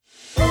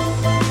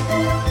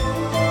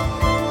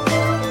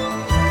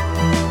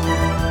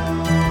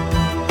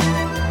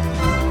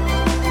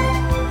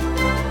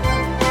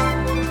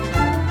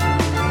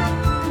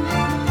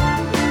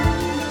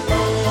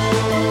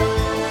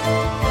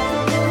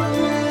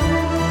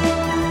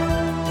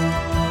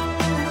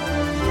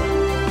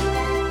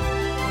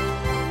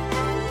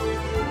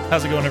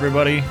How's it going,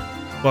 everybody?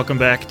 Welcome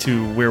back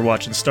to We're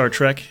Watching Star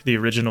Trek, the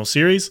original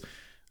series.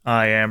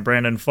 I am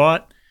Brandon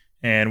Fott,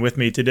 and with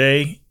me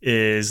today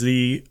is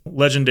the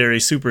legendary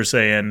Super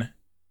Saiyan,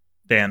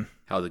 Dan.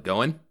 How's it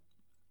going?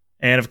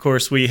 And of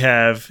course, we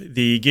have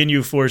the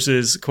Ginyu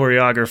Force's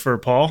choreographer,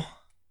 Paul.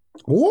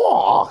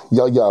 Whoa!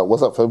 Yo,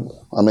 what's up, Fib?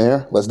 I'm in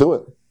here. Let's do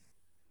it.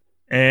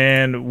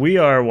 And we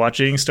are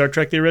watching Star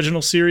Trek, the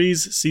original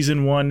series,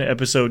 Season 1,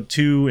 Episode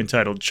 2,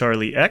 entitled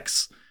Charlie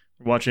X.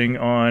 We're watching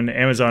on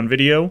Amazon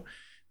Video.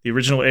 The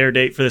original air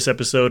date for this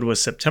episode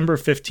was September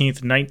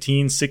 15th,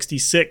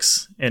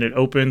 1966, and it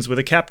opens with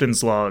a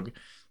captain's log.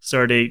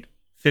 Stardate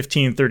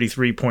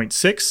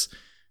 1533.6.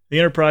 The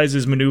Enterprise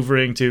is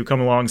maneuvering to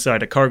come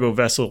alongside a cargo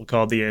vessel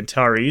called the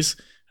Antares.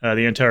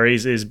 The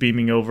Antares is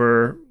beaming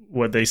over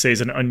what they say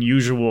is an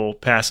unusual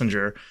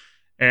passenger.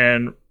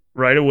 And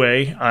right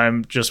away,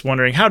 I'm just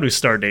wondering, how do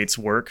star dates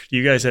work? Do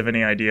you guys have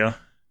any idea?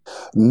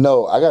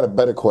 No, I got a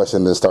better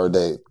question than start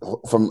date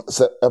from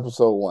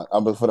episode 1.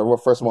 For the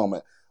first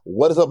moment,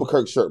 what is up with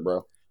Kirk's shirt,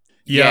 bro?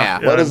 Yeah.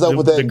 What is up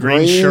with that the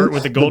green shirt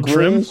with the gold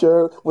trim? Green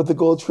shirt with the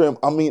gold trim.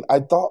 I mean, I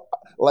thought,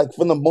 like,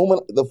 from the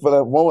moment I looked at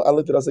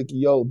it, I was like,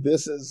 yo,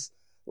 this is,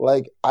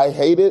 like, I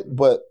hate it,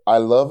 but I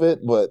love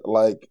it, but,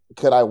 like,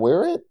 could I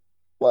wear it?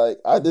 Like,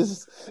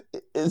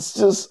 it's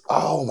just,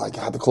 oh my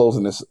God, the clothes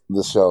in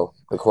this show.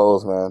 The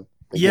clothes, man.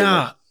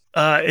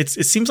 It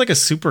seems like a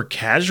super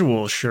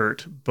casual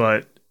shirt,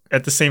 but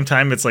at the same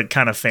time, it's like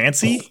kind of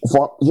fancy.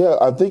 Yeah,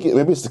 I think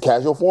maybe it's the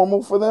casual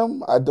formal for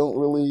them. I don't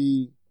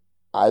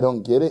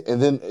get it.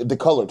 And then the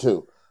color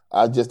too.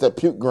 That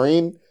puke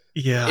green.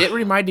 Yeah. It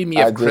reminded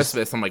me of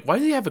Christmas. I'm like, why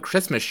do they have a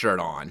Christmas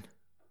shirt on?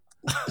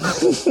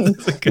 That's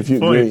a good point.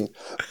 Green.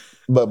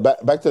 But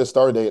back to the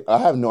star date. I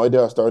have no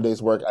idea how star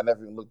dates work. I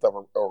never even looked up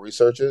or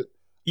researched it.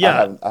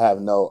 Yeah, I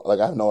have no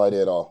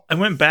idea at all. I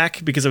went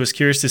back because I was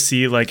curious to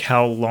see like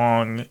how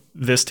long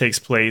this takes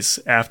place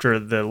after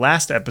the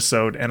last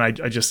episode, and I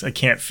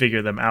can't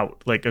figure them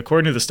out. Like,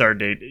 according to the start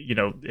date,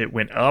 it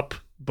went up,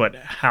 but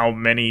how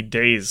many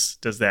days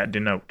does that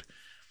denote?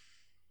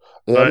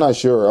 Yeah, I'm not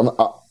sure.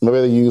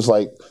 Maybe they use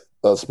like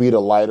a speed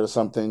of light or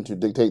something to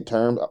dictate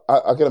terms.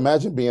 I can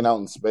imagine being out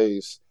in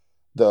space.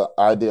 The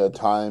idea of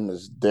time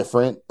is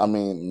different. I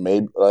mean,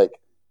 maybe.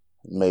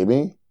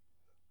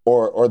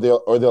 Or they're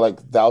like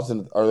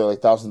thousand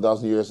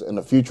years in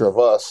the future of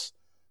us.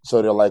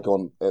 So they're like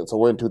so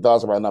we're in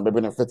 2000 right now.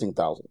 Maybe they're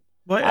 15,000.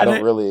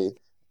 Well,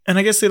 And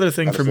I guess the other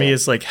thing understand. for me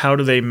is like, how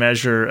do they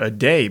measure a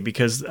day?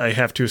 Because I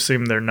have to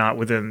assume they're not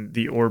within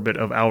the orbit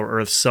of our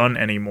Earth's sun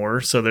anymore.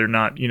 So they're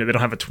not, they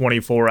don't have a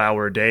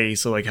 24-hour day.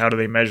 So like, how do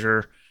they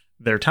measure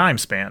their time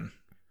span?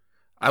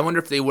 I wonder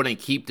if they wouldn't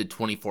keep the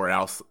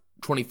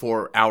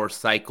 24-hour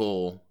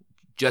cycle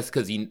just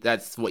because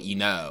that's what you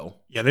know.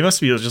 Yeah, they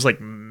must be just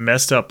like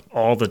messed up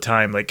all the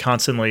time, like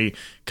constantly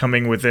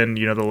coming within,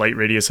 the light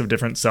radius of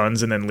different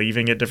suns and then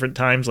leaving at different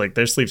times. Like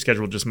their sleep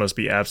schedule just must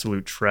be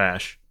absolute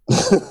trash.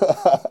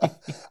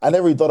 I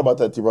never even thought about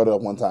that. You brought it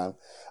up one time.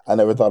 I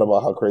never thought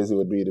about how crazy it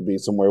would be to be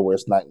somewhere where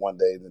it's night one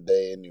day in the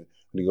day and you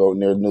go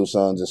near the new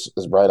suns,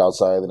 it's bright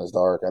outside and it's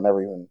dark. I never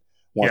even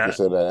once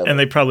considered that ever. And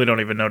they probably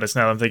don't even notice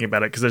now that I'm thinking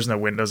about it because there's no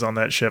windows on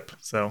that ship.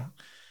 So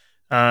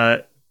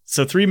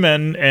 3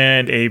 men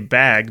and a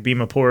bag beam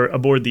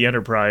aboard the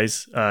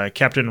Enterprise.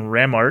 Captain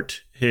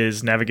Ramart,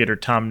 his navigator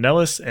Tom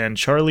Nellis, and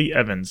Charlie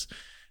Evans.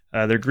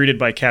 They're greeted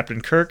by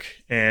Captain Kirk,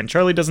 and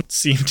Charlie doesn't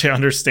seem to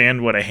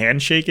understand what a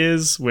handshake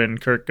is. When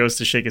Kirk goes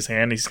to shake his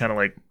hand, he's kind of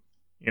like,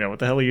 what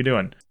the hell are you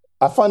doing?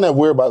 I find that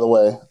weird, by the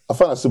way. I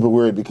find that super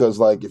weird because,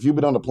 like, if you've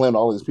been on the plane with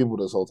all these people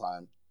this whole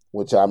time,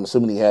 which I'm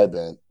assuming he had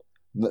been,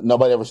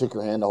 nobody ever shook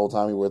your hand the whole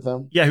time you were with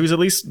them? Yeah, he was at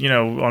least,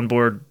 on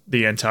board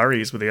the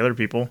Antares with the other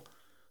people.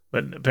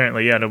 But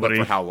apparently, nobody.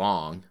 But for how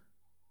long?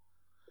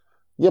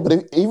 Yeah, but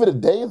even a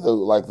day, though,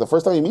 like the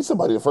first time you meet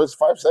somebody, the first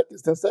 5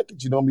 seconds, 10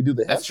 seconds, you normally do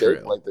the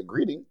handshake, like the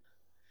greeting.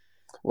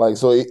 Like,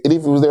 so it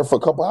even was there for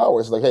a couple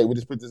hours. Like, hey, we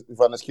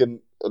found this kid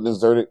in a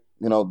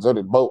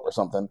deserted boat or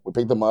something. We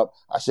picked him up.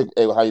 Hey,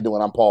 how you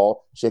doing? I'm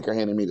Paul. Shake your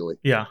hand immediately.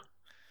 Yeah.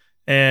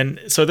 And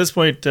so at this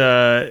point,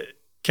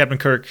 Captain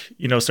Kirk,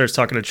 starts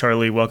talking to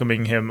Charlie,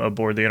 welcoming him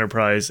aboard the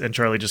Enterprise, and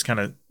Charlie just kind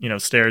of,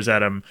 stares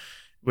at him,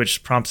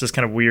 which prompts this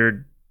kind of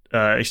weird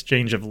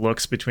exchange of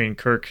looks between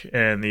Kirk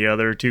and the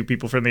other 2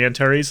 people from the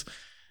Antares.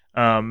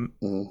 And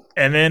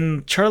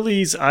then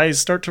Charlie's eyes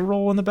start to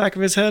roll in the back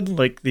of his head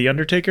like the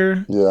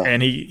Undertaker. Yeah.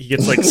 And he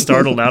gets like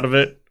startled out of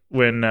it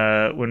when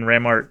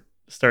Ramart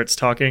starts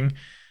talking.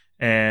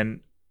 And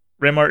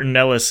Ramart and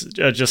Nellis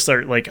just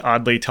start like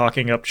oddly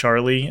talking up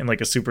Charlie in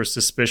like a super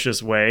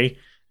suspicious way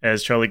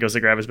as Charlie goes to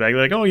grab his bag.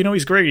 They're like, oh,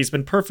 he's great. He's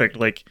been perfect.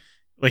 Like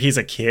he's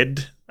a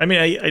kid. I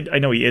mean, I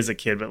know he is a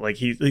kid, but like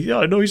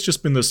I know he's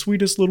just been the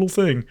sweetest little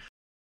thing.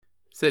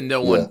 Said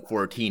no one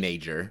for a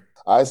teenager.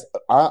 I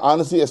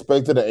honestly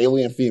expected an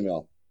alien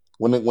female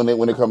when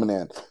they're coming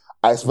in.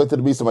 I expected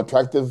to be some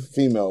attractive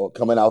female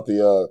coming out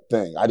the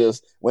thing. I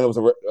just when it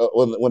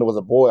was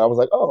a boy, I was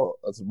like, oh,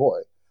 that's a boy.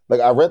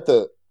 Like I read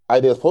the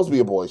idea was supposed to be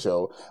a boy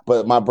show,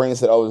 but my brain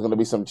said, oh, it's going to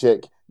be some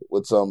chick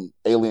with some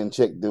alien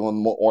chick doing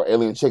more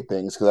alien chick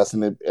things, because that's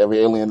in every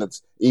alien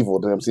that's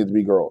evil to them seems to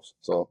be girls.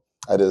 So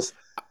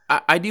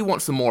I do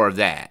want some more of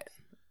that.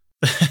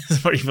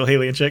 What, evil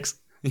alien chicks?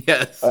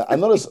 Yes. I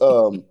noticed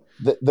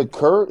the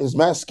Kurt, his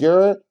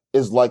mascara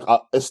is like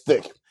it's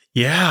thick.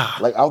 Yeah.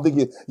 Like I don't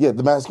think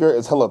the mascara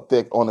is hella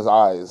thick on his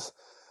eyes.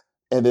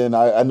 And then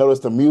I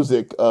noticed the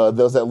music. There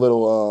was that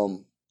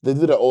little they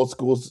did an old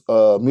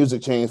school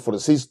music change for the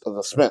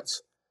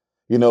suspense.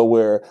 You know,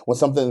 where when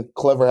something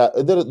clever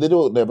they do it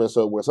in the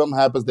episode where something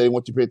happens they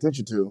want you to pay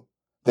attention to.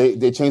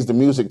 They change the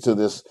music to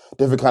this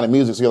different kind of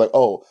music. So you're like,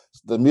 oh,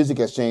 the music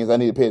has changed. I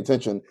need to pay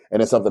attention. And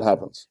then something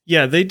happens.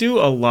 Yeah, they do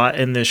a lot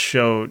in this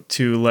show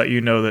to let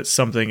you know that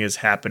something is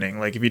happening.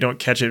 Like if you don't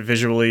catch it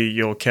visually,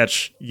 you'll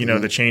catch,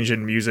 the change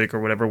in music or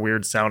whatever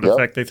weird sound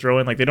effect they throw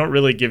in. Like they don't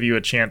really give you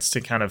a chance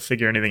to kind of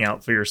figure anything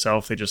out for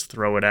yourself. They just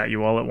throw it at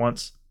you all at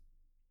once.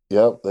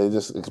 Yep. They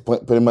just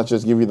pretty much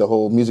just give you the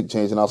whole music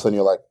change. And all of a sudden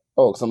you're like,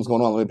 oh, something's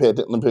going on. Let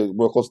me pay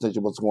real close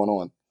attention to what's going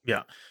on.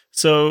 Yeah.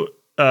 So,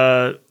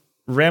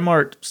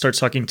 Ramart starts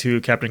talking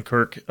to Captain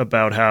Kirk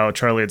about how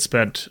Charlie had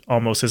spent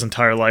almost his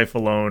entire life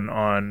alone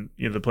on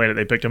the planet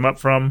they picked him up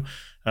from.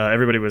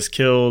 Everybody was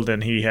killed,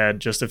 and he had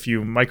just a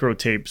few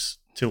microtapes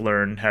to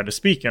learn how to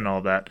speak and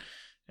all that.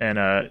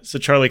 And so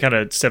Charlie kind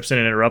of steps in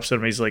and interrupts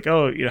him. He's like,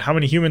 "Oh, how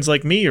many humans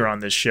like me are on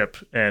this ship?"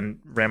 And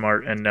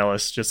Ramart and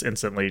Nellis just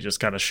instantly just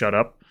kind of shut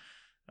up.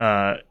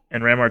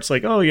 And Ramart's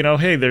like, "Oh,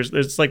 hey,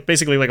 there's like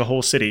basically like a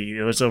whole city.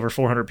 There's over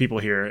 400 people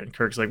here." And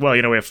Kirk's like, "Well,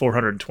 we have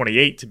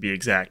 428 to be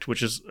exact,"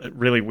 which is a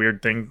really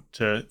weird thing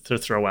to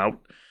throw out.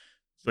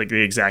 It's like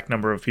the exact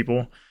number of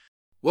people.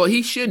 Well,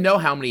 he should know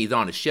how many is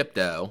on a ship,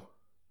 though.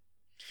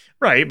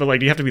 Right, but like,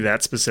 do you have to be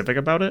that specific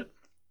about it?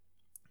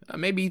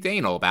 Maybe he's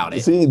anal about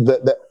it. See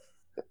that?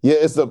 Yeah,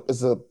 it's the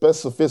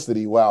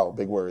specificity. Wow,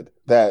 big word.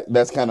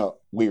 That's kind of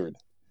weird.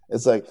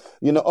 It's like,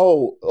 I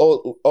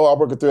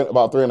work with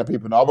about 300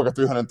 people. No, I work with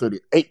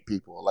 338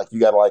 people. Like,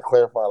 you got to, like,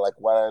 clarify, like,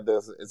 why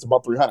it's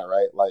about 300,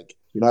 right? Like,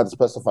 you don't have to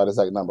specify the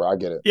exact number. I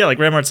get it. Yeah, like,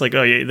 Ramart's like,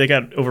 oh, yeah, they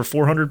got over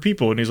 400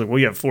 people. And he's like, well,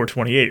 you have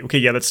 428. Okay,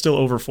 yeah, that's still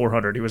over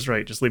 400. He was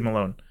right. Just leave him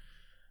alone.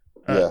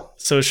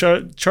 So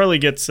Charlie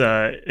gets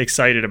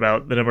excited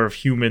about the number of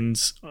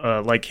humans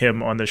like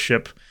him on the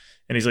ship.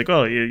 And he's like,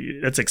 oh,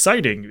 that's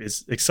exciting.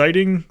 Is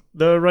exciting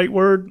the right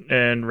word?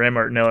 And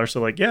Ramart and Nell are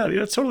so like, yeah,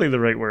 that's totally the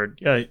right word.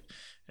 Yeah.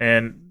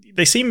 And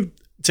they seem,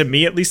 to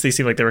me at least,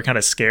 like they were kind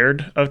of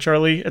scared of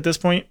Charlie at this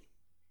point.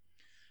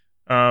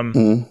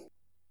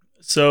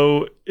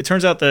 So it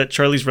turns out that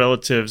Charlie's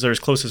relatives, or his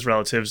closest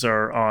relatives,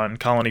 are on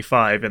Colony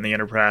 5, and the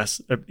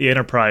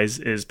Enterprise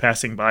is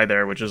passing by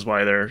there, which is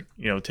why they're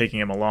taking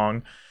him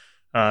along.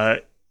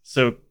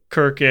 So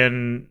Kirk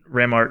and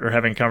Ramart are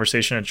having a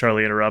conversation, and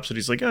Charlie interrupts, and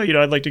he's like, oh,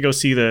 I'd like to go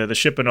see the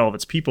ship and all of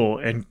its people.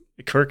 And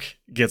Kirk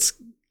gets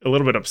a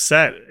little bit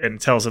upset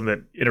and tells him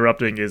that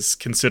interrupting is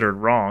considered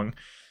wrong.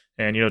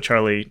 And,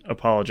 Charlie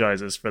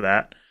apologizes for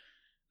that.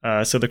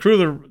 So the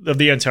crew of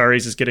the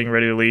Antares is getting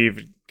ready to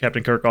leave.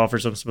 Captain Kirk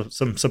offers them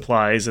some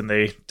supplies, and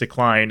they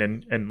decline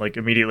and like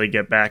immediately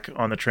get back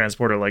on the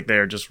transporter like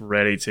they're just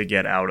ready to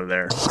get out of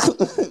there.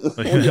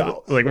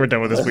 Like we're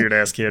done with this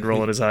weird-ass kid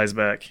rolling his eyes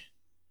back.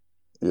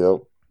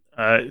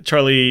 Yep.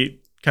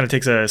 Charlie kind of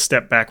takes a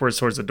step backwards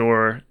towards the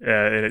door,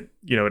 and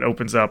it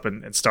opens up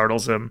and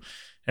startles him.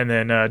 And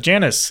then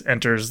Janice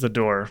enters the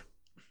door,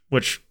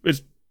 which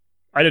is...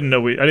 I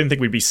didn't think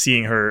we'd be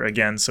seeing her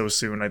again so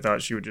soon. I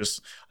thought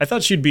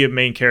she'd be a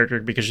main character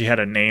because she had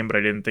a name, but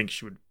I didn't think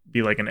she would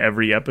be like an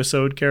every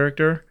episode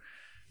character.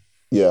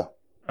 Yeah.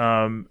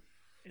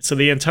 So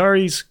the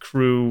Antares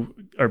crew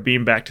are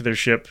beamed back to their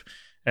ship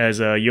as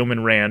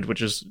Yeoman Rand,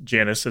 which is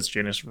Janice. That's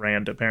Janice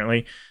Rand,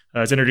 apparently,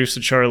 is introduced to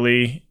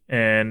Charlie,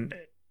 and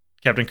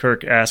Captain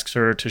Kirk asks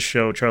her to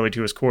show Charlie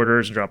to his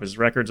quarters and drop his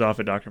records off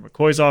at Dr.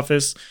 McCoy's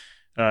office.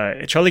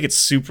 Charlie gets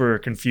super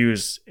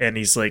confused, and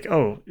he's like,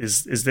 oh,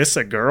 is this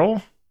a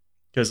girl?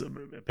 Because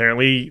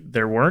apparently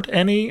there weren't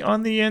any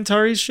on the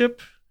Antares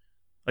ship.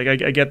 Like,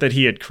 I get that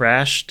he had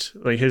crashed,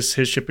 like his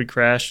ship had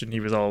crashed and he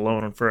was all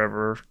alone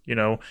forever,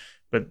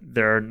 but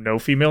there are no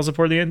females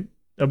aboard the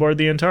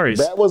Antares.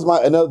 That was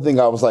another thing.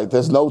 I was like,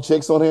 there's no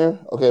chicks on here?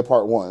 Okay,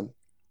 part one.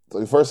 So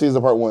the first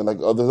season, part one, like,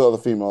 oh, there's other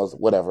females,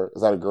 whatever.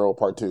 Is that a girl?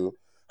 Part two.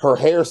 Her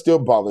hair still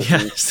bothers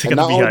me. And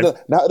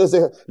not does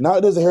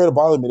the hair to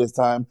bother me this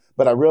time,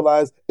 but I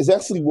realized it's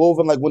actually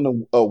woven like one of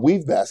the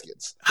weave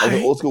baskets, like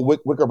the old school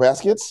wicker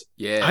baskets.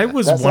 Yeah, I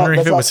was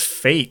wondering if it was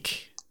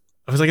fake.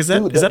 I was like, is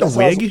that a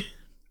wig?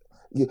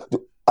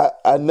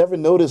 I never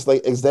noticed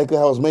like exactly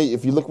how it's made.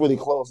 If you look really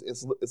close,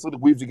 it's sort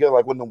of weaved together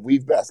like one of the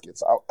weave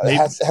baskets.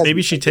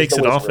 Maybe she takes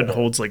it off and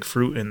holds like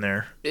fruit in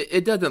there.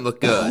 It doesn't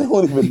look good. I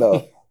don't even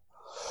know.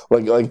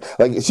 Like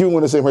she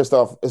went to say her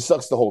stuff. It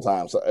sucks the whole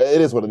time. So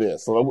it is what it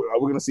is. So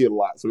we're gonna see it a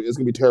lot. So it's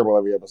gonna be terrible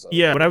every episode.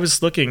 Yeah. When I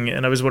was looking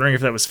and I was wondering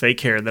if that was fake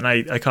hair, then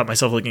I caught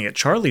myself looking at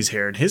Charlie's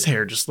hair, and his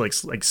hair just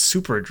looks like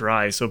super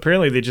dry. So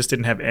apparently they just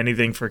didn't have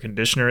anything for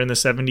conditioner in the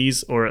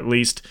 70s, or at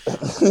least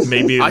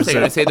maybe I was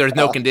going to say there's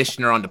no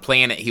conditioner on the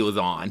planet he was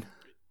on.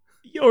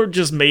 Or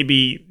just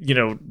maybe,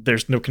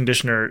 there's no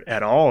conditioner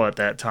at all at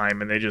that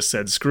time, and they just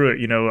said, screw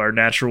it, our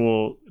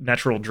natural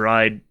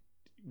dried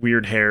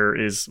weird hair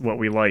is what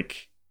we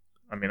like.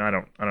 I mean, I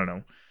don't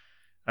know.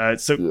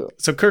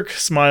 So Kirk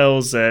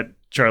smiles at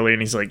Charlie,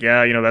 and he's like,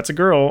 yeah, that's a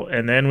girl.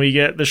 And then we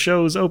get the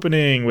show's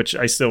opening, which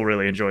I still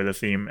really enjoy the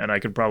theme, and I'll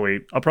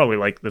probably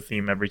like the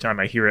theme every time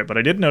I hear it. But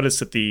I did notice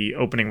that the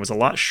opening was a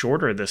lot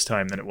shorter this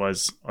time than it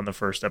was on the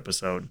first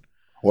episode.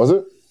 Was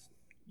it?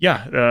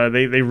 Yeah,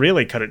 they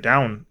really cut it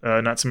down.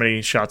 Not so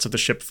many shots of the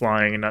ship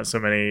flying, and not so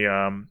many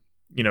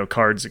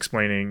cards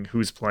explaining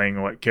who's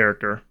playing what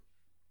character.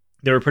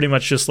 They were pretty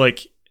much just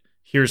like,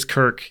 here's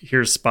Kirk,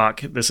 here's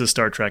Spock, this is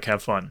Star Trek,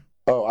 have fun.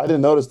 Oh, I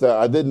didn't notice that.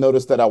 I did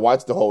notice that I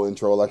watched the whole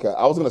intro. Like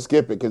I was gonna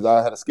skip it because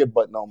I had a skip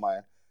button on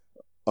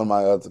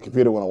my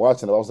computer when I'm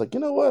watching it. I was like,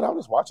 you know what? I'll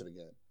just watch it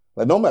again.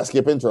 Like normally I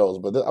skip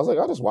intros, but I was like,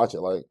 I'll just watch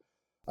it. Like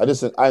I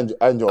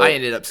enjoy it. I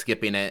ended up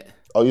skipping it.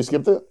 Oh, you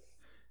skipped it?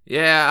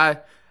 Yeah,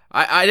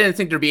 I didn't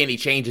think there'd be any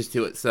changes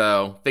to it,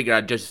 so figured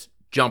I'd just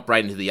jump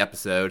right into the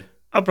episode.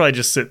 I'll probably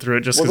just sit through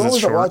it just because it's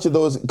short. I watch it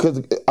those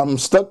because I'm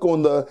stuck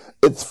on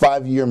it's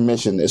 5-year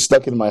mission. It's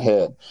stuck in my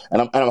head,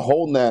 and I'm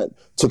holding that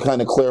to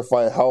kind of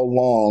clarify how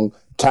long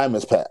time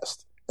has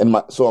passed.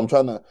 So I'm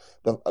trying to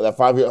that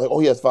 5 year. Oh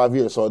yeah, it's 5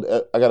 years. So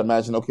I got to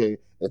imagine. Okay,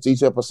 it's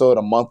each episode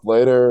a month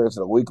later. Is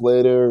it a week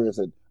later? Is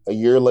it a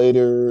year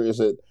later? Is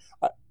it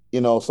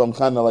So I'm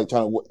kind of like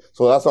trying to.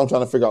 So that's how I'm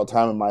trying to figure out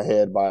time in my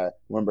head.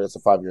 Remember, it's a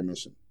 5-year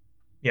mission.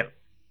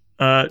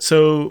 Yeah.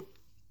 So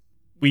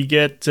we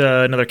get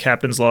another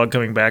captain's log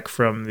coming back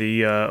from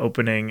the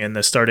opening, and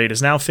the stardate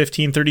is now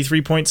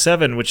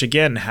 1533.7, which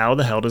again, how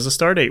the hell does a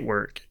stardate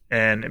work?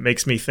 And it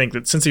makes me think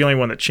that since the only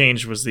one that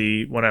changed was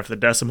the one after the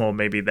decimal,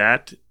 maybe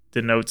that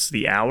denotes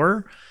the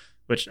hour,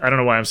 which I don't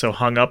know why I'm so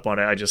hung up on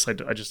it. I just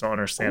don't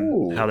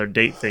understand how their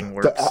date thing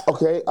works.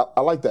 Okay,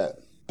 I like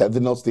that. That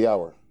denotes the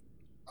hour.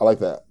 I like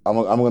that. I'm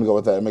going to go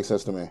with that. It makes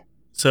sense to me.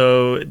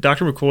 So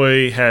Dr.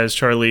 McCoy has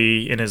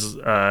Charlie in his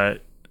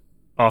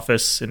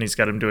office, and he's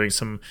got him doing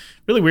some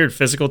really weird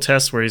physical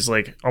tests where he's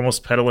like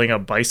almost pedaling a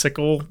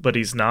bicycle, but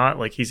he's not.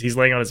 Like he's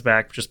laying on his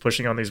back just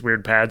pushing on these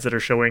weird pads that are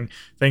showing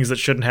things that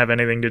shouldn't have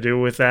anything to do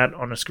with that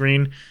on a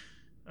screen.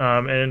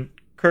 And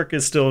Kirk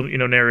is still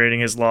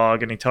narrating his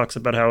log, and he talks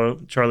about how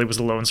Charlie was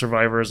a lone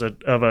survivor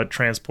of a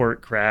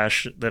transport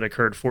crash that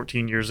occurred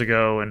 14 years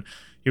ago, and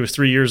he was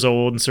 3 years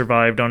old and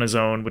survived on his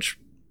own, which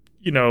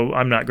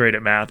I'm not great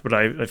at math, but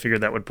I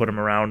figured that would put him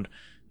around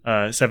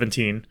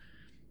 17.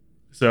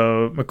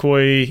 So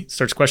McCoy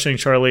starts questioning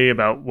Charlie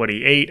about what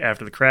he ate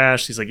after the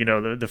crash. He's like,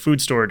 the food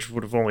storage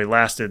would have only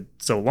lasted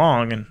so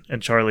long.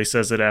 And Charlie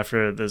says that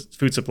after the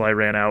food supply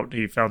ran out,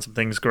 he found some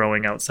things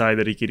growing outside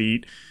that he could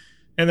eat.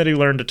 And that he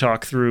learned to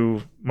talk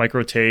through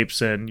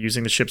microtapes and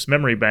using the ship's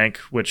memory bank,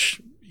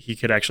 which he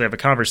could actually have a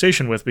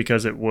conversation with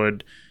because it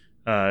would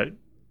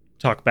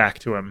talk back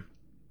to him.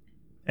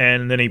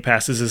 And then he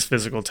passes his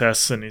physical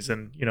tests, and he's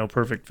in,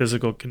 perfect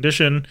physical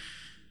condition.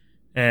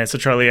 And so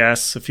Charlie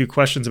asks a few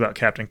questions about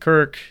Captain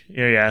Kirk.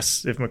 He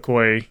asks if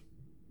McCoy...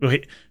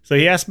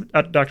 he asked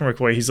Dr.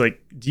 McCoy, he's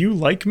like, do you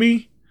like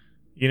me?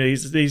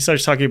 He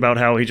starts talking about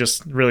how he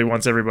just really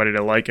wants everybody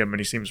to like him, and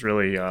he seems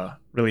really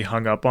really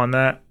hung up on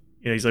that.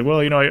 He's like, well,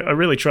 I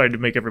really tried to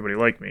make everybody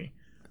like me.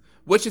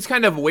 Which is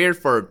kind of weird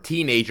for a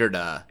teenager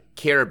to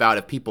care about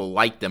if people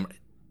like them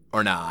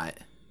or not.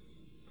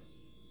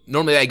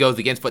 Normally that goes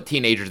against what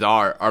teenagers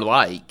are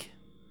like.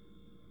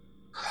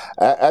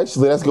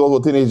 Actually, that's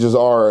what teenagers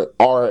are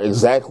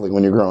exactly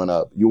when you're growing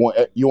up. You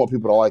want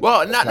people to like.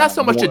 Well, not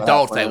so much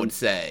adults, I would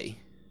say,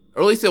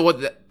 or at least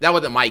that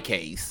wasn't my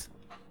case.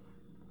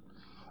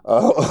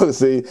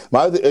 See, my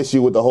other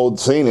issue with the whole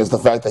scene is the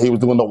fact that he was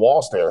doing the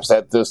wall stairs.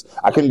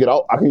 I couldn't get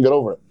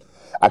over it.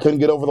 I couldn't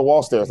get over the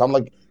wall stairs. I'm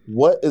like,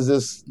 what is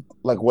this?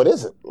 Like, what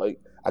is it? Like,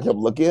 I kept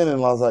looking and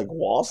I was like,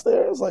 wall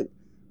stairs? Like,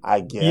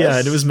 I guess. Yeah,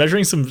 and it was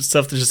measuring some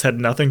stuff that just had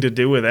nothing to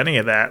do with any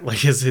of that, like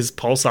his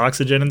pulse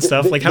oxygen and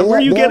stuff. Like, how were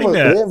you getting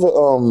that? They have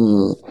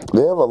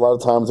a lot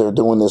of times they're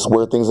doing this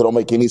weird things that don't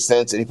make any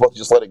sense, and you're supposed to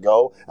just let it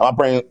go. And my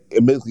brain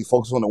immediately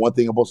focuses on the one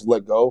thing I'm supposed to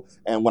let go.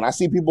 And when I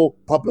see people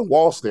pumping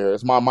wall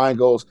stairs, my mind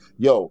goes,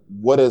 yo,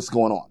 what is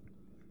going on?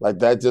 Like,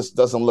 that just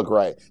doesn't look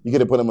right. You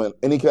could have put them in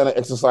any kind of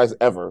exercise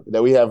ever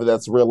that we have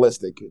that's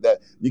realistic,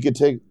 that you could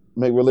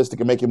make realistic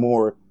and make it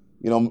more,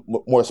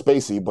 more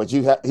spacey. But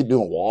you're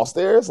doing wall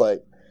stairs?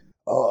 Like,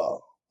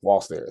 wall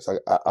stairs.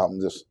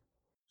 I'm just...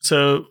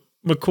 So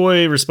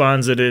McCoy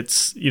responds that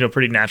it's,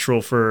 pretty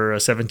natural for a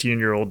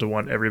 17-year-old to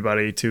want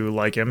everybody to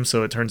like him.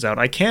 So it turns out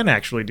I can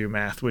actually do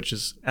math, which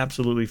is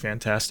absolutely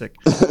fantastic.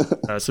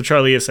 So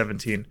Charlie is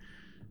 17.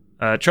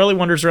 Charlie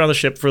wanders around the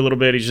ship for a little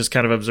bit. He's just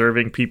kind of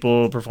observing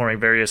people performing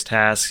various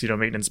tasks,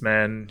 maintenance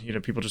men,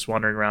 people just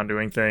wandering around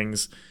doing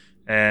things.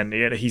 And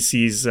he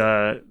sees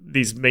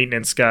these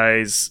maintenance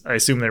guys. I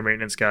assume they're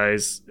maintenance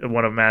guys.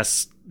 One of them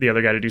asks the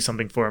other guy to do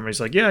something for him. He's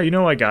like, yeah,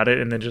 I got it.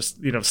 And then just,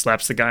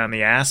 slaps the guy on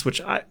the ass,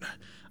 which I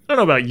don't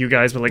know about you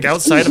guys, but like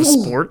outside of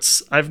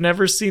sports, I've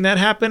never seen that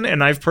happen.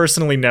 And I've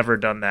personally never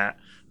done that.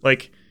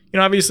 Like,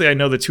 obviously I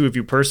know the two of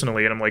you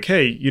personally, and I'm like,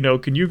 hey,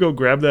 can you go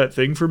grab that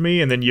thing for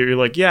me? And then you're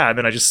like, yeah, and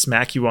then I just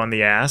smack you on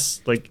the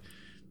ass. Like,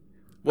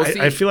 well, see,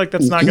 I feel like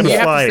that's not going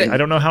to fly. I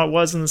don't know how it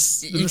was in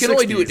the You can 60s,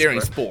 only do it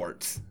during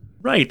sports.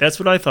 Right, that's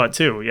what I thought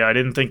too. Yeah, I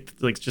didn't think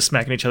like just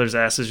smacking each other's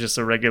ass is just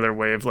a regular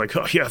way of like,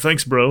 oh yeah,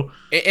 thanks, bro.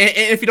 And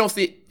if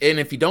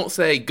you don't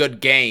say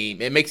good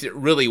game, it makes it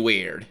really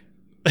weird.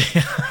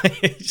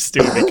 Just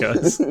do it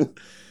because.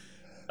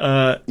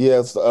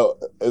 Yes.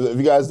 If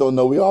you guys don't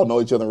know, we all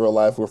know each other in real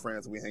life. We're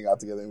friends. We hang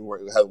out together. And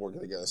we have working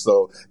together.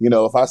 So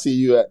if I see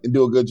you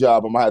do a good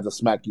job, I might have to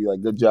smack you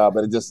like good job,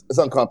 but it's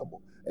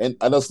uncomfortable. And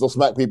I know still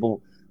smack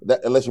people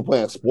that unless you're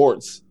playing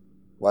sports,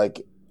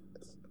 like.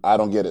 I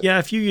don't get it. Yeah,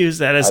 if you use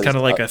that as kind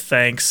of like a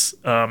thanks,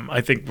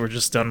 I think we're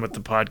just done with the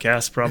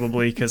podcast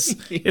probably because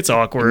it's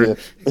awkward.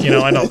 Yeah.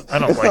 I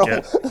don't like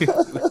it.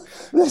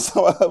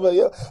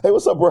 Hey,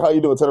 what's up, bro? How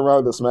you doing? Turn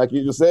around and smack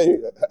you. Just say,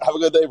 have a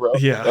good day, bro.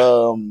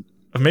 Yeah.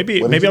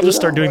 Maybe I'll just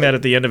start doing that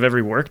at the end of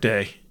every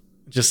workday.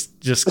 Just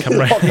come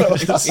right.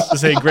 just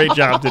say great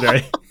job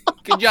today.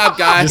 Good job,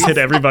 guys. Just hit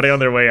everybody on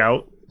their way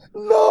out.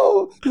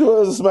 No,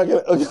 smacking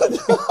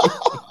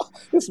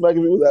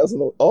people's ass.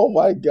 Oh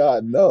my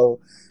God, no.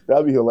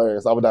 That'd be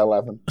hilarious. I would die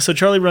laughing. So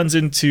Charlie runs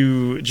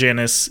into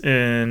Janice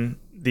in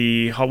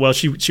the hall. Well,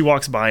 she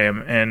walks by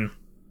him and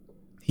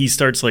he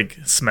starts like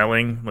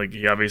smelling. Like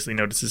he obviously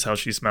notices how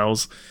she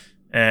smells.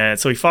 And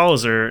so he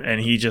follows her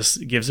and he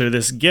just gives her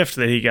this gift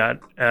that he got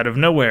out of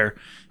nowhere.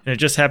 And it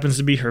just happens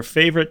to be her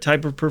favorite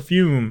type of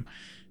perfume.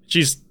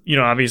 She's,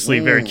 obviously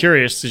very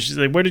curious. So she's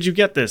like, where did you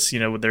get this?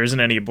 There isn't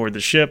any aboard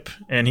the ship.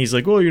 And he's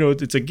like, well,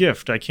 it's a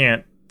gift. I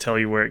can't tell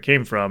you where it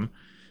came from.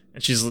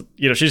 And she's,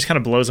 she just kind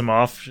of blows him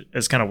off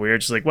as kind of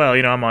weird. She's like, well,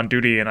 I'm on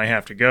duty and I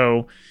have to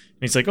go.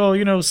 And he's like,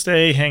 oh,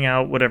 stay, hang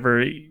out,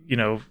 whatever,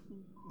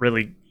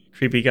 really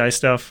creepy guy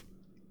stuff.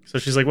 So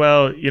she's like,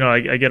 well,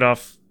 I get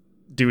off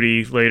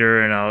duty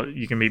later and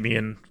you can meet me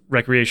in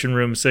recreation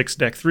room 6,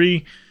 deck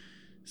 3.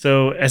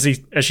 So as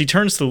she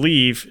turns to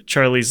leave,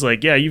 Charlie's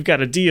like, yeah, you've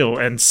got a deal,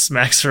 and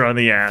smacks her on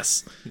the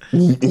ass.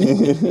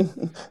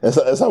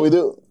 That's how we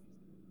do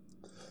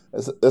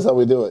it. That's how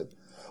we do it.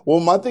 Well,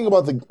 my thing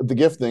about the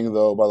gift thing,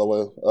 though, by the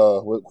way,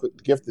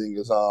 quick gift thing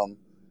is,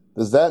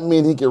 does that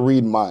mean he can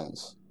read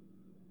minds?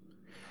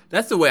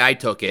 That's the way I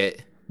took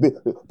it.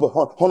 But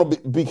hold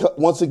on, because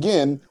once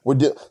again,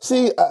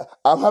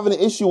 I'm having an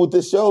issue with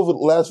this show for the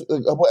last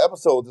couple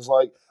episodes. It's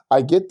like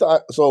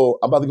so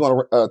I'm about to go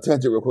on a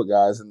tangent real quick,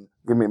 guys, and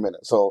give me a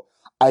minute. So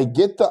I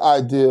get the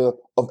idea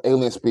of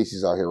alien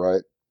species out here,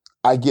 right?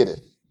 I get it,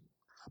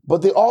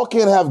 but they all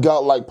can't have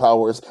godlike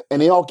powers,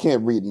 and they all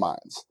can't read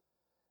minds.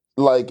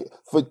 Like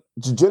for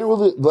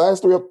generally the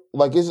last 3,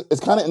 like it's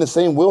kind of in the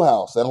same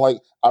wheelhouse, and like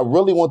I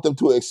really want them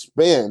to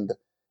expand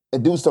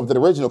and do something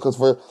original because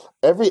for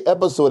every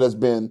episode has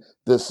been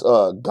this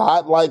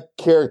godlike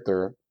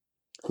character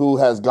who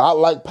has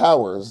godlike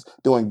powers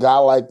doing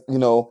godlike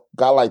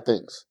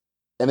things,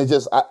 and it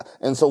just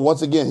and so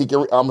once again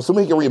I'm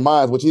assuming he can read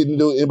minds, which he didn't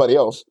do to anybody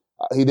else.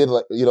 He did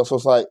so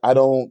it's like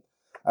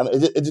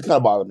it just kind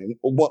of bothered me.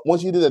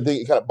 Once you did that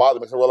thing, it kind of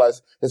bothered me. So I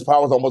realized his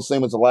power is almost the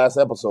same as the last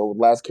episode,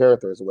 last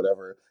characters or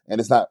whatever,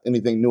 and it's not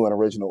anything new and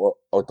original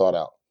or thought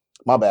out.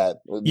 My bad.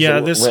 Yeah,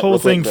 so this whole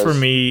thing for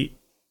me,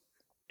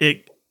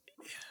 I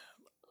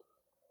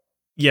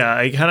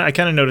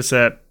kind of noticed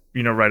that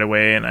right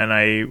away, and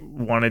I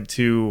wanted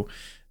to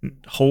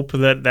hope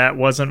that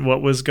wasn't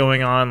what was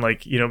going on.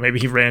 Like, maybe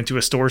he ran into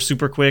a store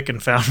super quick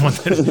and found one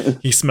that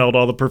he smelled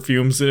all the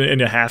perfumes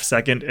in a half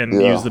second and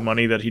used the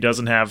money that he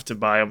doesn't have to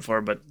buy them for,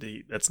 but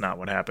that's not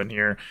what happened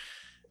here.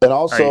 And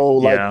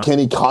also, can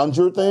he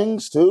conjure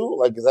things too?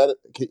 Like,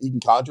 he can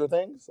conjure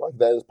things? Like,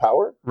 that is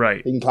power?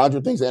 Right. He can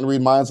conjure things and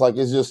read minds. Like,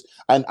 it's just,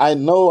 I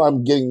know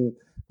I'm getting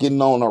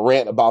on a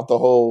rant about the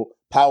whole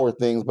power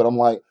things, but I'm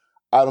like,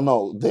 I don't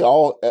know. They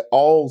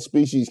all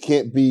species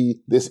can't be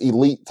this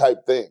elite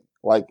type thing.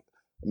 Like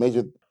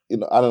major,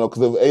 I don't know,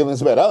 because if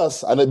aliens met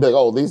us, I'd be like,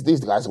 oh, these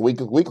guys are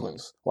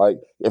weaklings. Like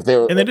if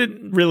they're and they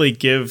didn't really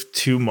give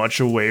too much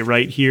away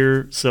right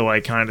here, so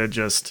I kind of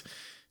just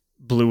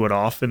blew it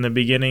off in the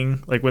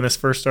beginning, like when this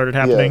first started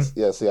happening.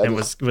 Yes. And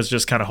was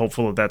just kind of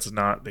hopeful that that's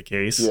not the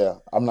case. Yeah,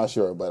 I'm not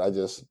sure, but I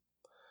just.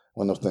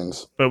 One of those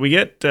things. But we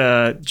get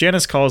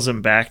Janice calls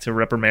him back to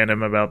reprimand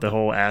him about the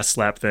whole ass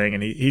slap thing,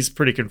 and he's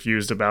pretty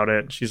confused about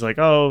it. She's like,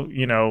 "Oh,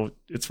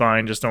 it's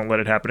fine. Just don't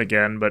let it happen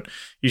again. But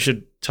you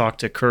should talk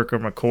to Kirk or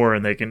McCoy,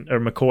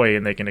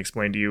 and they can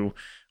explain to you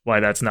why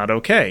that's not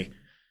okay.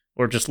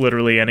 Or just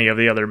literally any of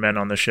the other men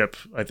on the ship,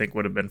 I think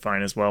would have been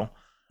fine as well."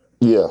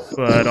 Yeah.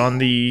 But on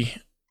the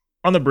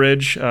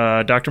bridge,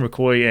 Dr.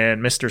 McCoy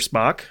and Mr.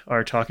 Spock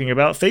are talking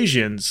about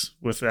Thasians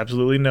with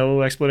absolutely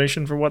no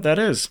explanation for what that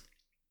is.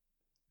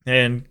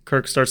 And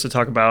Kirk starts to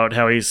talk about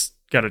how he's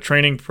got a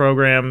training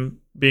program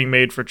being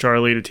made for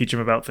Charlie to teach him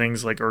about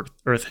things like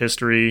Earth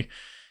history.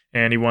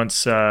 And he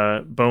wants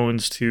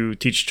Bones to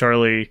teach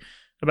Charlie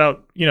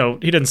about, he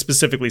didn't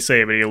specifically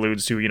say it, but he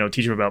alludes to,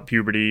 teach him about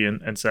puberty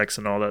and sex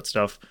and all that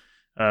stuff.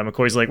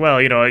 McCoy's like,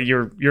 well,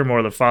 you're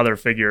more the father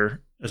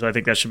figure So I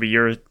think that should be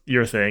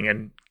your thing.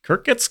 And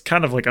Kirk gets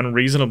kind of like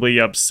unreasonably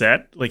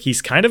upset. Like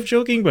he's kind of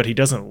joking, but he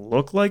doesn't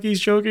look like he's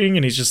joking.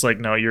 And he's just like,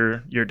 no, you're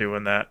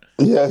doing that.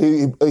 Yeah,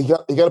 he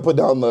got to put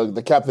down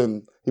the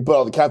captain. He put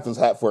on the captain's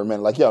hat for a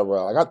minute. Like, yeah,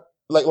 bro.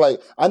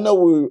 I know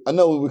we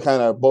were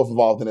kind of both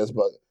involved in this,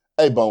 but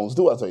hey, Bones,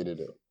 do what I tell you to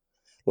do.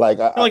 I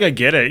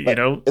get it. You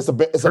know, it's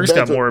Kirk's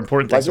got more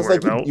important things to worry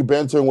about. You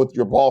bantering with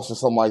your boss or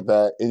something like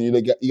that, and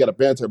you got a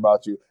banter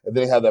about you, and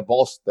then they have that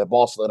boss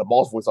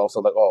voice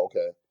also like, oh,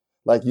 okay,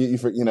 like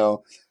you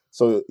know.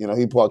 So, you know,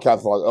 he pulled out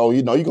Captain like, oh,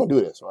 you know, you're going to do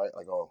this, right?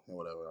 Like, oh,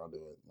 whatever, I'll do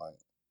it. Like,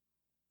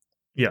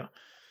 yeah.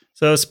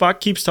 So Spock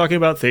keeps talking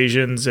about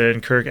Thasians,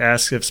 and Kirk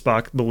asks if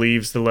Spock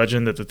believes the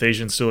legend that the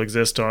Thasians still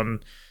exist on,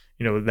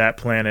 you know, that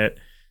planet.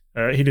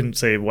 He didn't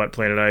say what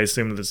planet. I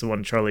assume that it's the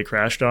one Charlie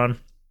crashed on.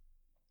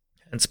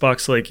 And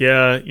Spock's like,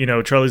 yeah, you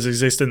know, Charlie's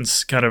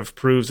existence kind of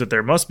proves that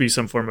there must be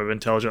some form of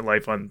intelligent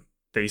life on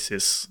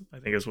Thasis, I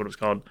think is what it's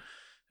called.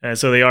 And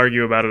so they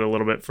argue about it a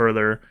little bit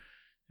further,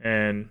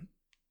 and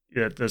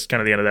yeah, that's kind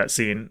of the end of that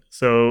scene.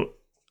 So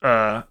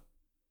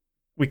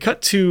we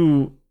cut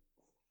to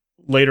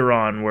later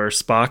on where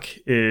Spock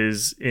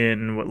is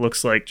in what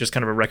looks like just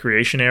kind of a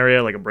recreation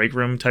area, like a break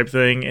room type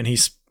thing, and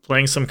he's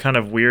playing some kind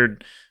of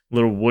weird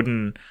little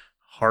wooden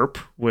harp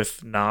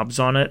with knobs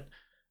on it.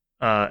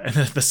 And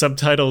the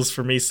subtitles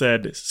for me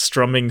said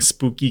 "strumming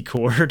spooky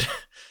chord."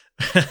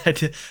 I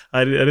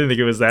didn't think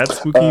it was that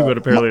spooky, but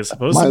apparently it's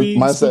supposed to be.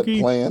 Mine spooky.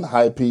 said playing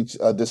high pitch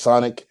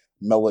dysonic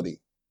melody.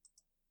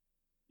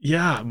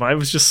 Yeah, mine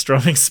was just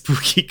strumming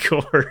spooky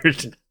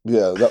chord.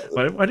 Yeah.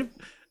 Why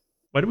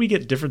did we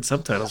get different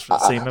subtitles for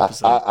the same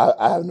episode?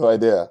 I have no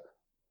idea.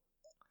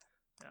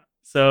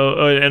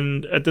 So,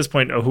 and at this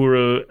point,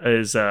 Uhura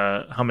is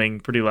humming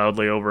pretty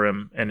loudly over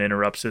him and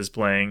interrupts his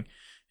playing,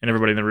 and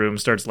everybody in the room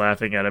starts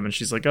laughing at him, and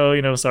she's like, oh,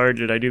 you know, sorry,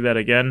 did I do that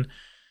again?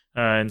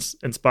 And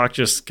Spock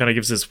just kind of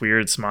gives this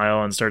weird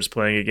smile and starts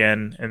playing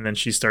again, and then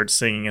she starts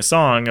singing a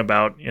song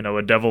about, you know,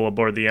 a devil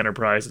aboard the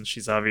Enterprise, and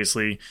she's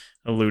obviously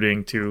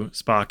alluding to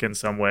Spock in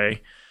some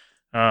way.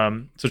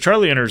 So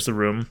Charlie enters the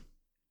room,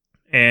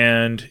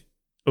 and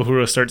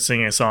Uhura starts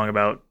singing a song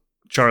about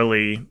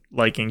Charlie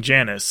liking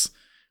Janice,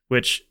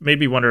 which made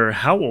me wonder,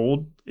 how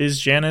old is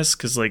Janice?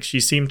 Because like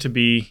she seemed to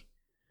be,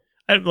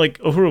 like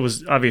Uhura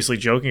was obviously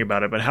joking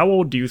about it, but how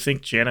old do you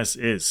think Janice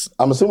is?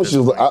 I'm assuming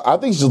I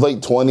think she's late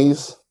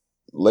 20s,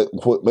 late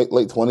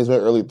 20s, maybe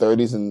early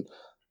 30s, and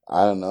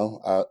I don't know.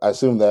 I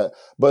assume that.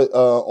 But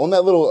on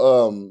that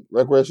little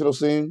recreational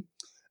scene,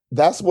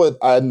 that's what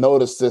I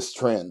noticed this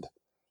trend.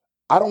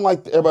 I don't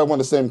like everybody wearing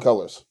the same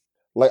colors.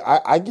 Like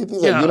I get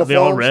these like uniforms. They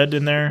all red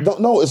in there.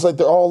 No, it's like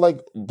they're all like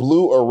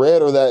blue or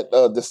red or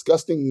that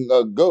disgusting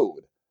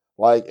gold.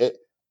 Like it,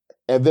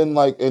 and then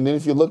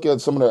if you look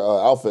at some of their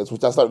outfits,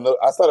 which I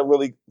started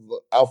really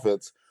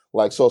outfits.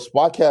 Like so,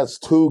 Spock has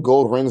 2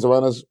 gold rings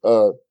around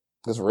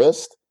his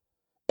wrist,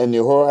 and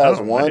Uhura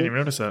has one. I didn't even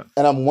notice that.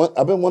 And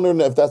I've been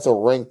wondering if that's a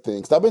rank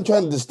thing. Cause I've been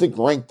trying to distinct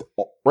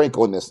rank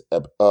on this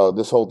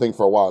whole thing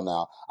for a while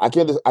now. I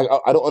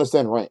don't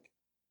understand rank.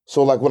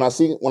 So like when I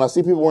see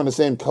people wearing the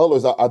same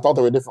colors, I thought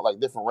they were different, like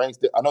different ranks.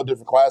 I know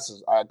different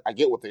classes. I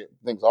get what the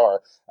things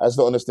are. I just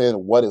don't understand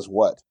what is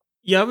what.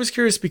 Yeah, I was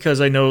curious because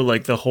I know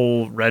like the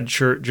whole red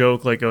shirt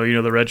joke, like, oh, you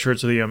know, the red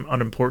shirts are the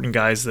unimportant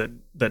guys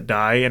that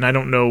die. And I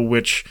don't know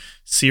which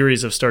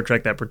series of Star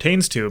Trek that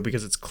pertains to,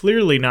 because it's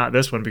clearly not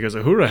this one, because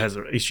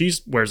Uhura she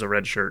wears a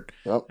red shirt.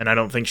 Yep. And I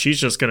don't think she's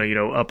just going to, you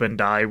know, up and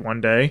die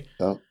one day.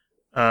 Yep.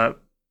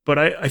 But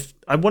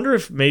I wonder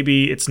if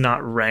maybe it's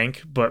not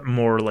rank, but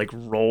more like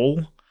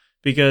role,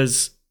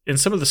 because in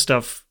some of the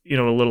stuff, you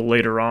know, a little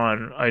later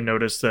on, I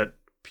noticed that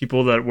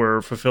people that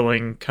were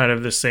fulfilling kind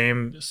of the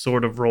same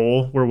sort of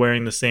role were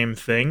wearing the same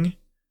thing.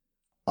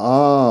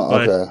 Oh,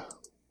 okay.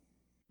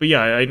 But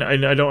yeah, I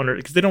don't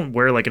because they don't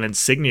wear like an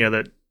insignia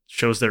that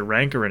shows their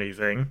rank or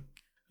anything.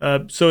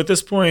 So at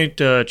this point,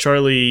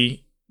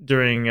 Charlie,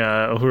 during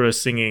Uhura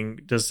singing,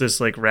 does this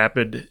like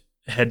rapid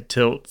head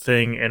tilt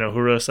thing, and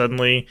Uhura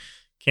suddenly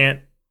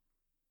can't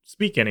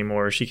speak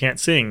anymore. She can't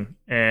sing,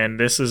 and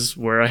this is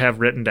where I have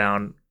written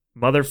down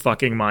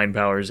motherfucking mind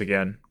powers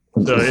again.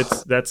 So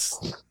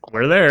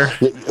we're there.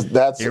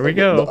 Here we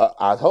go.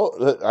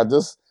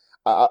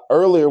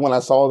 Earlier when I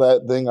saw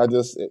that thing,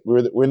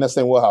 we're in the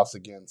same wheelhouse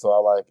again. So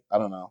I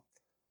don't know.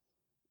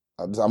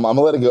 I'm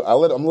gonna let it go.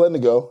 I'm letting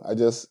it go.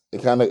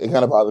 It kind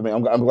of bothered me.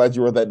 I'm glad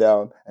you wrote that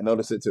down and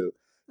noticed it too,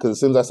 because as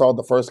soon as I saw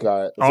the first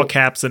guy, all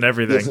caps and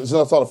everything. As soon as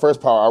I saw the first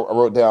power, I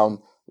wrote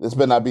down, this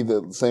better not be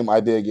the same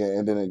idea again,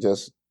 and then it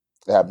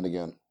happened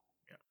again.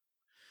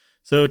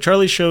 So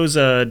Charlie shows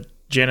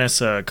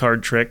Janice a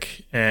card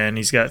trick, and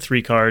he's got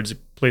 3 cards,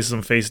 places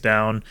them face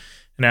down,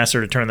 and asks her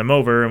to turn them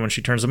over. And when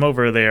she turns them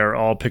over, they are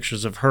all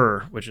pictures of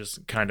her, which is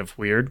kind of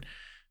weird.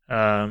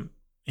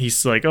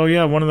 He's like, oh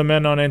yeah, one of the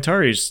men on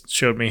Antares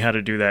showed me how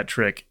to do that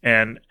trick.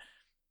 And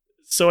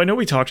so I know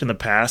we talked in the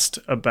past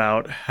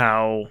about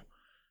how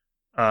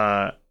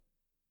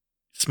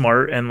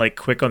smart and like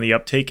quick on the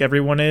uptake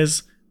everyone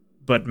is,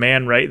 but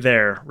man, right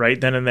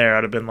then and there,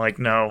 I'd have been like,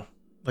 no,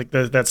 like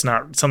that's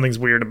not, something's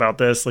weird about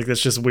this. Like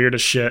that's just weird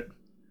as shit.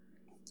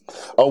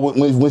 Oh,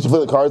 when she put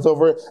the cards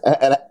over it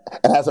and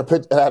has her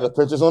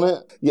pictures on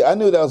it. Yeah, I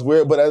knew that was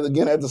weird, but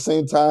again, at the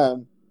same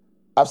time,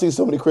 I've seen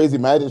so many crazy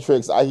magic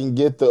tricks. I can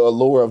get the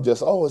allure of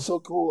just, oh, it's so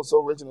cool, it's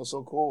so original,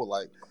 so cool.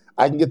 Like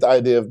I can get the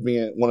idea of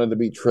wanting to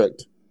be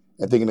tricked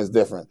and thinking it's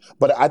different.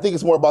 But I think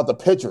it's more about the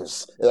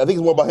pictures. I think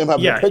it's more about him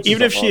having the pictures.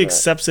 Even if she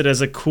accepts it as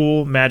a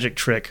cool magic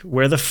trick,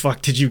 where the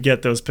fuck did you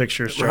get those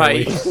pictures,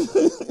 Charlie? Right.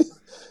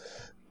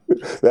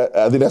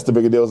 I think that's the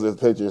bigger deal is the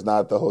pictures,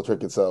 not the whole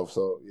trick itself.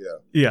 So yeah.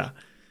 Yeah.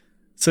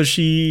 So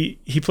he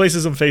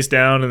places them face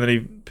down, and then he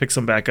picks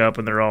them back up,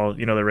 and they're all,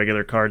 the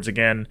regular cards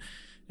again.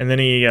 And then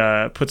he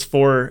puts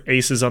 4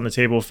 aces on the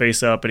table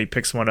face up, and he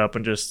picks one up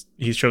and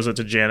he shows it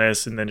to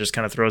Janice, and then just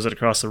kind of throws it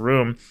across the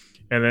room.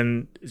 And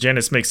then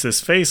Janice makes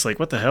this face like,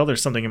 what the hell?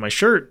 There's something in my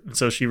shirt. And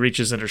so she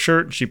reaches in her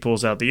shirt and she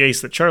pulls out the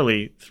ace that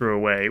Charlie threw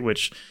away,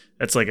 which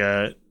that's like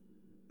a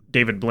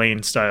David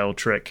Blaine style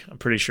trick. I'm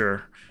pretty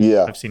sure.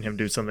 Yeah. I've seen him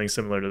do something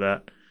similar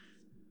to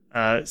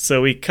that.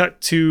 So we cut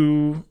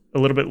to a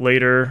little bit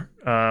later.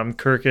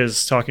 Kirk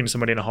is talking to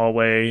somebody in a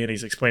hallway, and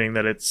he's explaining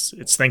that it's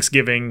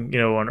Thanksgiving,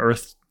 on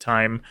Earth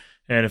time.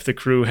 And if the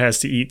crew has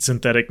to eat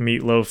synthetic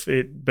meatloaf,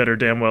 it better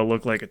damn well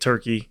look like a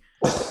turkey.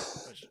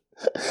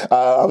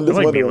 I'm just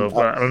I like meatloaf,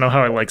 but I don't know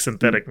how I like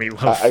synthetic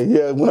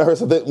meatloaf. When I heard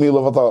synthetic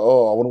meatloaf, I thought,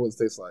 oh, I wonder what it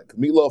tastes like.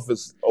 Meatloaf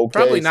is okay.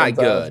 Probably not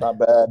good. Not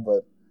bad,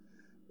 but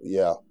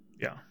yeah.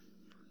 Yeah.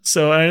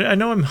 So I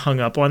know I'm hung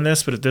up on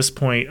this, but at this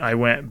point, I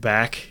went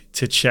back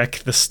to check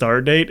the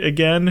star date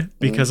again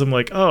because I'm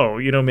like, oh,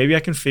 maybe I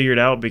can figure it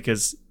out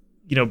because,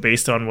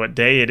 based on what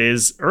day it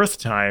is, Earth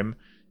time,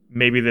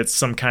 maybe that's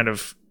some kind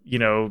of,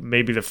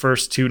 maybe the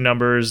first 2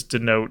 numbers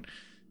denote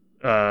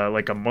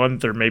like a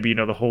month, or maybe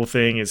the whole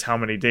thing is how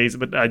many days,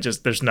 but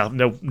there's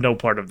no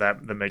part of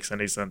that makes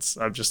any sense.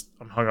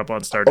 I'm hung up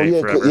on star date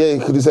forever. Yeah,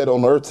 because you said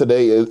on Earth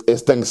today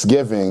is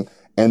Thanksgiving,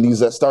 and use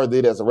that star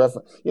date as a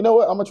reference. You know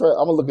what? I'm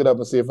gonna look it up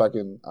and see if I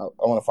can. I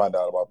want to find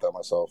out about that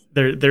myself.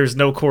 There's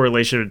no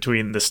correlation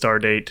between the star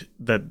date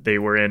that they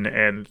were in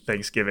and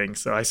Thanksgiving,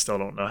 so I still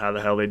don't know how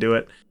the hell they do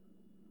it.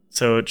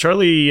 So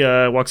Charlie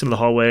walks into the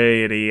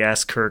hallway and he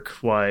asks Kirk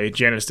why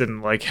Janice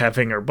didn't like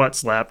having her butt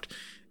slapped.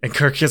 And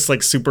Kirk gets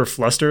like super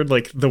flustered.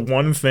 Like the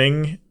one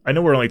thing, I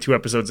know we're only 2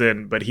 episodes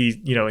in, but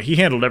he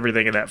handled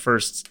everything in that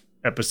first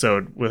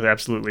episode with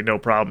absolutely no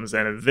problems.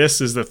 And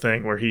this is the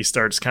thing where he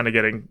starts kind of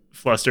getting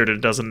flustered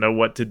and doesn't know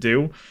what to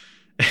do.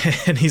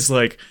 And he's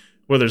like,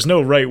 well, there's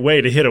no right way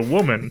to hit a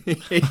woman.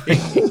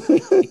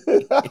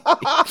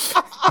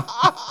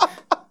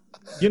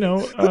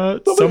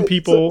 Some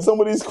people. Some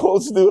of these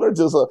quotes, dude, are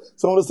just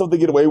some of the stuff they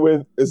get away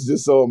with is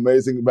just so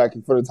amazing back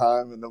in front of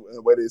time and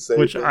the way they say.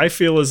 Which things. I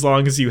feel, as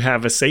long as you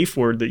have a safe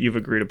word that you've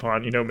agreed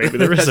upon, maybe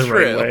there is a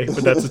right way,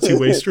 but that's a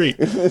 2-way street.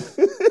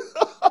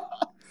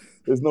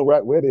 There's no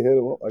right way to hit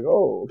it. Like,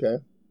 oh,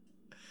 okay.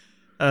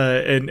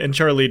 And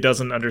Charlie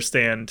doesn't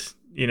understand,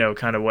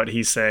 kind of what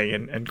he's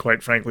saying, and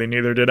quite frankly,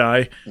 neither did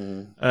I.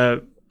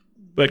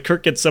 But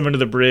Kirk gets summoned to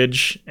the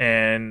bridge,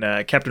 and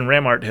Captain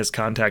Ramart has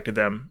contacted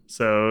them.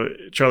 So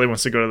Charlie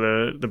wants to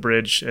go to the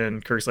bridge,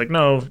 and Kirk's like,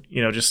 no,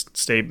 just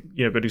stay,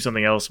 go do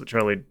something else. But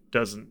Charlie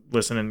doesn't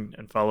listen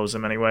and follows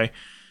him anyway.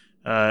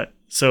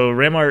 So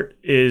Ramart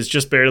is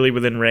just barely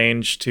within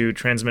range to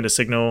transmit a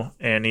signal,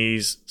 and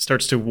he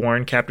starts to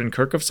warn Captain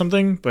Kirk of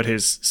something, but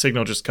his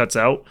signal just cuts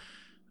out.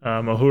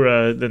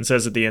 Uhura then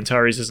says that the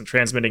Antares isn't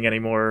transmitting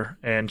anymore,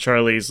 and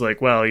Charlie's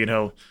like, well,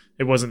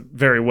 it wasn't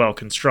very well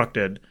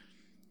constructed.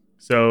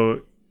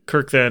 So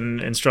Kirk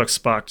then instructs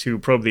Spock to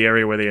probe the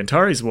area where the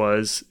Antares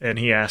was, and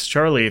he asks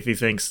Charlie if he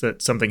thinks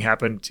that something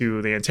happened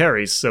to the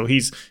Antares. So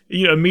he's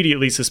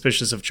immediately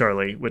suspicious of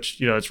Charlie, which,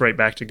 it's right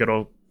back to good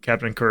old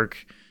Captain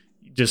Kirk.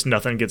 Just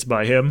nothing gets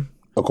by him.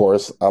 Of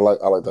course. I like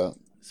that.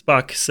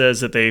 Spock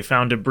says that they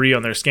found debris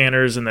on their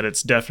scanners and that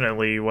it's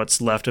definitely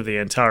what's left of the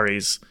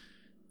Antares.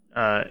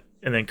 And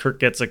then Kirk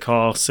gets a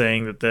call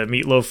saying that the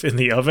meatloaf in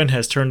the oven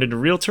has turned into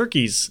real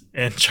turkeys.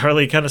 And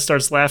Charlie kind of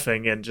starts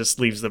laughing and just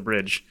leaves the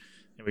bridge.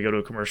 And we go to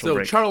a commercial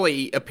break. So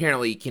Charlie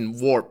apparently can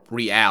warp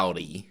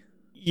reality.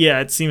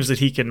 Yeah, it seems that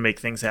he can make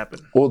things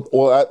happen.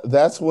 Well,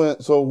 that's when.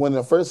 So when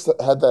I first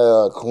had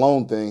the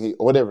clone thing,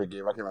 whatever he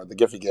gave, I can't remember the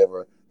gift he gave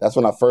her. That's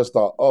when I first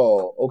thought,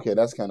 oh, okay,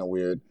 that's kind of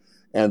weird.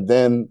 And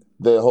then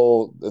the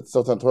whole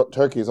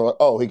turkeys, I'm like,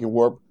 oh, he can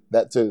warp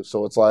that too.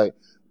 So it's like,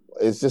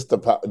 it's just the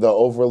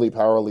overly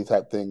powerly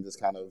type thing.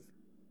 Just kind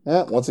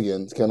of, once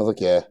again, it's kind of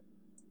like, yeah. Do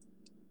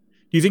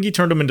you think he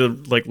turned them into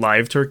like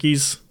live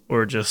turkeys?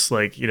 Or just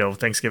like,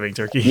 Thanksgiving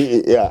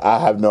turkey? Yeah, I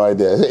have no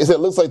idea. It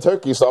looks like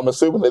turkey, so I'm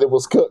assuming that it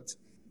was cooked.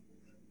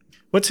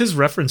 What's his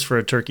reference for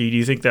a turkey? Do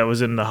you think that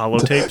was in the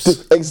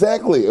holotapes?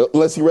 Exactly.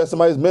 Unless he rests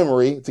somebody's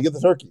memory to get the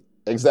turkey.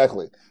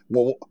 Exactly.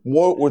 Well,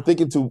 we're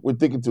thinking too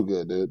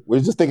good, dude. We're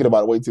just thinking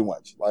about it way too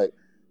much. Like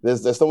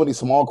there's so many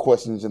small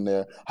questions in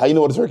there. How you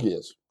know what a turkey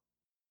is?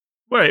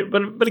 Right,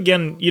 but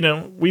again,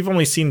 we've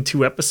only seen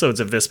 2 episodes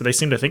of this, but they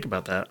seem to think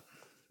about that.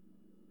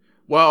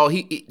 Well,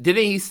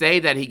 didn't he say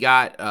that he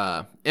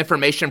got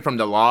information from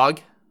the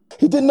log?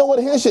 He didn't know what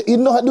a handshake. He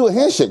didn't know how to do a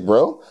handshake,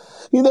 bro.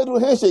 He not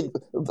doing a handshake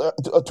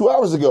 2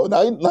 hours ago.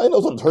 Now he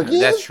knows what a turkey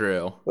is. That's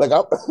true.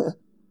 The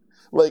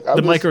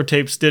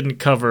microtapes didn't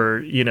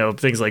cover,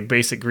 things like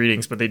basic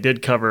greetings, but they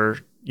did cover,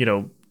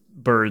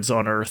 birds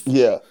on Earth.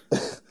 Yeah.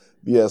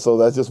 Yeah, so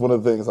that's just one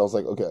of the things I was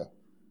like, okay.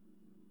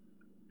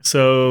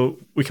 So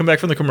we come back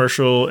from the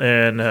commercial,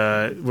 and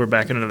we're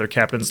back in another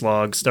captain's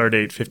log,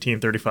 Stardate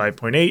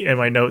 1535.8, and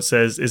my note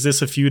says, is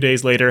this a few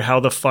days later? How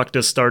the fuck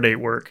does Stardate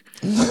work?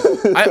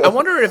 I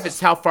wonder if it's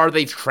how far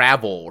they've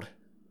traveled.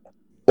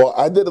 Well,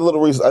 I did a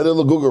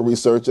little Google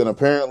research, and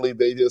apparently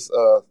they just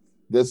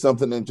did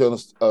something and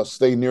just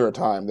stay near a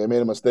time. They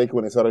made a mistake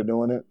when they started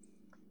doing it.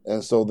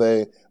 And so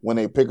when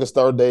they pick a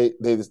star date,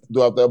 they just,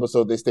 throughout the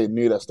episode, they stay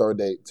near that star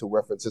date to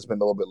reference it's been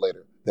a little bit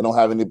later. They don't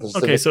have any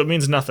specific. Okay, so it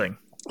means nothing.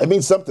 It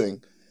means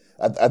something.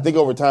 I think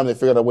over time they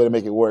figured out a way to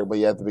make it work. But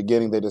yeah, at the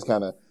beginning, they just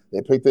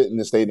they picked it and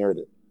they stayed near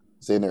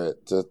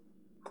it.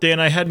 Dan,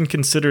 I hadn't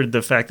considered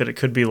the fact that it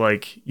could be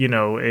like,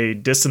 a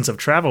distance of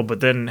travel, but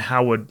then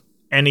how would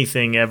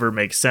anything ever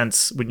make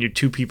sense when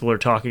two people are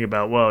talking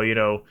about, well,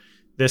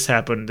 this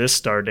happened, this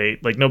star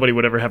date? Like, nobody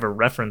would ever have a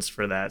reference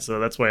for that. So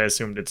that's why I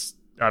assumed it's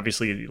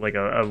obviously like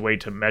a way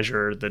to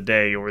measure the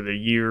day or the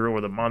year or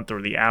the month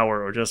or the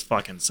hour or just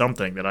fucking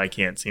something that I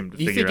can't seem to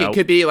figure out. Do you think it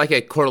could be like a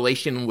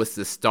correlation with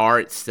the star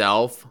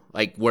itself,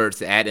 like where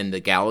it's at in the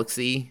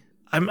galaxy?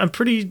 I'm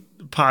pretty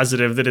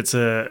positive that it's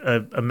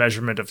a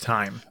measurement of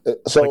time,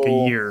 so like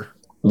a year.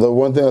 The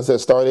one thing I said,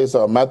 star dates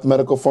are a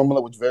mathematical formula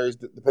which varies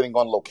depending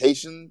on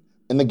location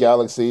in the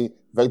galaxy,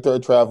 vector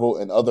of travel,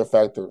 and other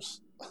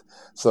factors.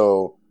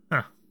 So,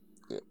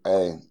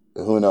 hey,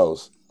 who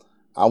knows?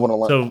 I want to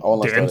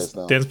learn.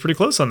 So Dan's pretty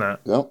close on that.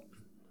 Yep.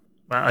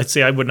 I'd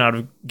say I would not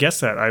have guessed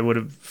that. I would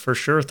have for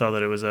sure thought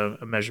that it was a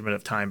measurement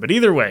of time. But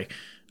either way,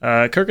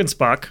 Kirk and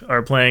Spock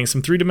are playing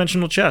some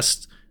three-dimensional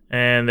chess,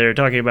 and they're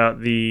talking about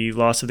the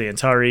loss of the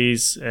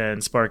Antares.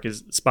 And Spock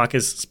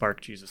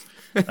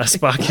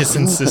is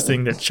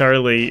insisting that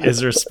Charlie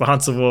is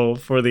responsible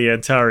for the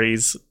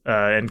Antares,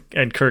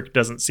 and Kirk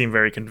doesn't seem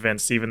very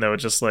convinced, even though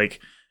it's just like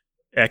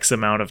X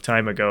amount of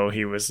time ago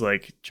he was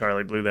like,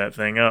 Charlie blew that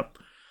thing up.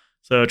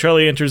 So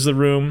Charlie enters the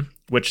room,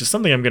 which is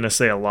something I'm going to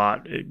say a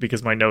lot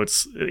because my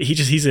notes,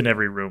 he's in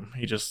every room.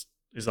 He just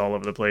is all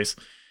over the place.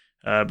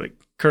 But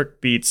Kirk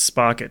beats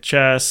Spock at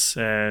chess,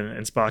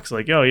 and Spock's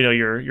like, oh,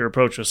 your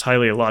approach was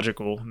highly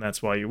illogical, and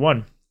that's why you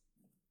won.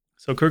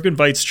 So Kirk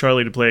invites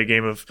Charlie to play a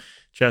game of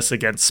chess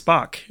against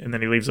Spock, and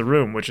then he leaves the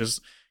room, which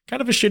is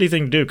kind of a shitty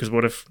thing to do, because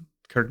what if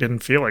Kirk didn't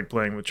feel like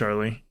playing with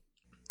Charlie?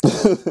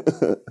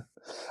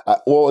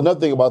 Well, another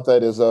thing about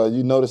that is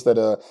you notice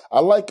that I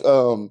like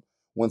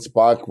when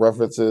Spock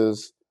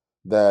references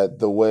that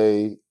the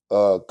way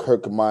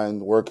Kirk's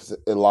mind works is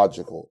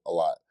illogical a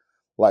lot.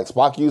 Like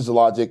Spock uses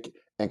logic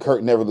and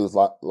Kirk never loses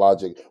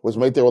logic, which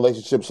make their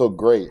relationship so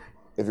great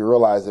if you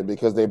realize it,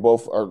 because they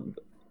both are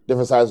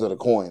different sides of the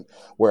coin.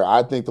 Where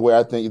I think the way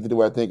I think, you think the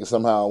way I think, is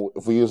somehow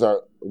if we use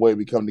our way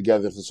we come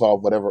together to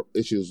solve whatever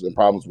issues and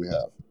problems we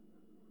have.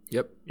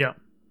 Yep. Yeah.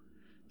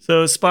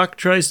 So Spock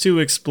tries to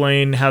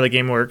explain how the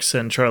game works,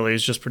 and Charlie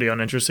is just pretty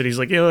uninterested. He's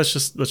like, yeah, let's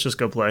just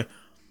go play.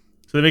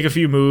 So they make a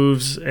few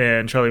moves,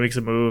 and Charlie makes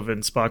a move,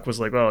 and Spock was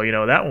like, well,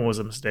 that one was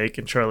a mistake.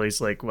 And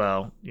Charlie's like,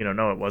 well,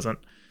 no, it wasn't.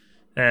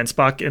 And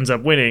Spock ends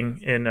up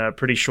winning in a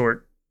pretty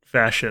short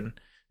fashion.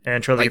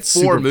 And Charlie gets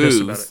super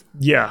pissed about it.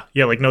 Yeah,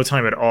 like no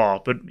time at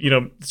all. But,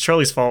 it's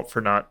Charlie's fault for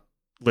not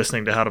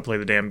listening to how to play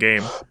the damn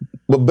game.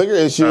 But bigger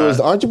issue is,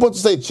 aren't you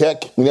supposed to say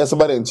check when you have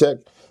somebody in check?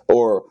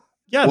 Or...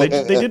 Yeah, they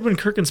did when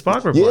Kirk and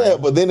Spock were playing. Yeah,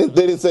 but then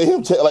they didn't say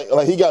him check.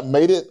 Like he got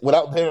mated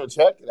without paying a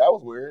check. That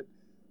was weird.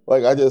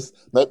 Like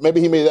maybe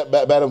he made that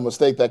bad of a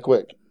mistake that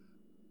quick.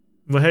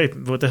 Well, hey,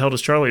 what the hell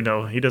does Charlie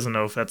know? He doesn't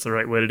know if that's the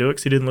right way to do it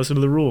because he didn't listen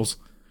to the rules.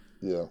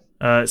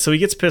 Yeah. So he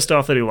gets pissed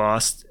off that he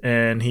lost,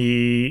 and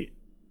he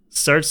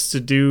starts to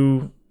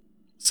do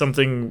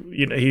something.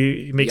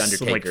 He makes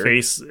some like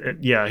face.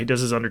 Yeah, he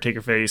does his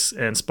Undertaker face,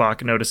 and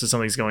Spock notices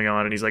something's going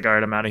on, and he's like, "All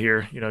right, I'm out of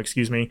here.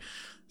 Excuse me."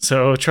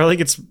 So Charlie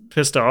gets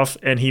pissed off,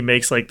 and he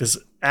makes like this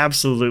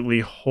absolutely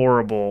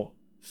horrible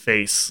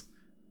face,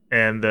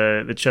 and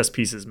the chess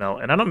pieces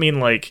melt. And I don't mean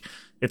like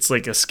it's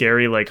like a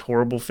scary, like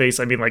horrible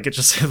face. I mean like it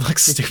just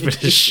looks stupid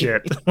as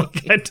shit.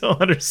 Like I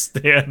don't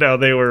understand how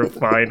they were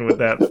fine with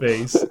that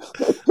face.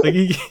 Like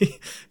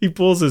he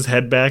pulls his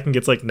head back and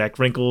gets like neck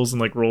wrinkles and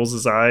like rolls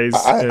his eyes.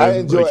 I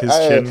enjoy like, his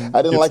chin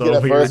I didn't like it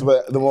at first,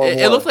 but the more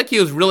it looked like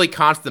he was really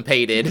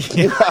constipated.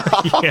 Yeah.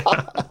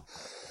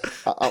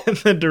 And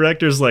the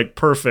director's like,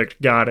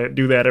 perfect, got it,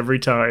 do that every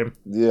time.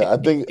 Yeah, I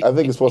think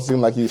it's supposed to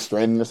seem like he's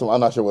straining or something. I'm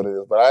not sure what it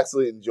is, but I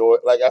actually enjoy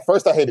it. Like at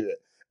first I hated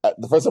it.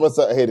 The first time I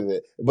saw it, I hated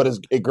it, but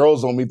it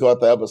grows on me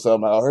throughout the episode.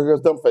 I'm like, oh, here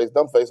goes dumb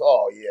face.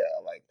 Oh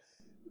yeah, like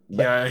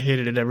yeah, I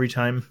hated it every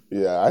time.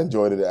 Yeah, I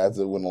enjoyed it as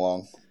it went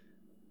along.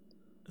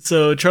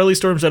 So Charlie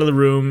storms out of the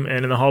room,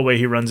 and in the hallway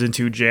he runs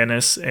into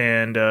Janice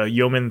and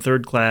Yeoman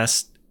Third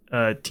Class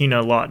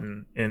Tina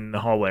Lawton in the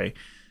hallway,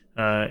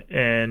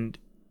 and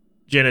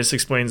Janice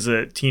explains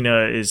that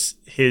Tina is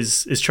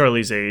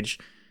Charlie's age,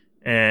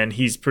 and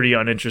he's pretty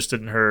uninterested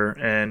in her,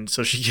 and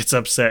so she gets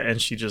upset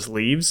and she just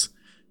leaves.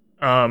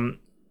 And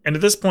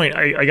at this point,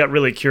 I got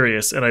really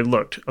curious and I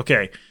looked.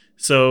 Okay,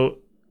 so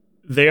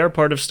they are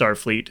part of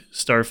Starfleet.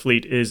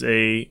 Starfleet is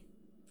a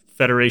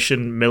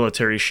Federation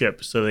military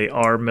ship, so they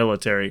are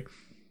military.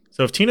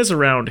 So if Tina's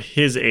around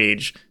his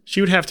age,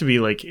 she would have to be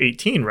like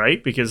 18,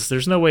 right? Because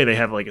there's no way they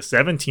have like a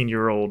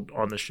 17-year-old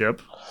on the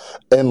ship.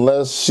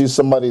 Unless she's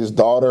somebody's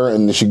daughter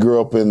and she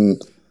grew up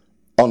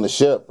on the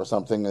ship or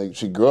something. Like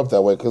she grew up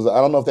that way. Because I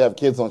don't know if they have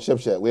kids on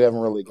ships yet. We haven't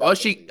really. Oh,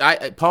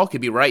 Paul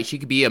could be right. She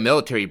could be a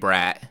military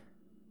brat.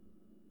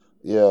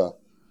 Yeah.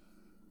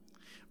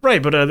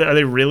 Right, but are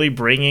they really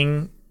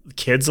bringing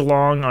kids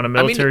along on a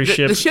military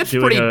ship? The ship's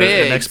doing pretty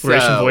big, an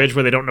exploration voyage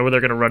where they don't know where they're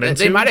going to run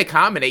into? They might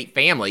accommodate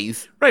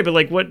families. Right, but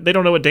like what? They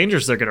don't know what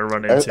dangers they're going to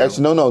run into.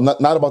 Actually, no,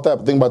 not about that.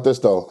 But think about this,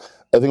 though.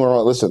 I think we're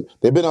wrong. Listen,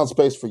 they've been on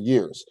space for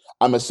years.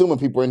 I'm assuming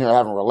people in here are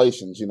having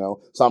relations,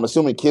 So I'm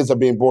assuming kids are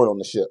being born on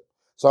the ship.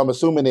 So I'm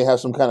assuming they have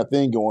some kind of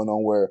thing going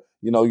on where,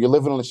 you're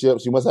living on the ship,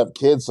 so you must have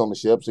kids on the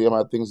ship, so you might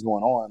have things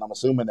going on. I'm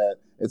assuming that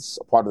it's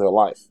a part of their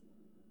life.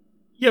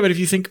 Yeah, but if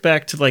you think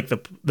back to like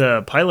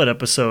the pilot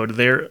episode,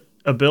 their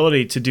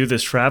ability to do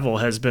this travel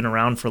has been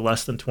around for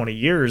less than 20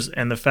 years,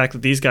 and the fact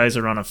that these guys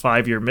are on a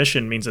 5-year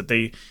mission means that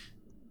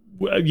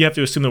you have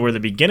to assume that we're at the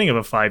beginning of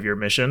a 5-year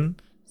mission,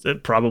 so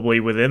probably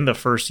within the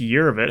first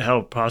year of it,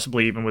 hell,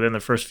 possibly even within the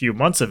first few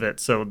months of it.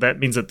 So that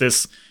means that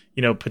this,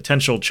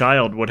 potential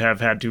child would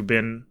have had to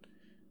been,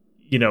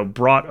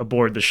 brought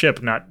aboard the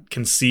ship, not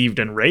conceived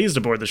and raised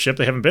aboard the ship.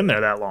 They haven't been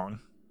there that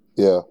long.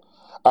 Yeah.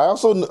 I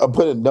also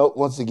put a note,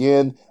 once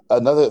again,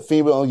 another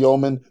female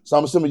yeoman. So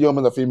I'm assuming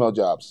yeomen are female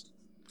jobs.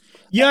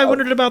 Yeah, I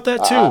wondered about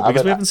that too,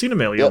 because we haven't seen a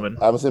male yeoman.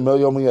 I haven't seen a male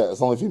yeoman yet.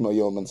 It's only female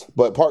yeomans.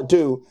 But part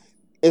 2,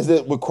 is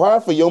it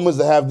required for yeomans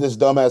to have this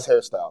dumbass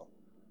hairstyle?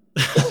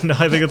 No,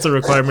 I think it's a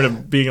requirement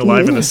of being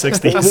alive in the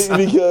 60s.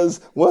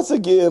 Because, once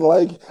again,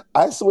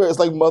 I swear it's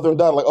like mother and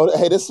daughter. Like, oh,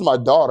 hey, this is my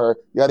daughter,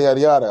 yada, yada,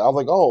 yada. I was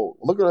like, oh,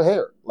 look at her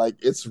hair. Like,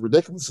 it's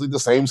ridiculously the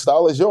same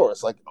style as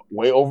yours. Like,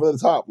 way over the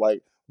top.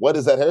 Like, what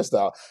is that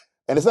hairstyle?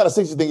 And it's not a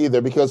 60s thing either,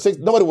 because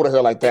nobody would have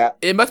hair like that.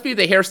 It must be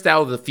the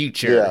hairstyle of the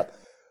future. Yeah.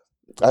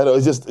 I know,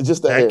 it's just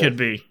the hair. That could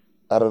be.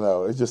 I don't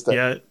know. It's just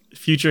yeah,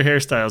 future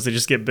hairstyles, they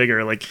just get bigger,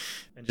 and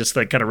just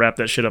kind of wrap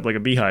that shit up like a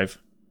beehive.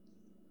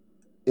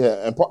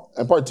 Yeah,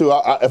 and part 2,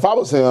 if I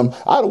was him,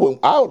 I'd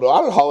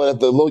holler at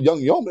the little young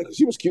yeoman because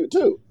she was cute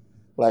too.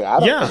 I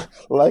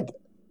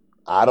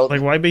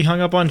don't why be hung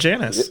up on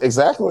Janice?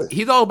 Exactly.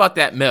 He's all about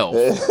that milk.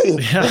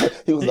 Yeah,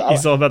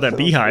 he's all about that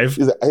beehive.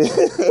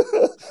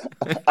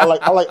 I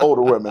like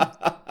older women.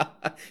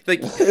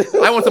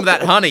 I want some of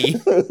that honey.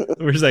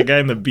 Where's that guy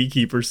in the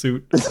beekeeper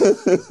suit?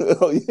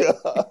 Oh yeah.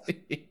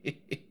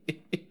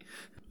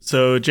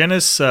 So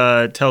Janice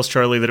tells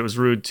Charlie that it was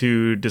rude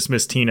to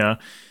dismiss Tina,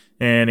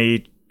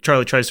 and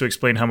Charlie tries to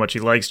explain how much he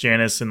likes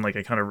Janice in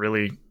a kind of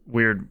really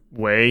weird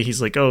way. He's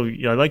like, "Oh,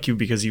 I like you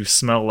because you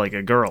smell like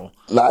a girl."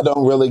 I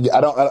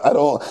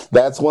don't.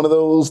 That's one of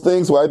those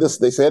things where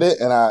they said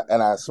it, and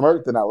I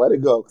smirked and I let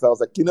it go because I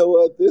was like, you know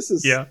what, this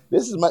is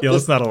my. Yeah,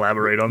 let's not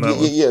elaborate on that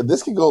one. Yeah,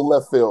 this could go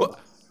left field.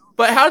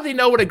 But how do they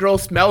know what a girl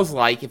smells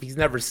like if he's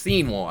never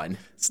seen one?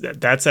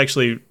 That's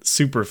actually a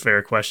super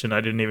fair question.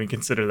 I didn't even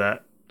consider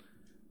that.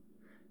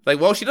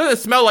 She doesn't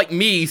smell like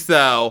me,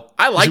 so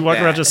I like that. You walk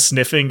around just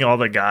sniffing all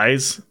the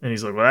guys, and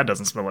he's like, well, that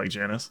doesn't smell like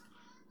Janice.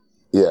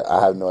 Yeah,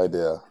 I have no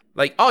idea.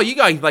 Oh, you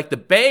guys like to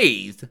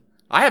bathe.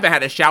 I haven't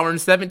had a shower in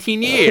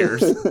 17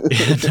 years.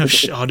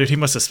 Oh, dude, he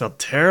must have smelled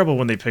terrible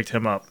when they picked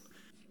him up.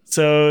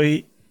 So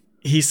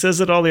he says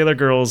that all the other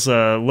girls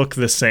look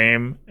the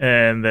same,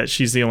 and that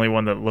she's the only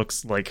one that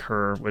looks like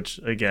her,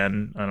 which,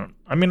 again,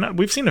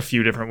 we've seen a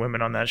few different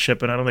women on that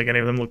ship, and I don't think any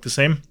of them look the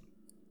same.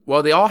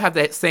 Well, they all have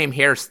that same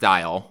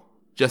hairstyle.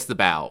 Just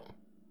about.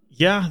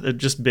 Yeah, they're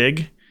just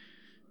big.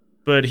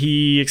 But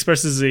he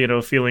expresses,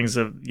 feelings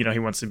of, he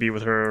wants to be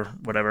with her,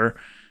 whatever.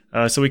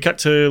 So we cut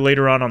to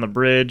later on the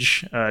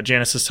bridge.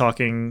 Janice is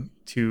talking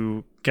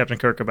to Captain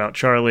Kirk about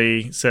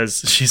Charlie.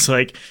 She's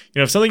like,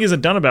 if something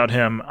isn't done about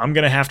him, I'm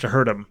going to have to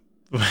hurt him.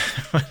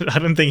 I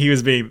didn't think he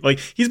was being,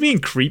 he's being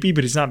creepy,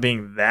 but he's not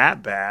being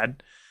that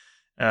bad.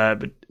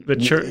 But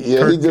Kirk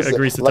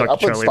agrees to talk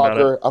to Charlie about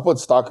it. I put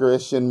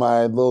stalkerish in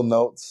my little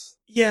notes.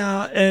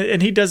 Yeah,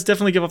 and he does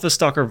definitely give off the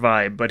stalker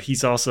vibe, but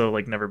he's also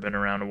never been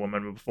around a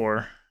woman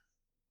before.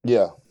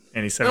 Yeah,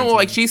 and he's 17. No,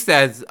 like she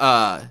says,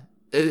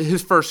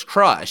 his first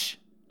crush.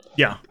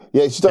 Yeah,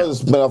 she started to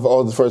spin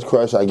off the first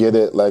crush. I get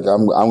it.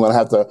 I'm gonna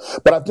have to,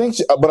 but I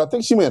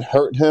think she meant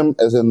hurt him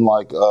as in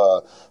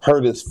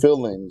hurt his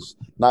feelings,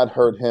 not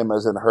hurt him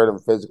as in hurt him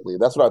physically.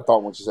 That's what I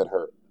thought when she said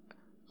hurt.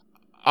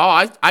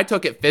 Oh, I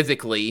took it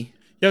physically.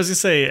 Yeah, I was gonna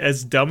say,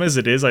 as dumb as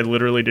it is, I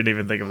literally didn't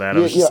even think of that. I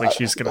was just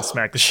she's gonna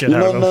smack the shit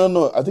out of him.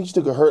 No. I think she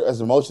took a hurt as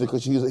emotionally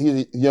because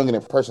he's young and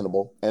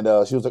impressionable, and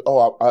she was like,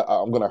 "Oh,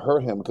 I'm gonna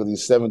hurt him because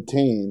he's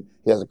 17.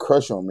 He has a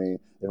crush on me.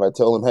 If I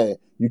tell him, hey,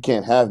 you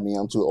can't have me.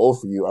 I'm too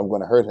old for you. I'm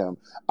gonna hurt him.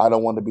 I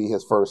don't want to be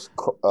his first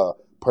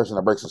person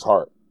that breaks his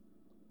heart."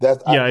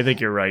 I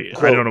think you're right.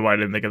 So, I don't know why I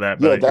didn't think of that.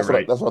 But that's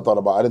what I thought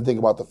about. I didn't think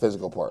about the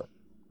physical part.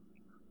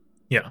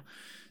 Yeah.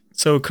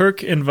 So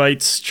Kirk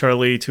invites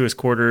Charlie to his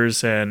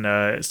quarters and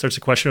starts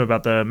to question him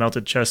about the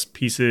melted chess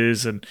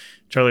pieces, and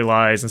Charlie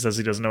lies and says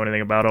he doesn't know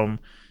anything about them.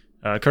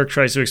 Kirk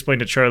tries to explain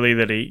to Charlie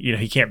that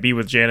he can't be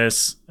with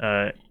Janice.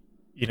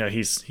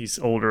 He's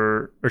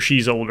older, or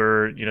she's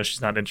older.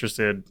 She's not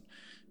interested.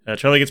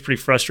 Charlie gets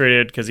pretty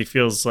frustrated because he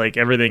feels like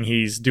everything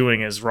he's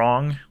doing is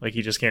wrong. Like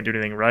he just can't do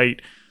anything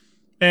right.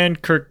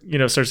 And Kirk,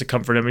 starts to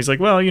comfort him. He's like,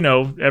 well,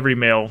 every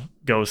male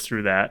goes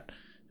through that.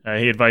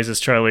 He advises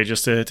Charlie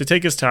just to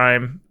take his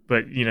time,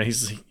 but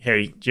he's like,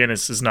 hey,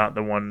 Janice is not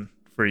the one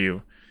for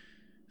you.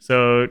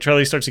 So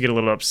Charlie starts to get a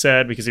little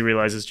upset because he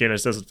realizes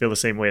Janice doesn't feel the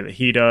same way that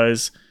he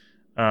does.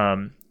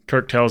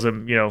 Kirk tells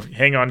him,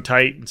 hang on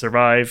tight and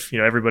survive.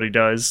 Everybody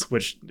does,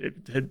 which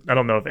I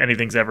don't know if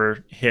anything's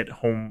ever hit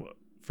home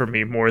for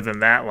me more than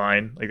that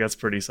line. Like, that's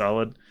pretty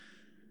solid.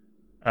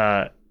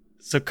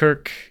 So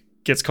Kirk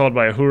gets called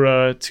by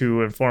Uhura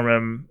to inform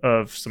him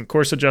of some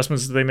course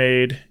adjustments that they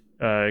made.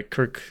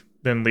 Kirk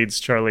then leads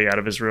Charlie out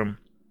of his room.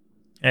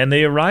 And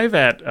they arrive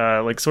at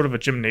sort of a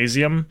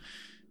gymnasium,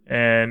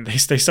 and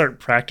they start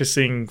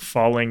practicing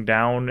falling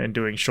down and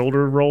doing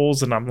shoulder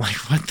rolls, and I'm like,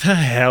 what the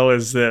hell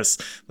is this?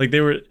 Like, they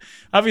were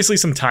obviously,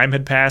 some time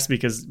had passed,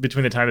 because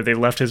between the time that they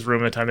left his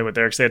room and the time they went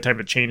there, because they had time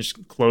to change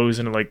clothes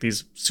into like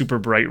these super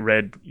bright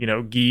red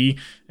gi,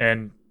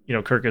 and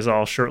Kirk is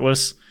all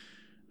shirtless,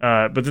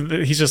 but then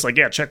he's just like,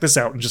 yeah, check this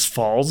out, and just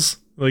falls.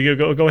 Like,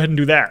 go ahead and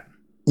do that.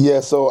 Yeah,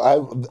 so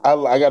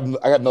I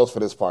got notes for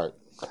this part.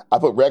 I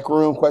put rec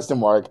room ?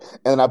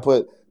 And I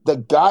put the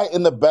guy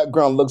in the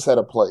background looks at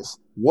a place.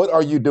 What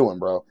are you doing,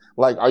 bro?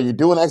 Like, are you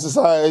doing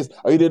exercise?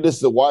 Are you doing this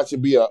to watch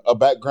and be a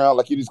background?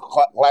 Like, you just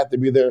glad to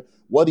be there?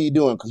 What are you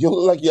doing? Because you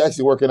look like you're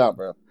actually working out,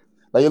 bro.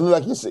 Like, you look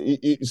like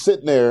you're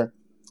sitting there.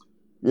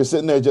 You're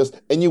sitting there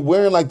and you're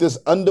wearing like this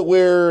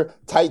underwear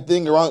tight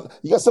thing around.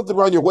 You got something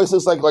around your waist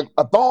that's like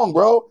a thong,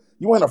 bro.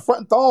 You wearing a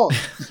front thong.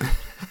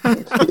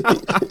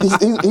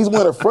 he's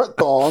wearing a front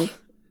thong.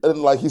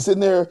 And like, he's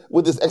sitting there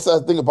with this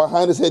exercise thing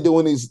behind his head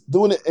doing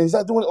it, and he's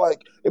not doing it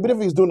like, even if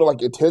he's doing it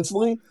like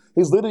intensely,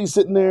 he's literally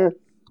sitting there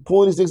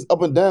pulling these things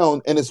up and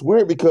down. And it's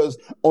weird because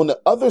on the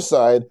other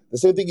side, the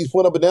same thing he's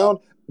pulling up and down,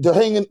 they're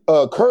hanging,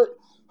 Kurt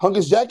hung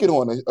his jacket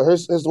on,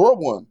 his robe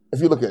one, if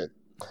you look at it.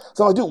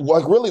 So I'm like, dude,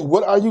 like, really,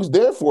 what are you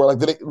there for?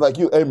 Like,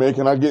 hey man,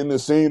 can I get in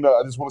this scene?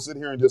 I just want to sit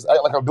here and just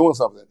act like I'm doing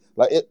something.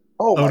 Like, I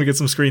want to get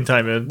some screen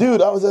time in.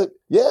 Dude, I was like,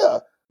 yeah.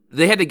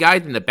 They had the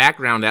guys in the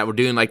background that were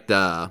doing like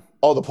the...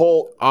 Oh, the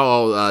pole.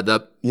 Oh,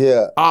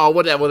 yeah. Oh,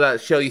 what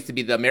that show used to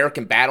be, the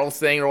American Battles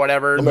thing or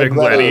whatever. American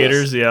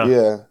Gladiators,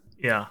 yeah.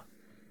 Yeah.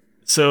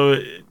 So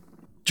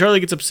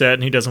Charlie gets upset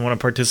and he doesn't want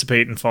to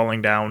participate in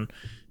falling down.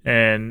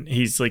 And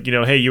he's like,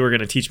 hey, you were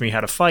going to teach me how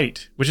to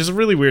fight, which is a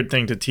really weird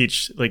thing to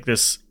teach like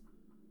this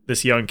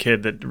young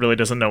kid that really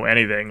doesn't know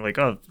anything. Like,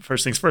 oh,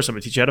 first things first, I'm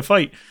going to teach you how to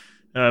fight.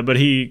 But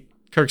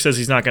Kirk says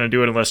he's not going to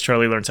do it unless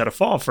Charlie learns how to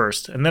fall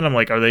first. And then I'm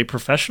like, are they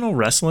professional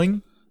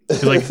wrestling?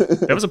 Like,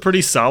 that was a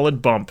pretty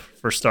solid bump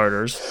for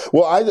starters.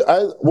 Well, I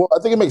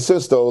think it makes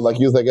sense though. Like,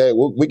 he was like, hey,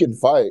 we can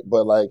fight,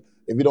 but like,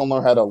 if you don't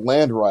learn how to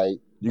land right,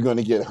 you're going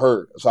to get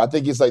hurt. So I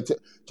think he's like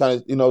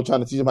trying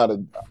to teach him how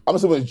to. I'm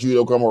assuming it's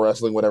judo, Grumble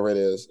wrestling, whatever it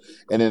is.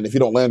 And then if you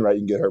don't land right, you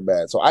can get hurt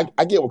bad. So I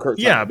get what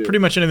Kirk's trying to do. Pretty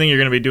much anything you're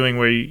going to be doing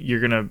where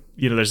you're going to,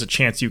 there's a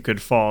chance you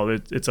could fall.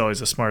 It's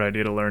always a smart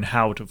idea to learn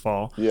how to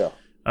fall. Yeah.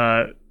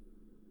 But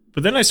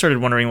then I started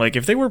wondering, like,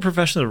 if they were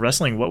professional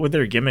wrestling, what would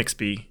their gimmicks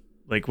be?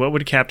 Like, what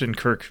would Captain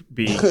Kirk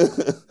be?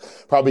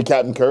 Probably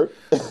Captain Kirk,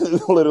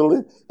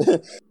 literally.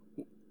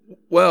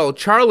 Well,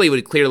 Charlie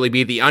would clearly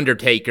be the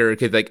Undertaker,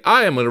 because, like,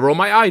 I am going to roll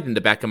my eyes in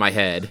the back of my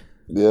head.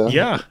 Yeah.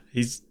 Yeah.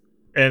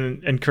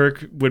 And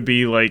Kirk would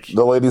be like,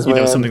 the ladies'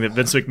 man. Something that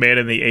Vince McMahon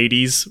in the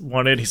 80s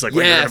wanted. He's like,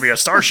 we're going to be a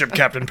starship,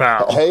 Captain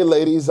Pal. Hey,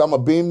 ladies, I'm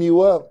going to beam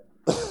you up.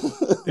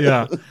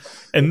 Yeah.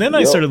 And then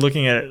I started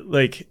looking at,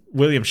 like,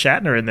 William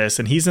Shatner in this,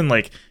 and he's in,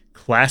 like,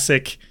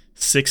 classic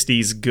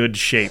 60s good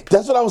shape.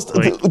 That's what I was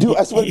like, dude,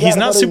 I swear he's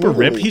not super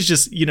ripped. He's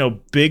just,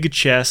 big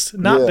chest,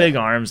 not big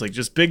arms, like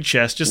just big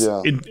chest, just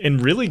in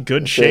really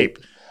good shape.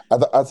 I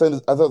thought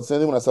the same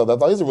thing when I saw that. I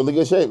thought he's in really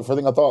good shape. First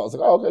thing I thought, I was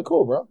like, oh, okay,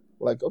 cool, bro.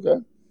 Like, okay.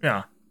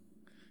 Yeah.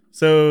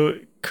 So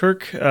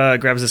Kirk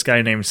grabs this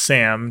guy named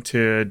Sam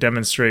to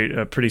demonstrate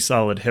a pretty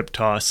solid hip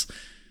toss.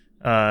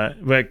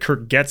 But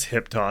Kirk gets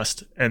hip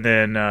tossed, and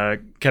then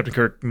Captain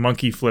Kirk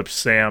monkey flips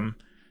Sam.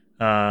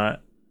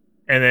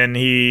 And then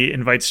he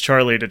invites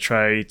Charlie to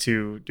try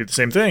to do the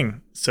same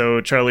thing.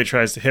 So Charlie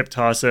tries to hip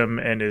toss him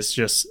and is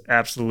just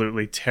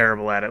absolutely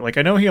terrible at it. Like,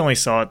 I know he only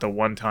saw it the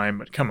one time,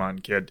 but come on,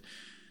 kid.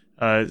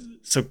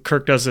 So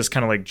Kirk does this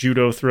kind of like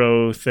judo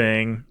throw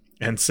thing,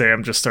 and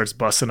Sam just starts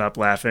busting up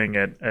laughing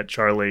at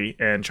Charlie,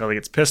 and Charlie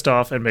gets pissed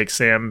off and makes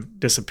Sam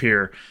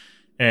disappear.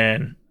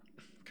 And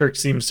Kirk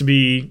seems to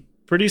be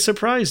pretty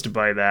surprised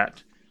by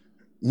that.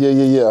 Yeah.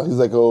 He's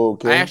like, oh,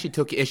 okay. I actually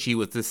took issue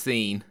with this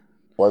scene.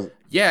 What?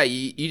 Yeah,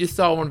 you just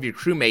saw one of your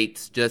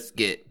crewmates just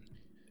get,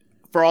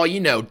 for all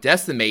you know,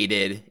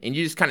 decimated, and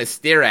you just kind of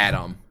stare at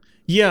him.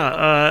 Yeah,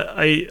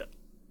 I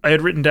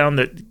had written down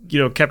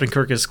that, Captain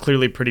Kirk is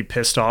clearly pretty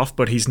pissed off,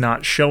 but he's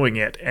not showing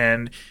it.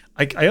 And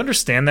I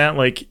understand that.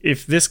 Like,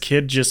 if this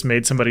kid just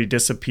made somebody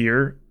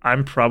disappear,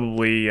 I'm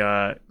probably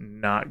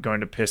not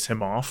going to piss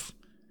him off.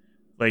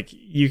 Like,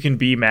 you can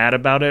be mad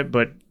about it,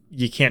 but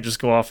you can't just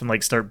go off and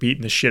like start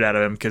beating the shit out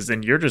of him, because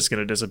then you're just going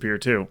to disappear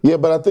too. Yeah,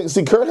 but I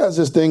think Kurt has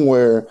this thing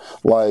where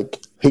like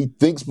he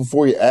thinks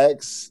before he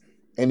acts,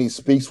 and he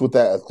speaks with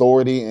that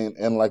authority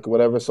and like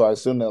whatever. So I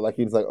assume that like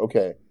he's like,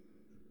 okay,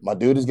 my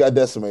dude has got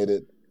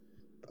decimated.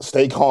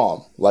 Stay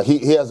calm. Like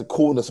he has a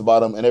coolness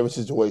about him in every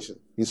situation.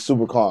 He's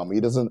super calm.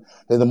 His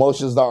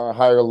emotions aren't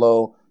high or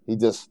low.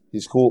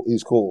 He's cool.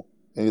 He's cool,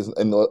 and it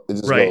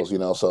just goes, you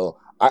know. So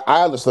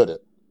I understood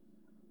it.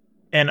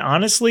 And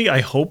honestly, I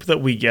hope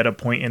that we get a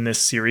point in this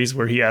series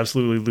where he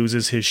absolutely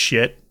loses his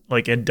shit,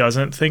 like, and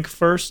doesn't think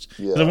first.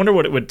 Yeah. I wonder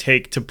what it would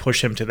take to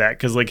push him to that,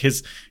 because like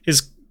his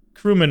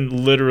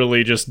crewman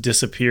literally just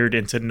disappeared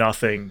into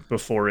nothing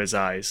before his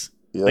eyes.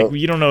 Yep. Like,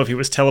 you don't know if he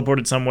was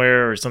teleported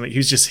somewhere or something.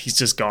 He's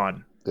just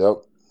gone.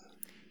 Yep.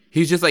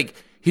 He's just like,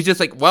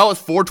 well,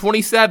 it's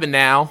 4:27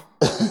 now.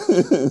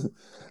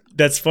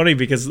 That's funny,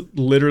 because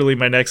literally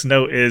my next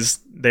note is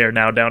they are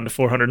now down to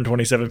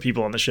 427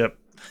 people on the ship.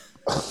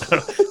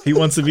 If he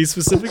wants to be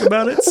specific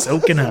about it, so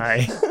can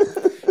I.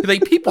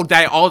 Like, people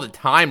die all the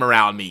time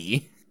around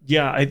me.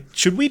 Yeah,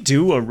 should we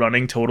do a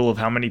running total of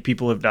how many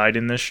people have died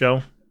in this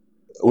show?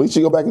 We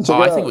should go back and check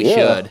it out. I think we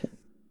should.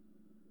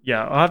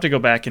 Yeah, I'll have to go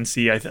back and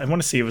see. I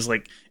want to see. It was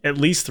like at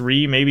least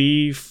 3,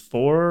 maybe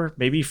 4,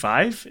 maybe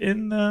 5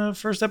 in the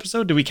first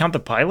episode. Do we count the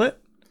pilot?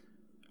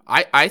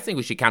 I think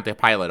we should count the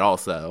pilot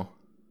also.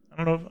 I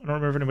don't know. I don't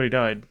remember if anybody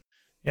died.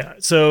 Yeah,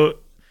 so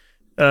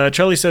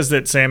Charlie says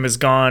that Sam is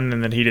gone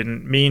and that he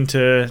didn't mean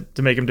to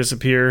make him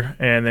disappear.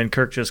 And then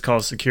Kirk just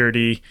calls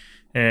security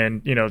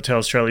and,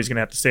 tells Charlie he's going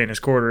to have to stay in his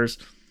quarters.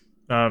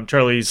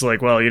 Charlie's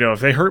like, well, if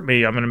they hurt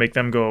me, I'm going to make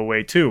them go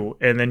away too.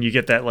 And then you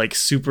get that like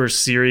super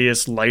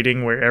serious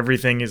lighting where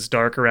everything is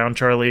dark around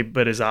Charlie,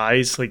 but his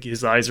eyes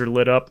are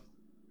lit up.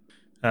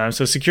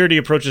 So security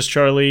approaches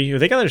Charlie.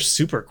 They got there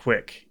super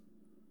quick.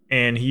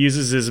 And he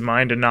uses his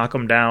mind to knock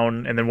them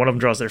down. And then one of them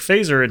draws their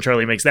phaser and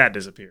Charlie makes that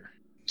disappear.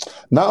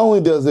 Not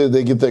only does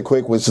they get there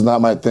quick, which is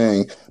not my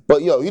thing,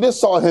 but you just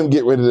saw him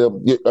get rid of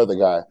the other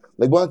guy.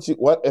 Like,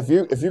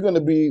 if you're going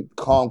to be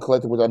calm,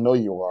 collected, which I know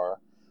you are,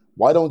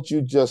 why don't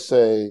you just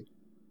say,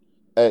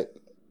 "Hey,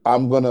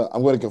 I'm gonna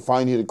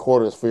confine you to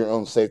quarters for your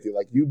own safety"?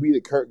 Like, you be the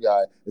Kurt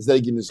guy instead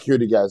of getting the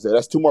security guys there.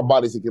 That's 2 more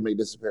bodies he can make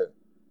disappear.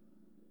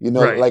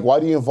 Right. Like,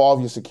 why do you involve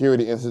your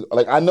security?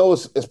 Like, I know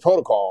it's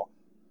protocol,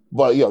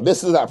 but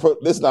this is not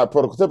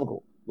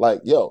prototypical.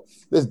 Like,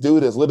 this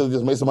dude has literally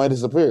just made somebody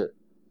disappear.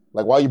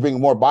 Like, why are you bringing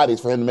more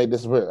bodies for him to make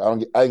disappear?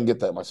 I didn't get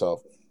that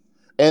myself.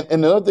 And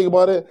another thing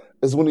about it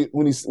is when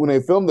they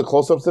film the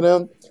close-ups to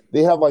them,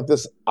 they have like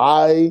this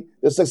eye.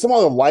 It's like some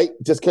other light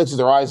just catches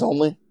their eyes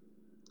only.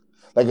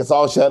 Like, it's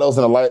all shadows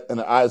and the light and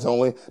the eyes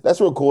only.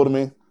 That's real cool to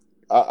me.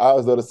 I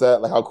always notice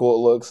that, like how cool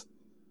it looks.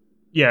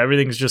 Yeah,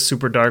 everything's just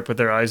super dark, but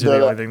their eyes are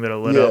the only thing that are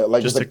lit up,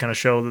 like, just to kind of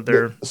show that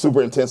they're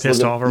super intense,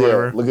 pissed off or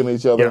whatever. Looking at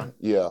each other.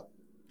 Yeah.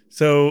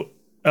 So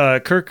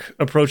Kirk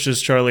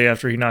approaches Charlie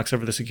after he knocks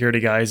over the security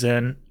guys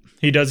in.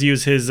 He does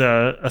use his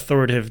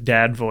authoritative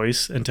dad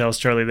voice and tells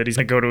Charlie that he's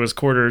going to go to his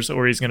quarters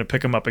or he's going to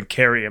pick him up and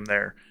carry him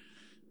there,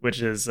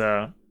 which is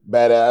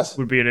badass.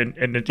 Would be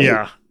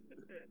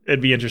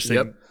it'd be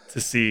interesting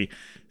to see.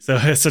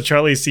 So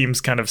Charlie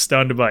seems kind of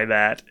stunned by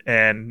that,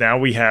 and now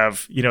we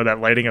have that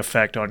lighting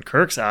effect on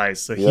Kirk's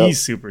eyes, so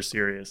he's super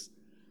serious.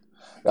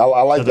 I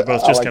like so they're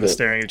both just kind of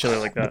staring at each other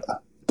like that.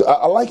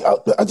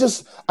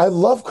 I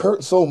love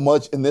Kurt so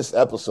much in this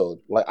episode.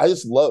 Like, I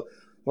just love,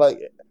 like,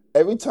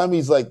 every time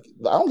he's like,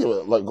 I don't give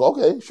a, like,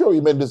 okay, sure,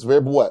 you made this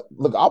very, but what?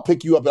 Look, I'll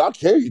pick you up and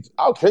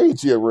I'll carry you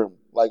to your room.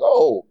 Like,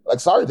 oh,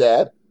 like, sorry,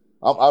 Dad.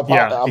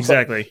 I'm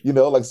exactly.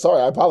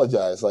 Sorry, I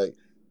apologize. Like,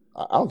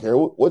 I don't care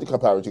what kind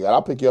of power you got.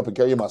 I'll pick you up and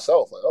carry you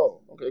myself. Like,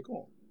 oh, okay,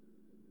 cool.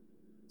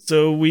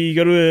 So we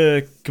go to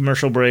a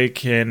commercial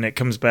break, and it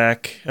comes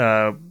back,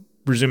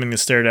 resuming the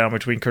stare down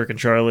between Kirk and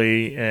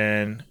Charlie.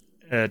 And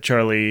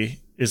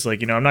Charlie is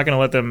like, I'm not going to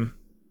let them,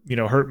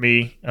 hurt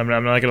me. I'm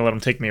not going to let them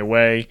take me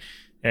away.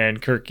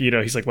 And Kirk,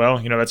 he's like,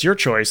 well, that's your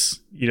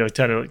choice.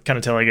 Kind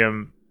of telling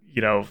him,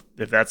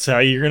 if that's how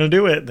you're going to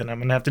do it, then I'm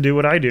going to have to do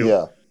what I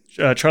do.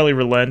 Yeah. Charlie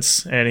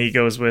relents, and he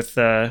goes with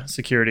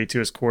security to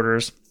his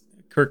quarters.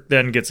 Kirk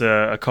then gets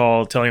a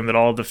call telling him that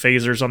all of the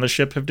phasers on the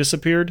ship have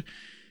disappeared,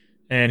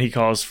 and he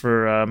calls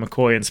for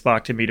McCoy and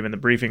Spock to meet him in the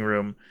briefing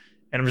room.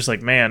 And I'm just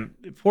like, man,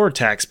 poor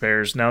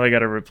taxpayers. Now they got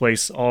to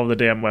replace all of the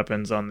damn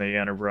weapons on the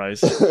Enterprise.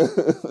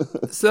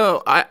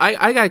 So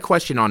I got a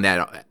question on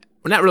that.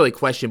 Well, not really a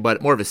question,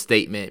 but more of a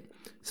statement.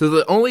 So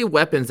the only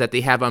weapons that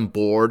they have on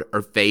board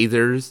are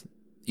phasers.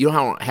 You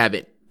don't have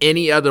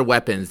any other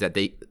weapons that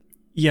they...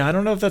 Yeah, I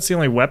don't know if that's the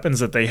only weapons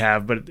that they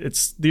have, but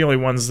it's the only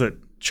ones that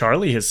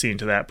Charlie has seen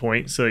to that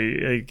point. So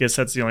I guess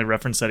that's the only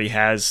reference that he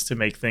has to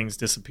make things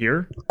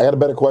disappear. I got a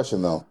better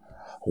question, though.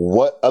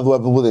 What other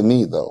weapon would they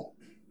need, though?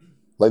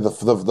 Like the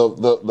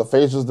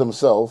phasers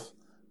themselves,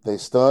 they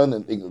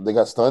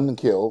got stunned and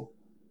killed,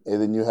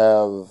 and then you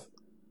have...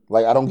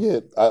 Like, I don't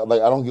get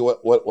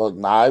what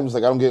knives.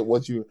 Like, I don't get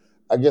what you.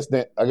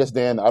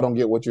 Dan, I don't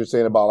get what you're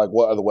saying about like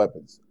what other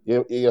weapons.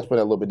 You explain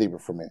that a little bit deeper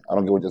for me. I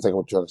don't get what you're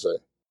trying to say.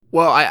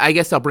 Well, I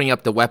guess I'll bring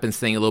up the weapons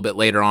thing a little bit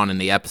later on in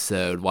the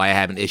episode, why I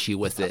have an issue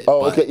with it.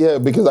 Oh, okay, yeah,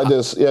 because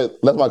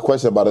that's my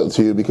question about it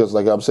to you, because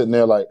like I'm sitting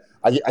there like,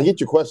 I get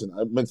your question.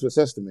 It makes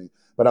sense to me.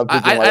 But I'm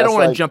thinking, I don't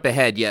want to jump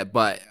ahead yet,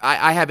 but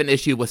I have an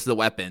issue with the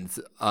weapons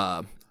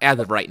as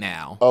of right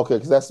now. Okay,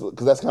 because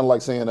that's kind of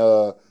like saying, he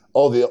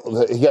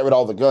got rid of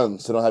all the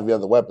guns, so don't have any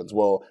other weapons.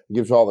 Well, he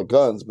gives you all the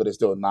guns, but it's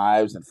still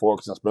knives and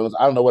forks and spoons.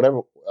 I don't know,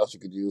 whatever else you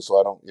could use, so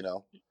I don't,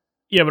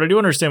 Yeah, but I do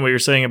understand what you're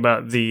saying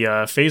about the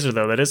phaser,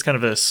 though. That is kind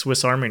of a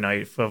Swiss Army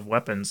knife of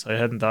weapons. I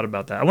hadn't thought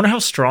about that. I wonder how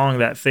strong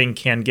that thing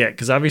can get,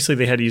 because obviously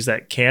they had to use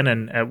that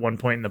cannon at one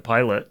point in the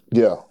pilot.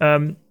 Yeah.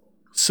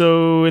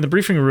 So in the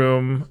briefing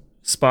room,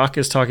 Spock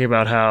is talking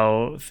about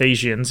how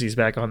Thasians, he's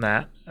back on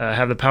that,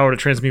 have the power to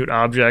transmute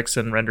objects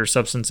and render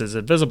substances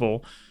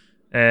invisible.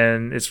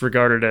 And it's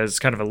regarded as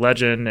kind of a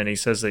legend. And he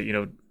says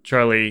that,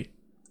 Charlie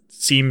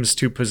seems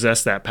to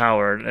possess that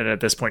power. And at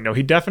this point, no,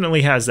 he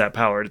definitely has that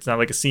power. It's not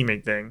like a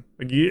seeming thing.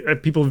 Like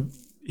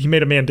he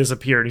made a man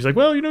disappear. And he's like,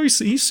 well,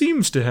 he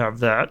seems to have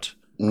that.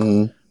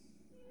 Mm-hmm.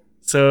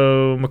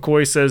 So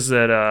McCoy says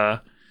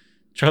that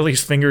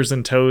Charlie's fingers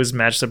and toes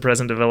match the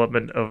present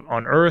development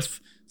on Earth,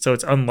 so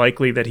it's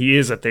unlikely that he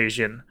is a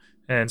Thasian.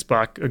 And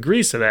Spock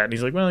agrees to that, and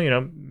he's like, well,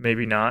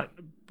 maybe not,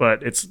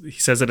 but he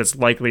says that it's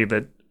likely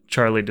that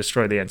Charlie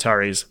destroyed the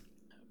Antares.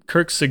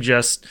 Kirk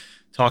suggests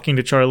talking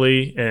to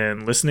Charlie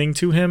and listening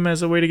to him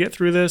as a way to get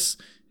through this,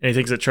 and he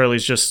thinks that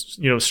Charlie's just,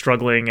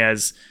 struggling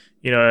as,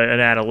 an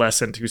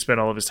adolescent who spent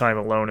all of his time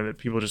alone, and that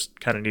people just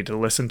kind of need to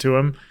listen to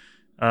him.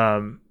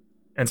 And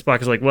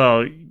Spock is like,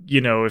 well,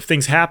 if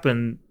things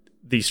happen,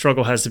 the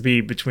struggle has to be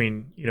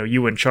between,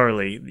 you and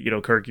Charlie.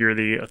 Kirk, you're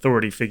the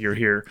authority figure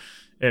here.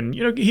 And,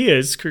 he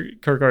is.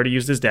 Kirk already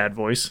used his dad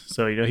voice.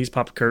 So, he's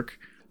Papa Kirk.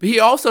 But he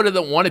also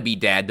doesn't want to be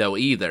dad, though,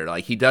 either.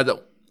 Like, he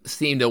doesn't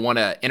seem to want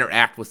to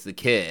interact with the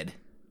kid.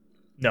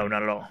 No,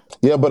 not at all.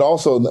 Yeah, but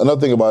also another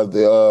thing about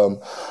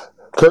it,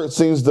 Kirk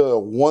seems to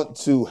want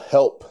to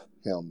help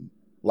him.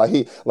 Like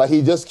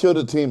he just killed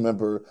a team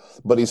member,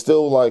 but he's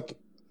still like,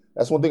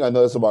 that's one thing I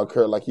noticed about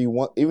Kirk. Like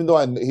even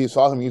though he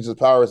saw him use his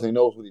powers and he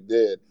knows what he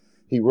did,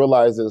 he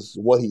realizes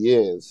what he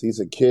is. He's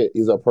a kid.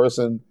 He's a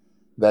person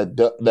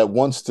that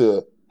wants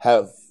to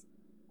have.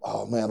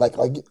 Oh man, like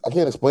I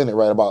can't explain it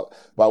right about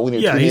when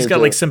you're. Yeah, he's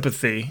got like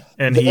sympathy,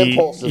 and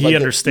he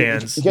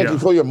understands. You can't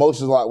control your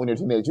emotions a lot when you're a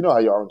teenager. You know how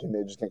you are when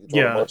teenagers can't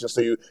control your emotions.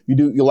 So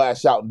you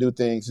lash out and do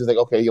things. He's like,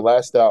 okay, you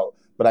lashed out,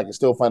 but I can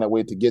still find a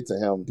way to get to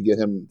him, to get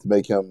him, to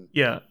make him.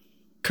 Yeah.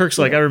 Kirk's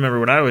like, I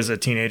remember when I was a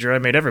teenager, I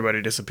made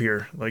everybody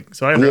disappear. Like,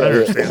 so I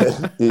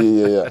understand.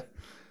 Yeah.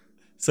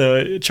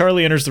 So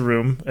Charlie enters the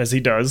room, as he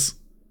does,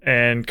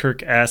 and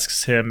Kirk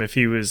asks him if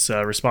he was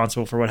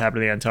responsible for what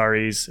happened to the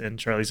Antares, and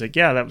Charlie's like,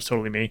 yeah, that was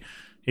totally me.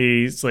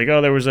 He's like,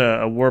 oh, there was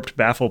a warped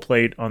baffle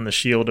plate on the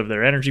shield of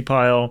their energy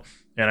pile,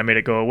 and I made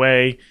it go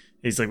away.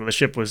 He's like, well, the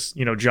ship was,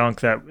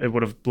 junk, that it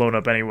would have blown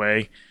up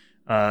anyway.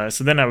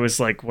 So then I was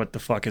like, what the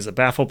fuck is a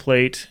baffle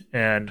plate?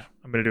 And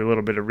I'm going to do a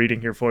little bit of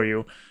reading here for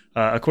you.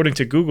 According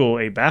to Google,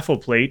 a baffle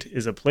plate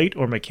is a plate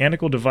or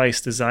mechanical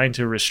device designed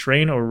to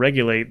restrain or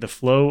regulate the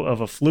flow of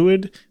a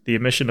fluid, the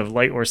emission of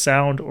light or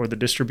sound, or the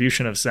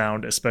distribution of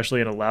sound, especially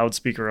in a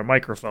loudspeaker or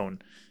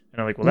microphone. And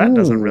I'm like, well, that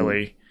doesn't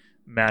really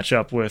match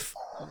up with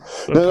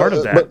part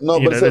of that. But it's not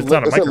a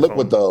microphone. It said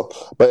liquid, though.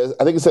 But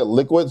I think it said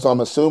liquid, so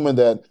I'm assuming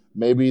that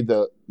maybe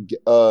the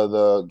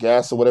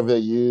gas or whatever they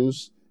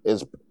use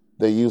as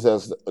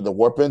the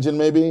warp engine,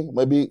 maybe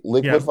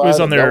liquefied. Yeah, it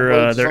was on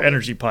their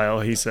energy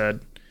pile, he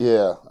said.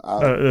 Yeah,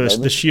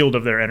 the shield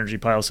of their energy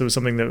pile. So it was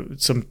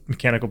some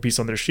mechanical piece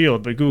on their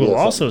shield. But Google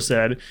also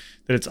said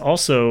that it's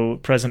also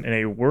present in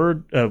a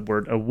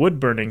wood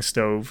burning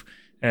stove,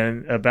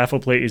 and a baffle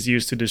plate is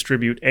used to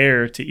distribute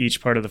air to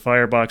each part of the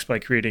firebox by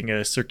creating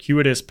a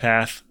circuitous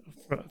path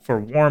for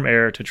warm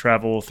air to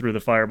travel through the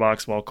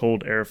firebox while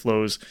cold air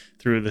flows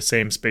through the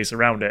same space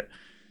around it.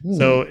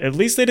 So at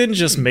least they didn't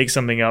just make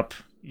something up,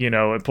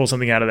 and pull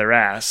something out of their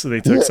ass. So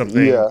they took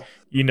something,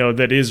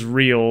 that is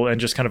real and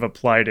just kind of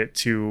applied it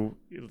to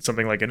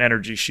something like an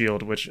energy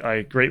shield, which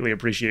I greatly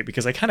appreciate,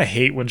 because I kind of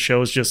hate when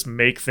shows just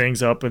make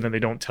things up and then they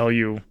don't tell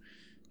you,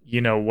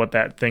 what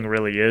that thing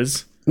really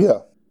is. Yeah.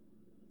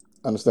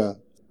 Understand.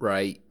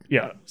 Right.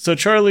 Yeah. So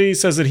Charlie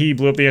says that he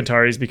blew up the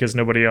Antares because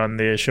nobody on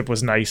the ship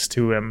was nice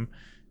to him.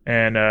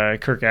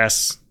 And Kirk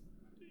asks,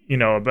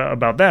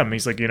 about them.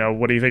 He's like,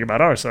 what do you think about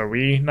us? Are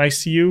we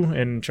nice to you?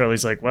 And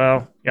Charlie's like,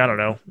 well, I don't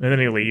know. And then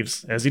he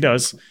leaves, as he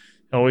does,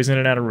 always in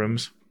and out of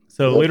rooms.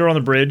 So later on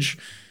the bridge,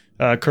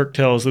 Kirk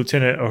tells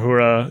Lieutenant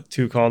Uhura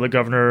to call the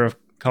governor of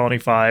Colony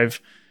 5,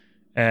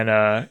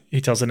 and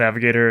he tells the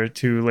navigator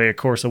to lay a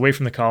course away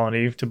from the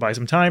colony to buy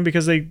some time,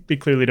 because they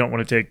clearly don't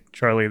want to take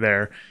Charlie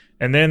there.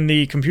 And then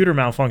the computer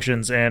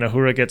malfunctions, and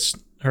Uhura gets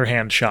her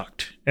hand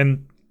shocked.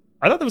 And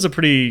I thought that was a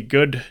pretty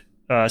good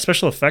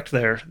special effect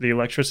there, the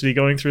electricity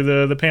going through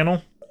the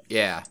panel.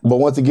 Yeah. But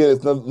once again,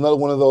 it's another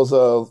one of those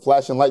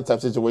flashing light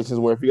type situations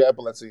where if you got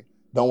epilepsy,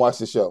 don't watch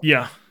the show.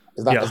 Yeah.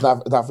 It's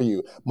not. It's not for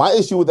you. My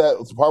issue with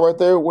that part right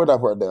there. Where did I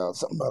put it down?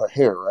 Something about her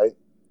hair, right?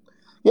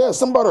 Yeah,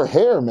 something about her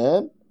hair,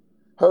 man.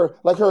 Her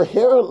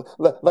hair.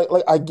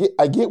 Like I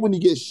get when you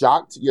get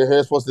shocked, your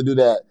hair's supposed to do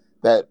that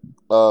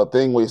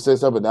thing where you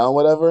sits up and down,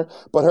 whatever.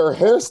 But her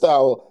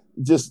hairstyle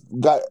just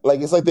got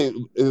like it's like they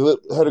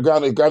her to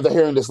ground. They grabbed the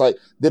hair and just like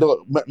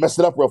messed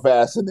it up real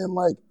fast and then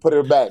like put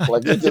it back.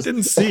 Like I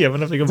didn't see. I'm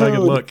gonna have to go back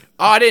and look.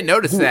 Oh, I didn't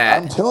notice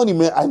that. I'm telling you,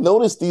 man. I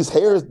noticed these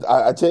hairs.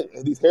 I check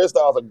these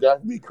hairstyles are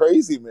driving me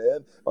crazy, man.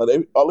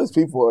 All these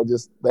people are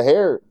just the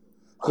hair.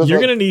 You're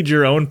going to need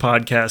your own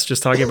podcast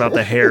just talking about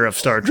the hair of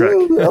Star Trek.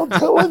 Dude, I'm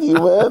telling you,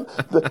 man.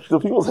 The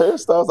people's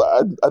hairstyles,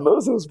 I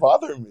noticed it was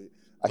bothering me.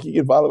 I keep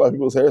getting bothered by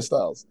people's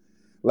hairstyles.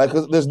 Like,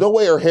 'cause there's no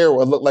way her hair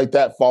would look like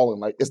that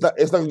falling. Like, it's not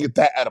going to get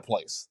that out of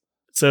place.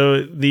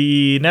 So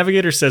the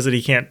navigator says that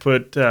he can't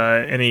put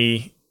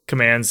any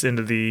commands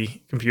into the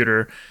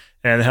computer,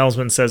 and the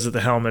helmsman says that the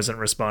helm isn't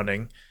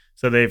responding.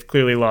 So they've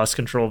clearly lost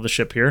control of the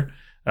ship here.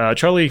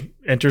 Charlie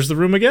enters the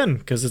room again,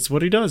 because it's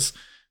what he does.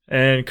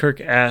 And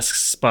Kirk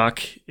asks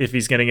Spock if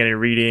he's getting any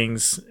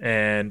readings,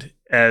 and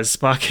as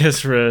Spock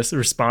is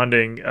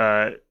responding,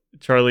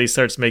 Charlie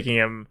starts making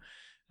him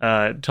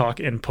talk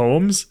in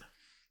poems.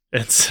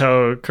 And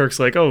so Kirk's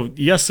like, "Oh,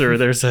 yes, sir,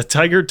 there's a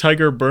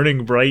tiger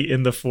burning bright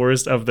in the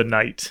forest of the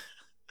night."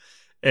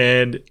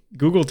 And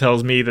Google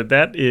tells me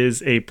that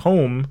is a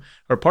poem,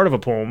 or part of a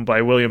poem,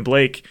 by William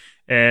Blake,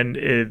 and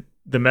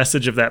the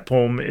message of that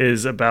poem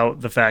is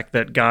about the fact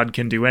that God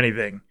can do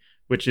anything,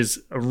 which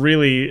is a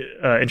really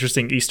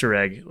interesting Easter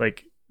egg,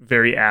 like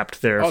very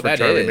apt there for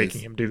Charlie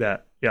making him do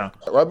that. Yeah.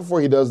 Right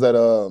before he does that,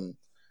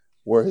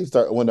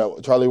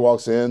 when Charlie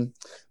walks in,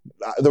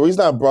 the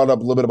reason I brought up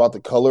a little bit about the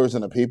colors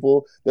and the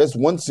people, there's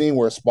one scene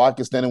where Spock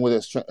is standing with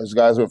his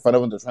guys in front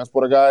of him, the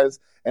transporter guys,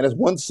 and there's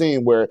one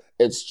scene where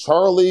it's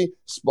Charlie,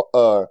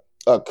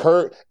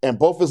 Kurt, and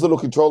both his little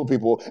controller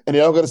people, and they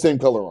all got the same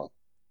color on.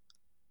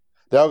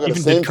 They all got the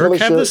same color. Did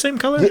Kirk have the same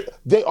color?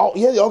 They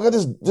all got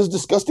this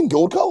disgusting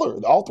gold color.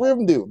 All three of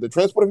them do. The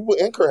transporter people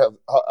and Kirk have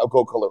a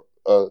gold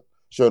color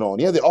shirt on.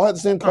 Yeah, they all had the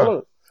same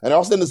color. And they're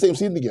all staying in the same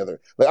scene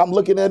together. Like, I'm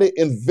looking at it,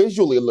 and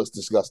visually it looks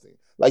disgusting.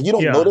 Like, you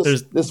don't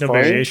notice this no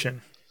frame.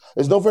 variation.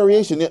 There's no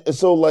variation. And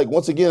so, like,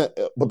 once again,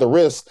 but the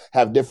wrists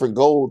have different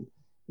gold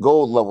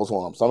levels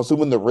on them. So I'm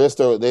assuming the wrists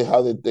are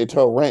how they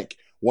tell rank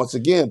once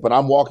again. But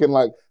I'm walking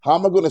like, how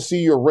am I going to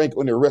see your rank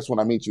on your wrist when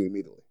I meet you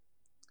immediately?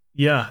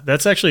 Yeah,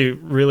 that's actually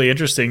really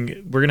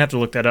interesting. We're going to have to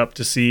look that up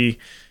to see.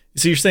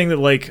 So you're saying that,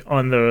 like,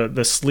 on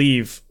the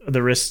sleeve,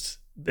 the wrist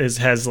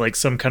has like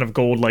some kind of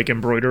gold like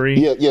embroidery?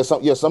 Yeah.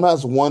 Some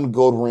has one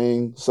gold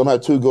ring, some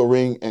have two gold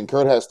ring, and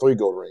Kurt has 3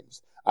 gold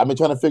rings. I've been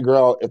trying to figure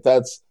out if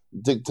that's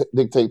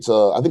dictates.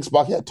 I think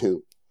Spock had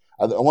 2.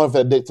 I wonder if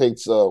that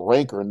dictates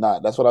rank or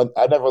not. That's what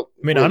I never. I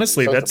mean, really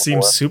honestly, that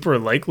seems super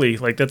likely.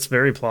 Like, that's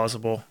very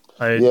plausible.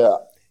 I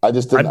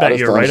bet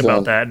you're right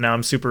about that. Now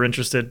I'm super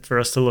interested for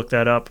us to look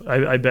that up.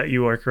 I bet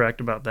you are correct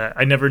about that.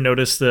 I never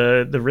noticed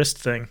the wrist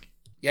thing.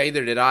 Yeah,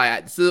 either did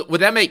I. So would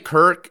that make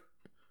Kirk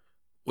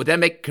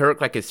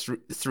like a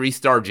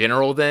 3-star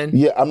general then?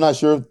 Yeah, I'm not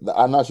sure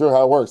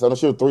how it works. I'm not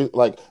sure 3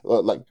 like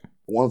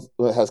one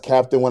has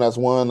captain, one has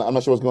 1. I'm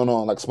not sure what's going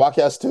on. Like, Spock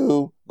has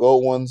 2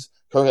 gold ones,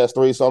 Kirk has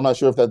 3. So I'm not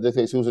sure if that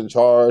dictates who's in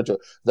charge or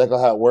exactly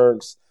how it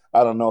works.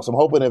 I don't know. So I'm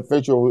hoping in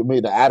future with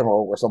me, the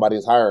admiral or somebody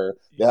is higher,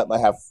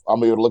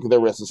 I'm able to look at their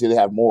wrists and see they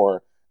have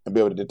more and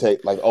be able to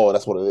dictate like, oh,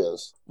 that's what it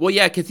is. Well,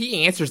 yeah, because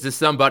he answers to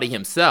somebody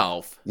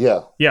himself.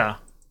 Yeah.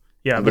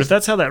 But if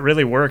that's how that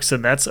really works,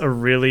 then that's a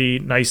really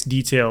nice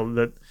detail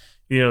that,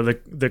 you know,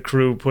 the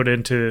crew put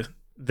into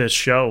this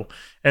show.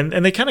 And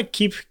they kind of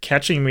keep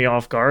catching me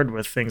off guard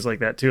with things like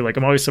that too. Like,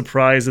 I'm always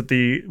surprised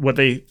at what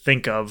they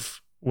think of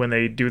when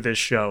they do this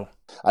show.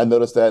 I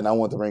noticed that, and I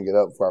wanted to bring it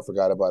up before I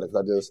forgot about it.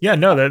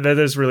 That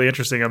is really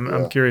interesting.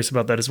 I'm curious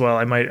about that as well.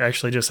 I might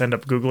actually just end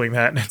up Googling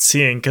that and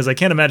seeing, because I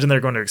can't imagine they're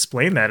going to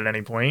explain that at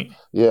any point.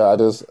 Yeah, I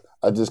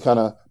just kind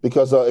of,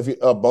 because if you,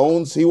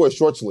 Bones, he wears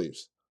short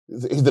sleeves.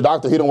 He's the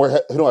doctor. He don't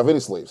have any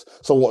sleeves.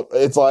 So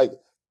it's like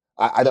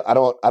I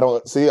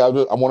don't see. I'm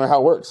wondering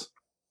how it works.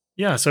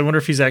 Yeah, so I wonder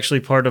if he's actually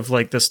part of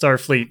like the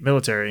Starfleet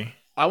military.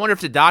 I wonder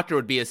if the doctor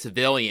would be a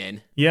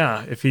civilian.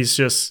 Yeah, if he's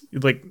just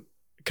like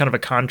kind of a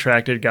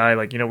contracted guy,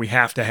 like, you know, we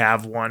have to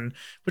have one.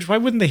 Which, why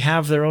wouldn't they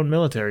have their own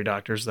military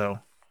doctors though?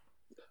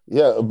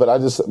 Yeah, but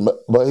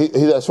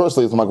he has short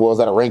sleeves. I'm like, well, is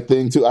that a rank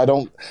thing too?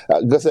 I'm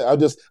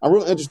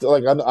really interested.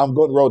 Like, I'm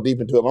going real deep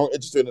into it. I'm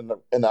interested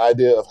in the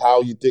idea of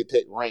how you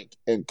dictate rank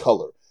and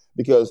color,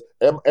 because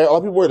a lot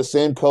of people wear the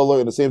same color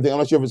and the same thing. I'm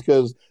not sure if it's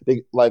because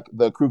they like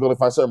the crew can only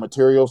find certain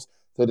materials,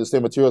 so the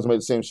same materials made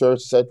the same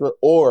shirts, etc.,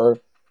 or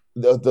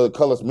the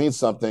colors mean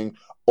something,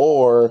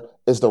 or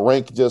is the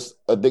rank just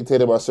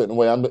dictated by a certain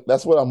way?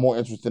 That's what I'm more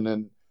interested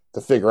in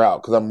to figure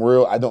out, because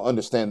I don't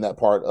understand that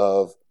part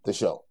of the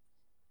show.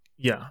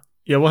 Yeah,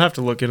 we'll have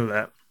to look into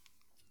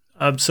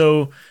that.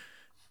 So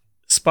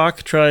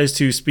Spock tries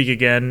to speak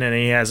again, and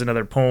he has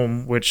another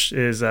poem, which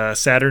is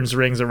Saturn's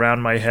rings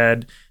around my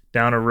head,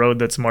 down a road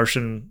that's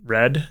Martian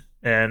red.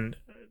 And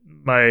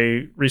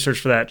my research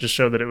for that just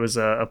showed that it was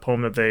a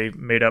poem that they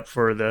made up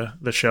for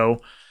the show.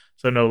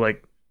 So no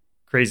like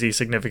crazy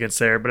significance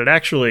there, but it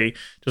actually,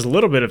 just a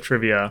little bit of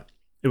trivia,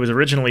 it was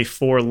originally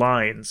 4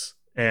 lines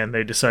and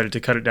they decided to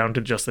cut it down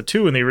to just the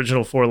 2. And the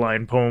original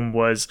 4-line poem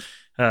was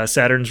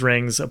Saturn's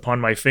rings upon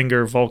my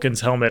finger,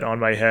 Vulcan's helmet on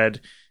my head,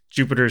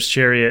 Jupiter's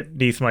chariot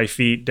neath my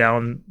feet,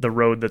 down the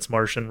road that's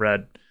Martian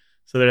red.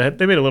 So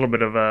they made a little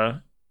bit of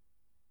a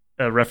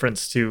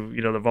reference to,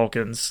 the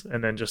Vulcans,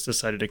 and then just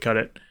decided to cut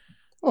it.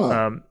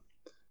 Huh.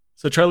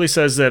 So Charlie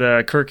says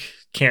that Kirk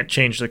can't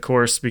change the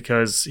course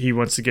because he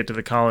wants to get to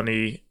the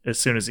colony as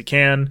soon as he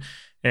can,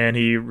 and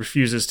he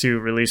refuses to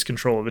release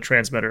control of the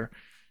transmitter.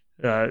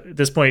 At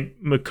this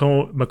point,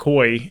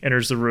 McCoy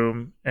enters the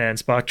room, and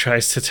Spock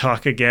tries to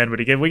talk again, but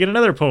we get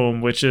another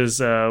poem, which is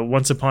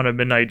Once Upon a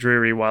Midnight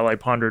Dreary While I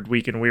Pondered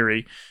Weak and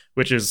Weary,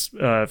 which is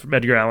from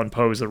Edgar Allan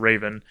Poe's The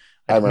Raven.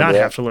 I did not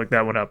have to look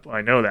that one up.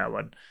 I know that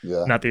one.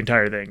 Yeah. Not the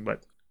entire thing,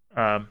 but...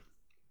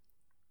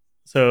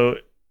 So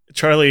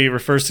Charlie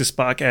refers to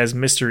Spock as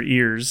Mr.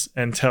 Ears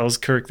and tells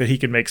Kirk that he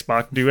can make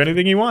Spock do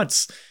anything he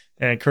wants.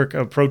 And Kirk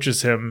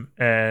approaches him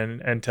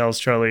and tells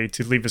Charlie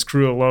to leave his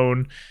crew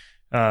alone.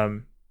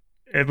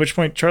 At which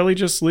point Charlie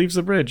just leaves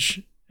the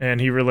bridge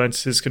and he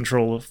relents his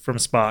control from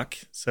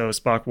Spock. So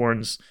Spock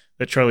warns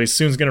that Charlie's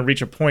soon's going to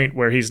reach a point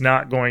where he's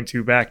not going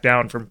to back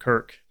down from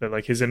Kirk. That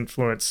like his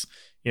influence,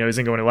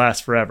 isn't going to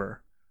last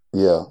forever.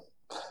 Yeah.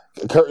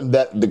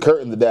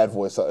 The dad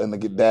voice and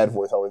the dad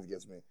voice always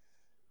gets me.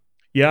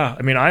 Yeah,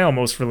 I mean, I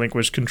almost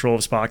relinquished control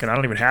of Spock, and I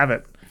don't even have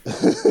it.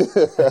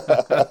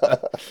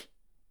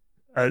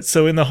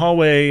 So in the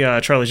hallway,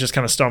 Charlie's just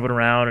kind of stomping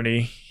around, and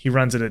he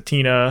runs into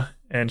Tina,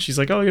 and she's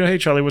like, "Oh, hey,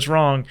 Charlie, what's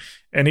wrong?"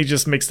 And he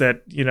just makes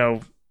that,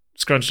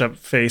 scrunched up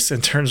face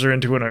and turns her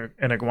into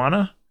an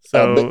iguana.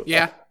 So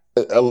yeah,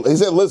 he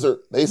said lizard.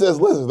 He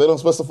says lizard. They don't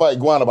specify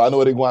iguana, but I know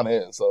what iguana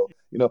is. So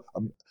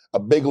a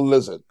big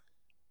lizard.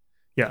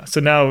 Yeah, so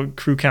now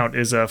crew count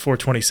is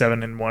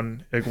 427 and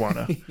 1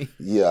 iguana.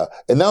 Yeah,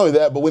 and not only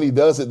that, but when he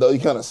does it though, he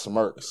kind of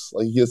smirks.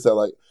 Like he gets that,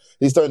 like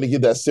he's starting to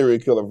get that serial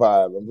killer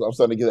vibe. I'm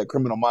starting to get that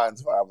Criminal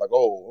Minds vibe. Like,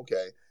 oh,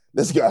 okay,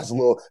 this guy's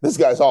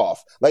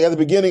off. Like at the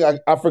beginning,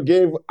 I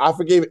forgave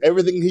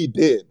everything he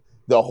did.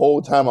 The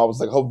whole time I was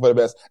like hoping for the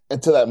best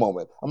until that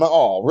moment. I'm like,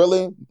 oh,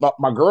 really?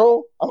 My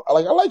girl? I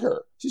like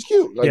her. She's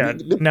cute. Like, yeah.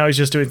 Now he's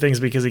just doing things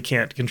because he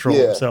can't control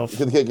himself.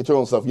 Because he can't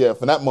control himself. Yeah.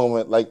 From that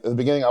moment, like at the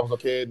beginning, I was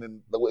okay, and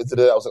then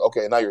today I was like,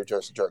 okay, now you're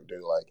just a jerk,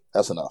 dude. Like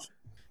that's enough.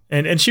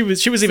 And she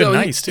was even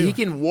nice too. He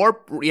can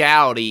warp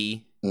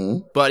reality,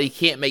 but he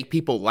can't make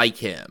people like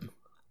him.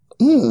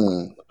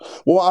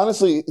 Well,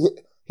 honestly,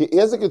 he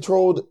hasn't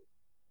controlled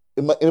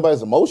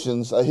anybody's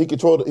emotions. He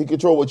controlled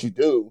what you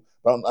do.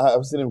 I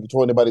haven't seen him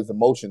control anybody's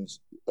emotions,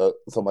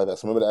 something like that.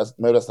 So maybe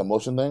that's the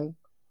emotion thing.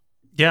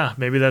 Yeah,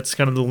 maybe that's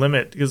kind of the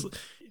limit, because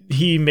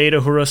he made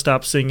Uhura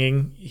stop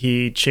singing.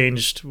 He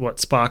changed what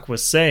Spock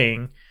was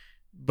saying,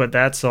 but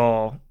that's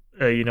all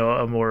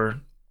a more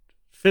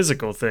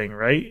physical thing,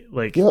 right?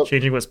 Like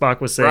changing what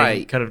Spock was saying,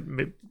 right. Kind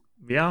of.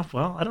 Yeah,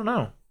 well, I don't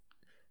know.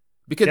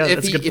 Because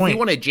if he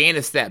wanted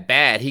Janice that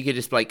bad, he could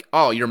just be like,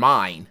 "Oh, you're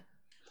mine."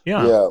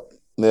 Yeah.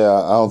 Yeah,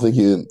 I don't think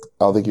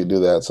he'd do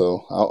that.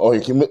 So,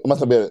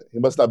 he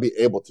must not be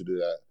able to do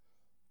that.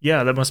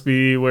 Yeah, that must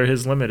be where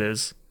his limit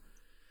is.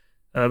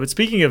 But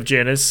speaking of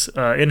Janice,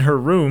 in her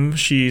room,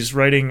 she's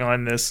writing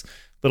on this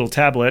little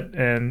tablet,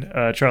 and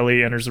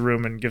Charlie enters the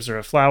room and gives her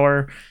a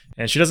flower,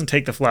 and she doesn't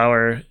take the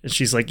flower, and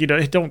she's like,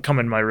 don't come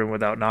in my room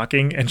without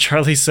knocking. And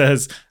Charlie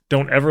says,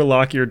 "Don't ever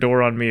lock your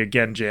door on me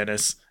again,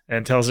 Janice,"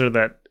 and tells her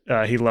that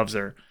he loves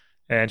her.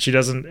 And she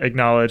doesn't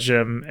acknowledge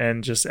him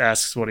and just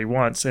asks what he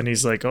wants. And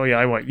he's like, "Oh, yeah,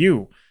 I want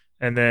you."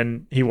 And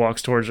then he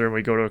walks towards her and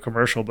we go to a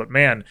commercial. But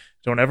man,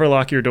 "Don't ever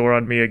lock your door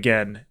on me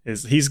again."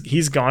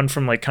 He's gone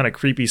from like kind of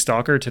creepy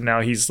stalker to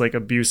now he's like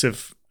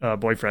abusive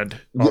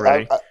boyfriend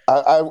already.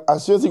 I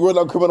seriously wrote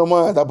down Criminal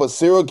Minds. I put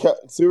serial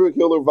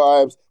killer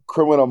vibes,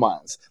 Criminal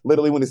Minds.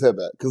 Literally when he said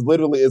that. Because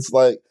literally it's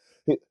like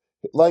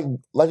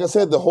I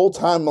said, the whole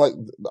time, like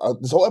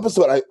this whole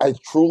episode, I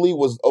truly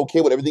was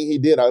okay with everything he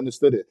did. I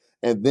understood it.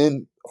 And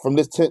then from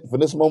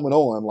this moment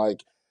on,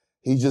 like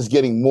he's just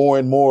getting more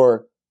and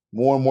more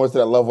to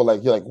that level.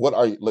 Like you're like, what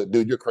are you? Look,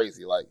 dude, you're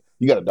crazy. Like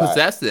you gotta die.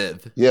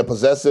 Possessive. Yeah,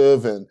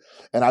 possessive, and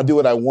I do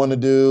what I want to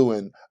do,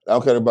 and I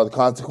don't care about the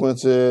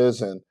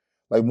consequences, and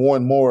like more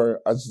and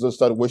more, I just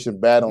started wishing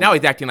bad on. Now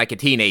he's acting like a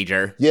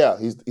teenager. Yeah,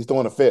 he's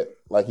throwing a fit.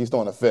 Like he's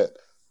throwing a fit.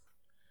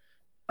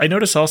 I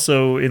notice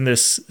also in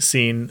this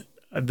scene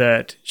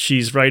that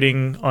she's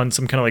writing on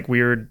some kind of like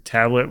weird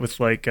tablet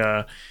with like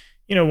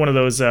one of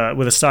those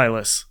with a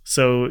stylus.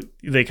 So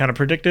they kind of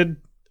predicted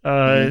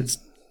a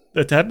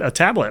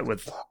tablet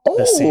with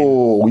this scene.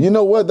 Oh, you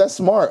know what? That's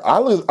smart. I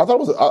thought it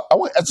was. I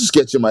went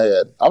Etch-a-Sketch in my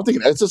head. I was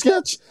thinking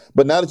Etch-a-Sketch,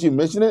 but now that you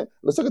mention it,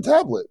 let's take a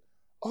tablet.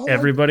 Oh,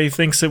 everybody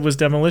thinks it was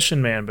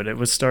Demolition Man, but it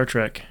was Star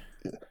Trek.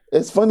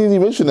 It's funny you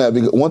mention that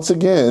because once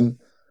again,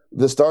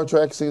 the Star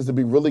Trek seems to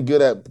be really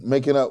good at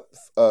making up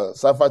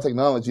sci-fi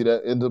technology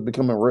that ends up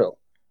becoming real.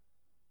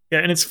 Yeah,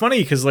 and it's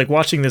funny because like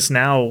watching this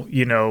now,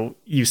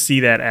 you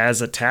see that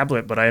as a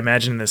tablet, but I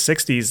imagine in the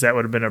 '60s that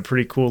would have been a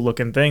pretty cool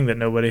looking thing that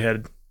nobody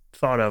had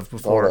thought of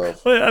before.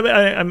 Well,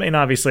 I mean,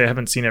 obviously, I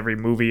haven't seen every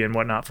movie and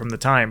whatnot from the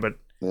time, but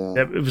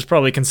it was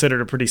probably considered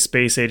a pretty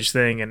space age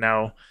thing, and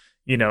now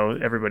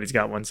everybody's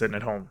got one sitting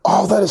at home.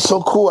 Oh, that is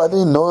so cool! I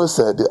didn't notice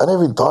that. I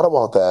never even thought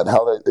about that.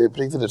 How they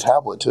predicted the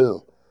tablet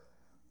too.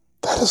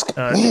 That is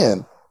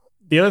man.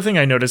 The other thing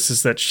I noticed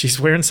is that she's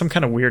wearing some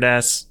kind of weird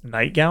ass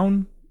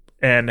nightgown.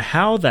 And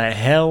how the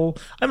hell,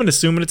 I'm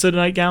assuming it's a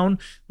nightgown.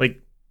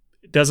 Like,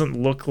 it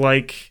doesn't look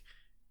like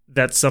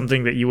that's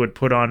something that you would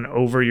put on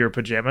over your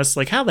pajamas.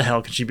 Like, how the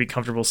hell could she be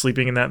comfortable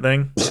sleeping in that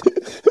thing?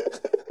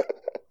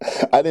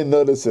 I didn't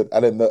notice it.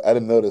 I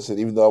didn't notice it,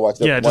 even though I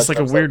watched it. Yeah, just like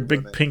a weird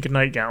big pink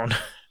nightgown.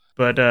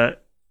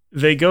 But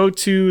they go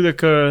to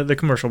the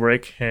commercial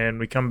break, and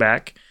we come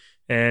back,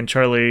 and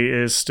Charlie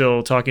is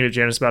still talking to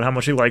Janice about how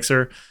much he likes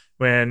her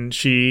when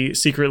she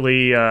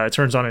secretly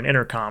turns on an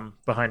intercom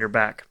behind her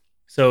back.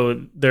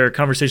 So their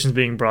conversation's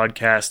being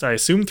broadcast, I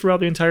assume, throughout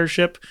the entire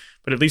ship,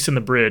 but at least in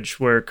the bridge,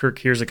 where Kirk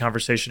hears a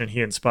conversation and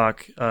he and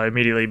Spock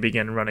immediately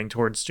begin running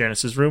towards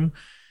Janice's room.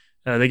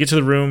 They get to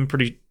the room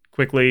pretty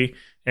quickly,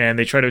 and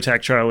they try to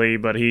attack Charlie,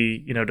 but he,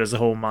 does the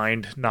whole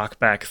mind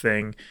knockback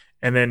thing.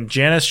 And then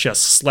Janice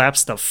just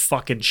slaps the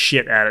fucking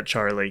shit out of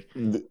Charlie.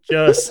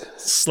 Just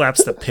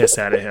slaps the piss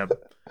out of him.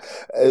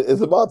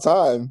 It's about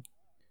time.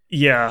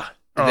 Yeah.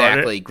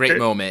 Exactly. Great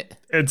moment.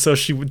 And so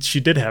she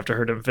did have to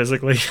hurt him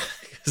physically.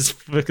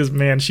 Because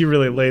man, she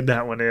really laid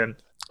that one in.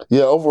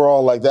 Yeah,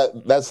 overall, like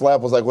that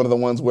slap was like one of the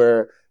ones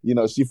where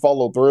she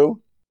followed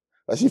through.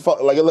 Like she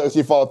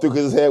followed through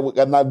because his head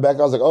got knocked back.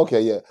 I was like,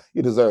 okay, yeah,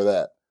 you deserve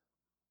that.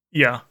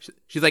 Yeah,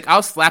 she's like,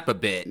 I'll slap a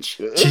bitch.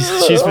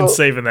 She's been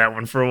saving that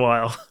one for a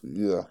while.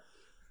 Yeah.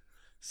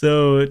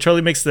 So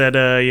Charlie makes that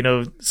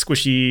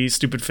squishy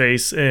stupid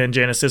face, and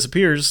Janice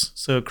disappears.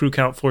 So crew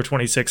count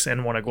 426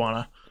 and one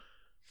iguana.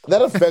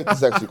 That effect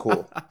is actually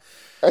cool.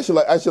 I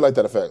actually like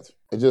that effect.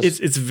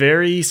 It's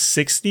very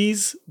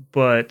 60s,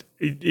 but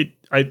it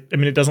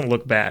doesn't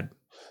look bad.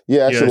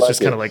 Yeah, actually, it's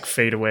just kind of like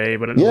fade away,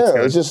 but looks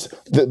good. It's just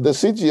the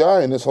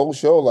CGI in this whole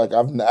show. Like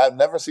I've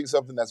never seen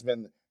something that's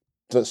been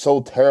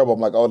so terrible. I'm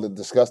like, oh,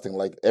 disgusting.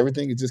 Like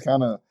everything is just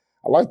kind of.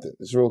 I liked it.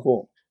 It's real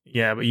cool.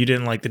 Yeah, but you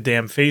didn't like the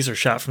damn phaser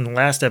shot from the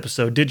last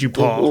episode, did you,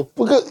 Paul?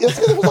 Because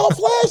it was all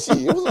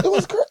flashy. It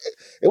was crazy.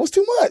 It was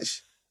too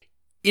much.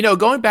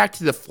 Going back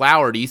to the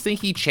flower, do you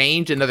think he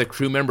changed another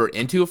crew member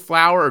into a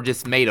flower or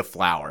just made a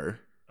flower?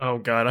 Oh,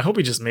 God. I hope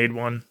he just made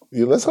one.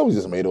 Yeah, let's hope he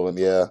just made one,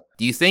 yeah.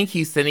 Do you think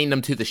he's sending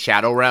them to the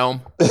Shadow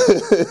Realm? To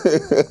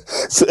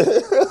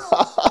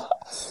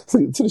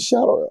the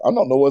Shadow Realm. I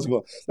don't know what's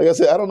going on. Like I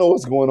said, I don't know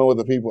what's going on with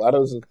the people. I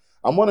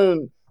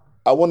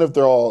wonder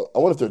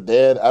if they're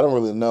dead. I don't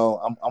really know.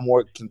 I'm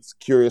more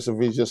curious if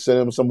he's just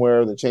sending them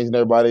somewhere. They're changing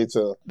everybody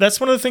to. That's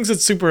one of the things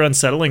that's super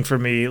unsettling for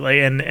me. Like,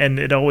 and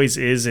it always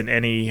is in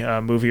any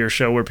movie or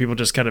show where people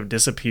just kind of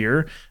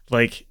disappear.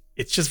 Like,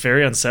 it's just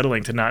very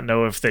unsettling to not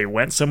know if they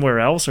went somewhere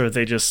else or if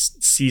they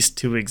just ceased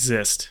to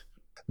exist.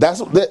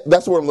 That's what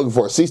I'm looking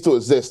for. Cease to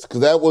exist,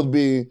 because that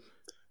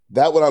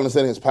would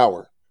understand his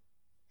power.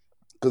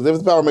 Because if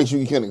his power makes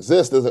you can't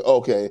exist, it's like,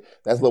 okay,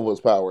 that's level of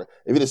his power.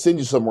 If he just sends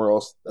you somewhere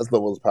else, that's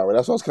level of his power.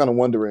 That's what I was kind of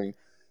wondering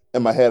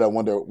in my head. I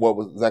wonder what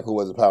was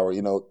his power.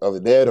 Are they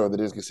dead or are they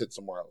just get sent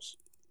somewhere else?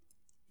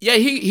 Yeah,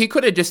 he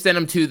could have just sent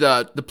him to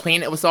the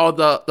planet with all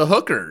the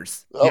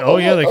hookers. They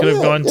could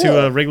have gone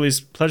to Wrigley's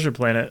Pleasure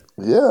Planet.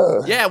 Yeah.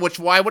 Yeah,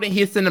 why wouldn't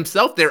he send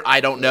himself there?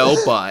 I don't know,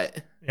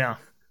 but... Yeah.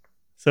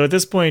 So at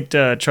this point,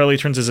 Charlie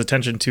turns his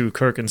attention to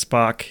Kirk and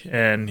Spock,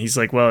 and he's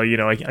like, well,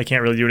 I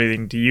can't really do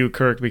anything to you,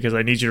 Kirk, because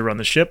I need you to run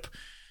the ship.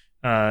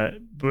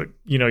 But,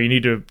 you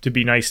need to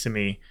be nice to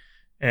me.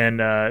 And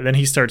then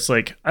he starts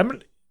like, I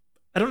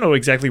don't know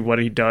exactly what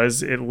he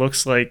does. It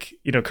looks like,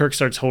 Kirk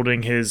starts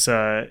holding his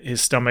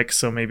stomach,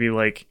 so maybe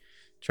like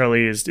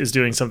Charlie is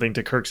doing something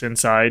to Kirk's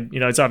inside.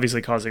 It's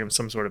obviously causing him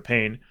some sort of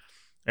pain.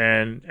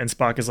 And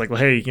Spock is like, well,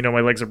 hey,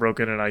 my legs are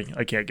broken and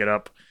I can't get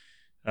up.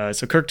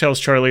 So Kirk tells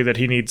Charlie that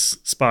he needs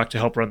Spock to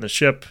help run the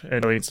ship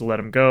and he needs to let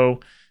him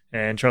go.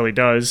 And Charlie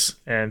does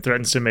and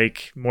threatens to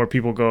make more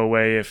people go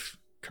away if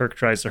Kirk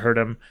tries to hurt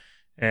him.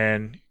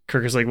 And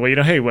Kirk is like, well,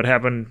 hey, what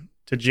happened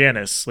to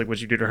Janice? Like,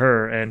 what'd you do to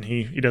her? And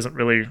he doesn't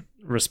really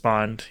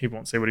respond. He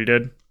won't say what he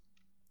did.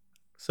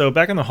 So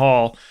back in the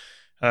hall,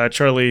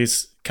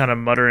 Charlie's kind of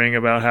muttering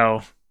about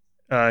how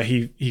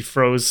he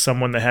froze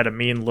someone that had a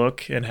mean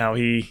look and how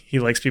he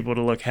likes people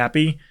to look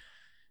happy.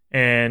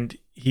 And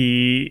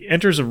he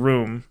enters a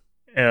room,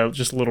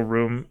 just a little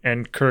room,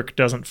 and Kirk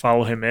doesn't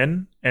follow him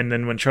in. And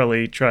then when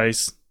Charlie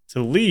tries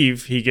to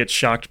leave, he gets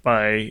shocked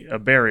by a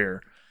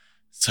barrier.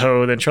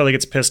 So then Charlie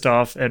gets pissed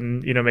off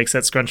and, makes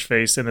that scrunch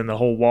face, and then the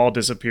whole wall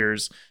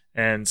disappears,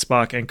 and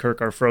Spock and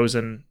Kirk are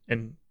frozen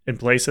in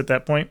place at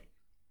that point.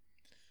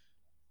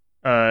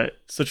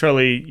 So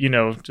Charlie,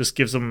 just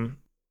gives them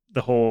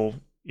the whole,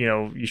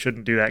 you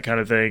shouldn't do that kind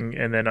of thing,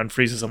 and then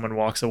unfreezes them and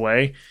walks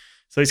away.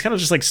 So he's kind of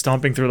just like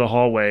stomping through the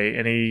hallway,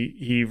 and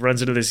he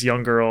runs into this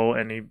young girl,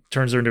 and he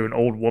turns her into an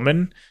old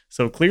woman.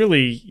 So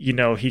clearly,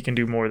 he can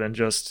do more than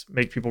just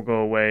make people go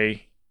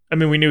away. I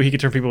mean, we knew he could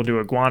turn people into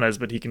iguanas,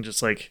 but he can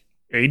just like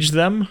age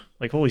them.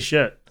 Like, holy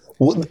shit.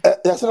 Well,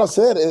 that's what I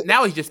said.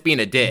 Now he's just being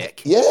a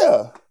dick.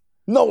 Yeah.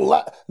 No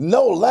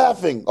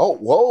laughing. Oh,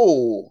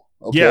 whoa.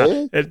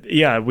 Okay.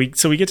 Yeah. We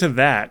get to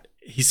that.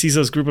 He sees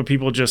those group of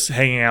people just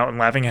hanging out and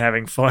laughing and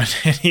having fun,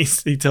 and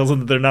he tells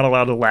them that they're not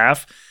allowed to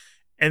laugh.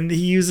 And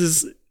he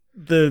does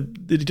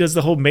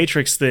the whole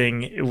Matrix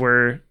thing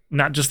where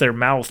not just their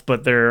mouth,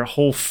 but their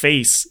whole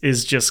face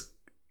is just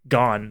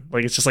gone.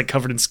 Like it's just like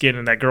covered in skin,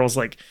 and that girl's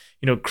like,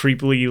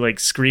 creepily like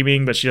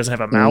screaming, but she doesn't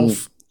have a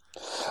mouth.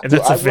 And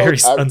that's very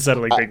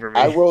unsettling thing for me.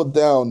 I wrote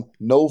down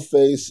no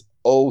face,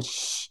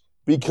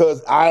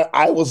 because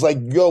I was like,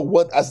 yo,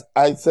 what?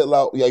 I said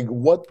loud, like,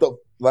 what the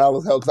loud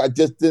as hell? Because I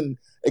just didn't,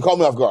 it caught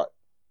me off guard.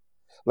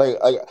 Like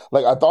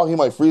I thought he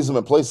might freeze him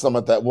in place, something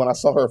like that. When I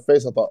saw her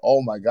face, I thought,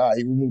 oh my God,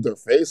 he removed her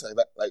face.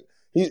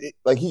 He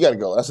got to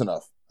go. That's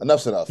enough.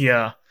 Enough's enough.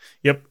 Yeah.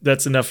 Yep.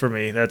 That's enough for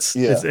me. That's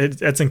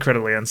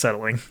incredibly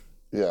unsettling.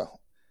 Yeah.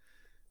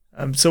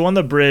 So on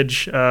the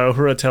bridge,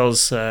 Uhura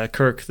tells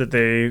Kirk that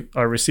they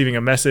are receiving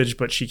a message,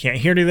 but she can't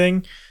hear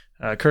anything.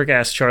 Kirk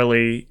asks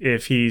Charlie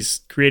if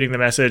he's creating the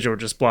message or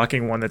just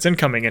blocking one that's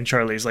incoming, and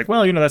Charlie's like,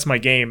 well, that's my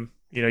game.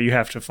 You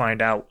have to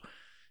find out.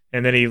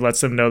 And then he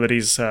lets them know that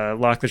he's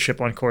locked the ship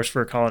on course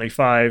for Colony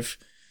 5,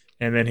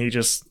 and then he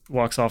just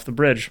walks off the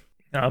bridge.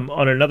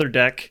 On another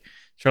deck,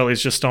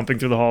 Charlie's just stomping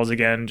through the halls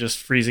again, just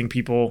freezing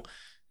people.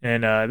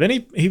 And then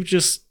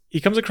he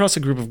comes across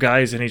a group of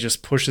guys, and he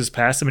just pushes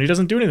past them, and he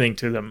doesn't do anything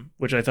to them,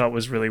 which I thought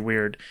was really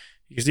weird.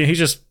 Because he's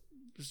just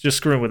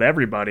screwing with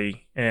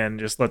everybody and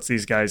just lets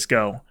these guys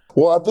go.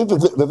 Well, I think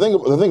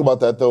the thing about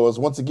that, though, is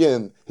once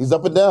again, he's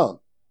up and down.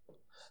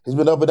 He's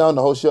been up and down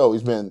the whole show.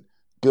 He's been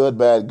good,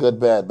 bad,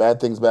 bad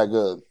things, bad,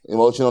 good,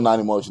 emotional, not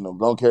emotional,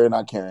 don't care,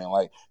 not caring,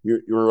 like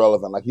you're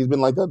irrelevant. Like he's been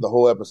like that the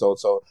whole episode.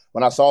 So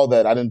when I saw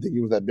that, I didn't think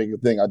he was that big a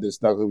thing. I just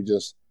thought he was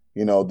just,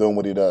 doing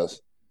what he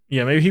does.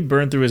 Yeah, maybe he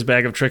burned through his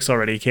bag of tricks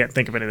already. He can't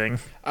think of anything.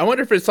 I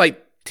wonder if it's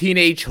like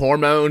teenage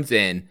hormones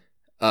and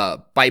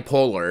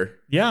bipolar.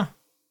 Yeah.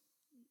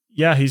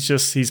 Yeah,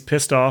 he's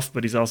pissed off,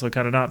 but he's also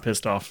kind of not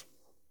pissed off.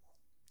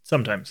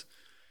 Sometimes.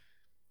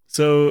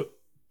 So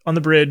on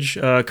the bridge,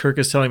 Kirk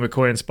is telling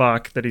McCoy and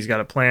Spock that he's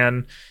got a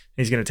plan.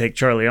 He's going to take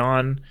Charlie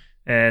on,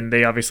 and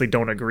they obviously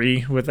don't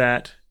agree with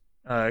that.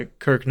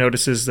 Kirk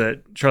notices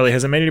that Charlie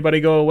hasn't made anybody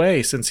go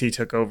away since he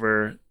took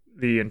over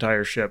the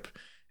entire ship,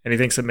 and he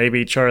thinks that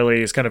maybe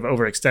Charlie has kind of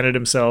overextended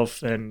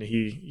himself, and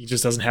he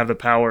just doesn't have the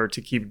power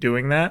to keep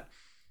doing that.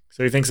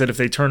 So he thinks that if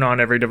they turn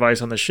on every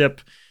device on the ship,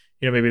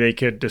 maybe they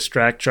could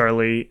distract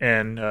Charlie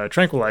and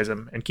tranquilize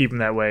him and keep him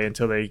that way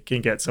until they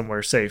can get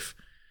somewhere safe.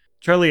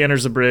 Charlie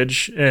enters the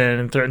bridge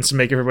and threatens to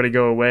make everybody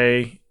go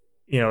away,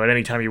 at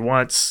any time he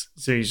wants.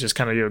 So he's just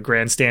kind of,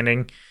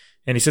 grandstanding.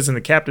 And he sits in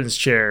the captain's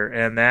chair,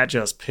 and that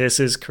just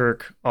pisses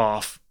Kirk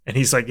off. And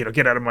he's like,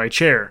 get out of my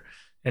chair.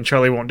 And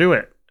Charlie won't do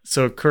it.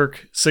 So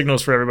Kirk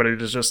signals for everybody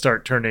to just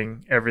start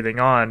turning everything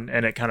on,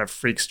 and it kind of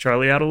freaks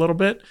Charlie out a little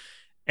bit.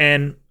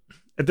 And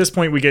at this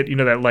point, we get,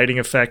 that lighting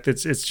effect.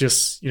 It's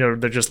just,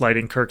 they're just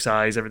lighting Kirk's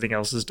eyes. Everything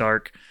else is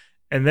dark.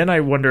 And then I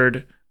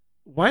wondered,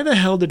 why the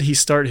hell did he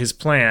start his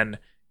plan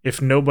if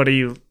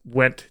nobody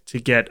went to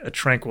get a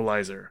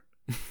tranquilizer?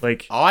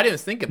 Like, oh, I didn't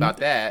think about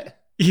that.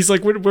 He's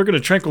like, we're going to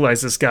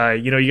tranquilize this guy.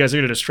 You guys are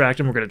going to distract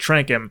him. We're going to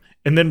trank him.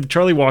 And then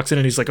Charlie walks in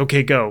and he's like,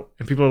 okay, go.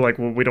 And people are like,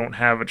 well, we don't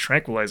have a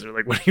tranquilizer.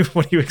 Like, what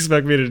do you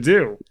expect me to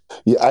do?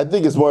 Yeah, I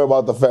think it's more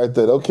about the fact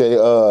that, okay,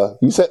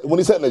 when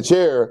he sat in the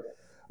chair,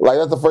 like,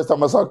 that's the first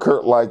time I saw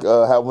Kurt, like,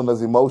 have one of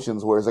those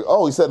emotions where it's like,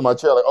 oh, he sat in my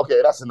chair. Like,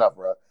 okay, that's enough,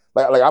 bro.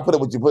 Like I put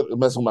it with you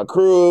messing with my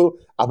crew.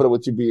 I put it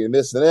with you being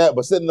this and that.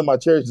 But sitting in my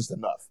chair is just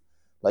enough.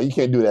 Like, you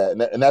can't do that.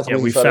 And that's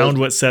when we found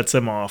what sets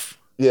him off.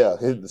 Yeah,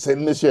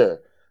 sitting in the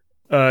chair.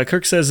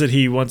 Kirk says that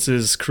he wants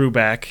his crew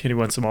back, and he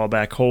wants them all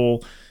back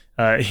whole.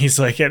 He's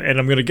like, and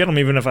I'm going to get them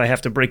even if I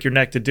have to break your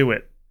neck to do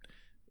it.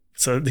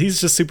 So he's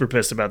just super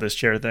pissed about this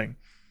chair thing.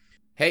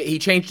 Hey, he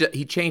changed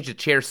the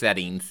chair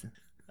settings.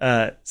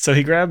 So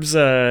he grabs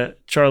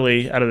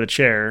Charlie out of the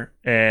chair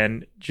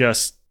and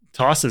just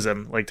tosses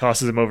him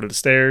over to the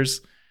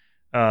stairs.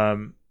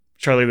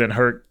 Charlie then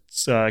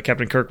hurts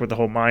Captain Kirk with the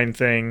whole mind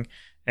thing,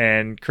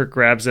 and Kirk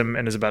grabs him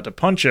and is about to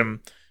punch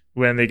him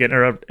when they get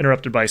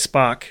interrupted by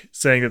Spock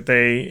saying that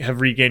they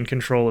have regained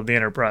control of the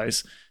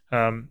Enterprise.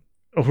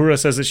 Uhura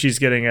says that she's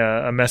getting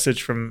a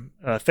message from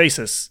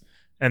Thesis,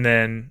 and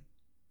then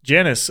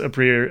Janice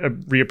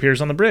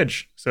reappears on the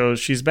bridge. So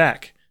she's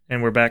back,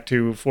 and we're back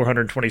to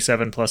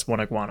 427 plus one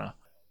iguana.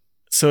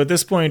 So at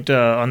this point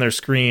on their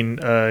screen,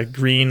 a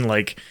green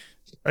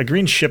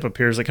ship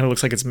appears that kind of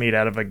looks like it's made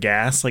out of a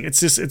gas. Like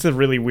it's a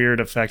really weird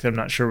effect. I'm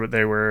not sure what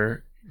they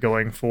were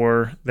going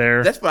for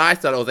there. That's what I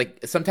thought. It was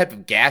like some type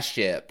of gas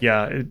ship.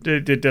 Yeah,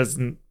 it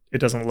doesn't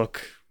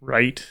look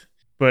right.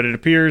 But it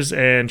appears,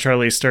 and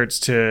Charlie starts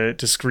to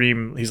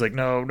scream. He's like,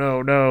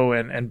 no,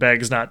 and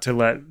begs not to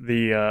let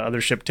the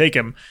other ship take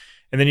him.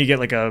 And then you get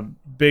like a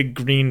big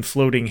green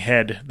floating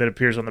head that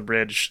appears on the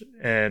bridge,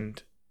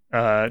 and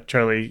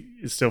Charlie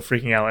is still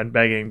freaking out and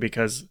begging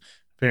because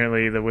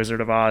apparently the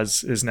Wizard of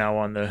Oz is now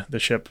on the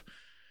ship.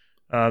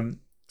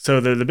 So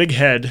the big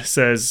head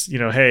says,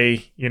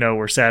 hey,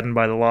 we're saddened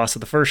by the loss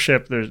of the first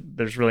ship.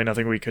 There's really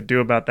nothing we could do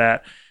about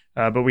that.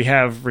 But we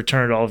have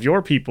returned all of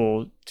your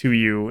people to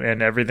you,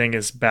 and everything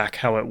is back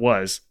how it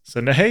was.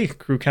 So, hey,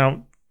 crew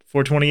count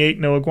 428,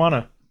 no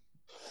iguana.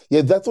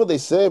 Yeah, that's what they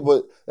said.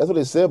 But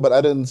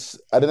I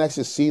didn't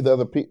actually see the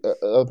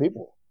other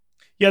people.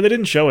 Yeah, they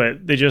didn't show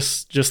it. They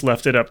just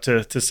left it up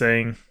to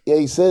saying. Yeah,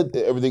 he said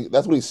everything.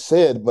 That's what he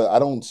said. But I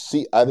didn't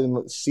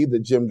see the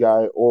gym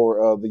guy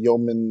or the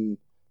yeoman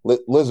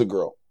lizard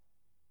girl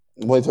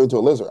when he turned into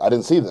a lizard. I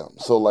didn't see them.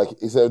 So, like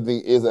he said,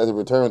 everything is as a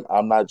return.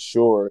 I'm not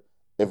sure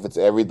if it's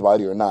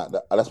everybody or not.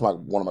 That's one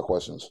of my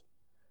questions.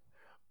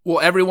 Well,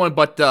 everyone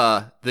but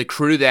the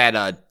crew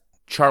that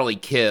Charlie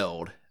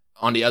killed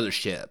on the other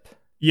ship.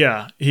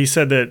 Yeah, he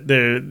said that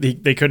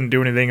they couldn't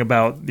do anything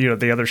about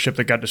the other ship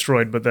that got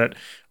destroyed, but that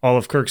all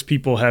of Kirk's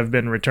people have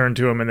been returned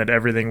to him, and that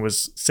everything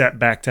was set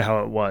back to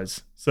how it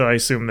was. So I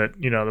assume that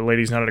the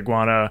lady's not an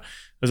iguana.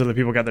 Those other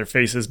people got their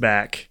faces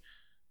back.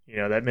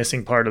 That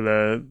missing part of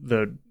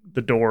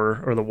the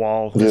door or the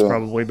wall is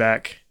probably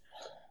back.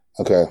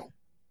 Okay.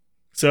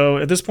 So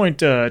at this point,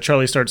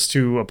 Charlie starts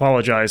to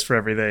apologize for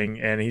everything,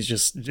 and he's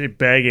just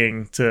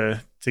begging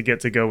to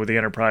get to go with the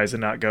Enterprise and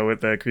not go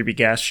with the creepy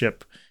gas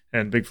ship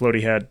and big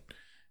floaty head.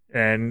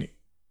 And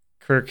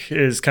Kirk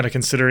is kind of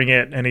considering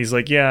it, and he's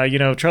like, yeah,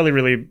 Charlie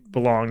really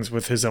belongs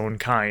with his own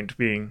kind,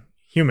 being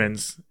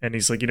humans. And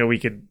he's like, we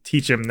could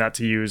teach him not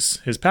to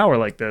use his power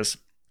like this.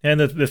 And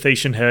the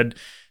Thasian head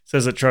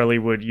says that Charlie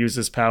would use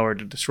his power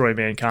to destroy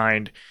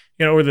mankind,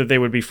 or that they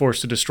would be forced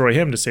to destroy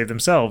him to save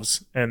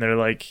themselves. And they're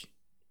like,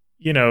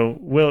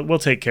 we'll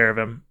take care of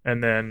him.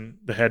 And then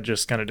the head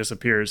just kind of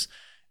disappears.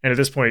 And at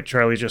this point,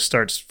 Charlie just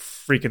starts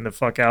freaking the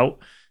fuck out.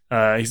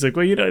 He's like,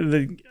 well,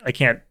 I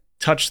can't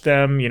touch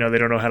them. They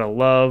don't know how to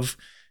love.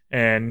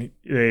 And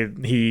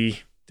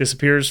he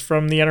disappears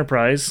from the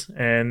Enterprise,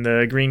 and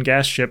the green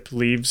gas ship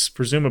leaves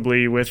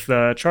presumably with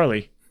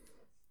Charlie.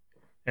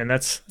 And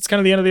that's kind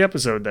of the end of the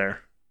episode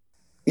there.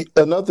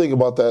 Another thing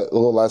about that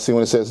little last scene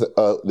when it says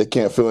they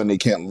can't feel and they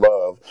can't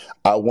love,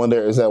 I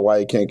wonder, is that why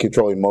he can't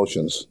control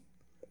emotions?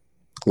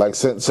 Like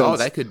since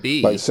that could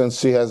be, like since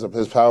she has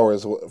his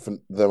powers from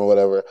them or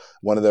whatever.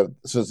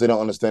 Since they don't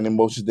understand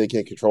emotions, they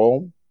can't control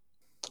them.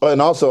 Oh,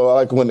 and also I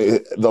like when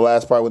the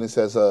last part when he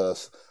says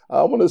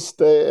I want to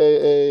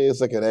stay.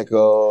 It's like an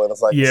echo, and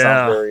it's like it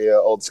sounds very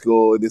old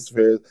school. It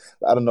disappears.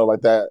 I don't know,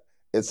 like that.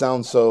 It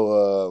sounds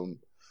so.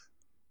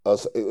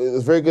 It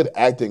was very good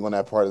acting on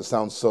that part. It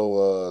sounds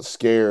so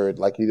scared,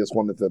 like he just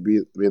wanted to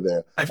be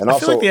there. I feel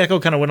like the echo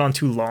kind of went on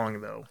too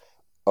long, though.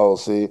 Oh,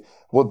 see,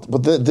 well,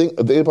 but the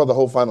thing about the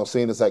whole final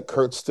scene is that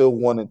Kurt still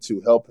wanted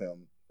to help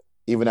him,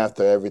 even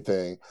after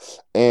everything,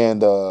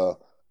 and the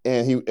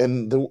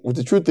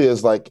truth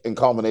is, like, in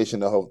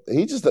combination, he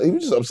was just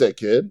an upset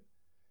kid.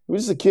 He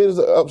was just a kid who's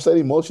upset,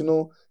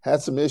 emotional,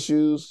 had some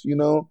issues, He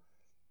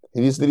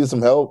just needed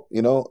some help,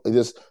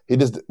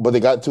 But they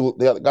got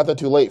there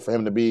too late for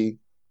him to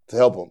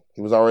help him.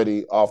 He was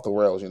already off the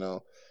rails,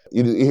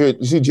 You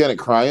see Janet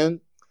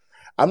crying.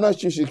 I'm not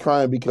sure she's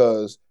crying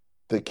because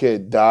the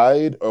kid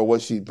died or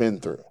what she'd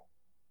been through,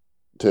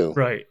 too.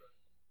 Right.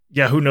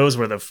 Yeah, who knows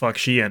where the fuck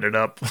she ended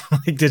up?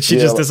 Like, did she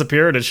just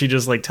disappear, or did she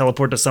just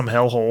teleport to some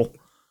hellhole?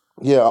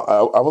 Yeah,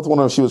 I was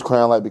wondering if she was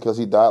crying because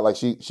he died, like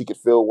she could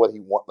feel what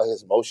he want, like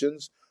his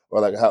emotions, or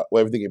like how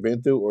everything he'd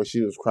been through, or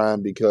she was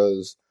crying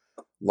because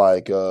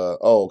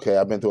okay,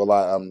 I've been through a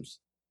lot.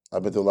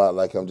 I've been through a lot.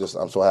 Like I'm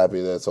so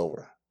happy that it's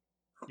over.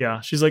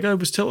 Yeah, she's like, I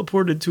was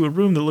teleported to a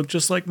room that looked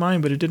just like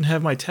mine, but it didn't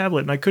have my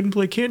tablet, and I couldn't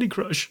play Candy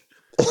Crush.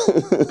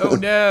 Oh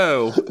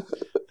no!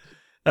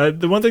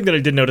 The one thing that I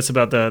did notice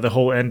about the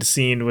whole end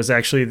scene was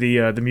actually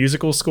the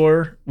musical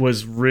score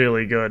was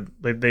really good.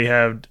 They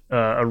had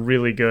a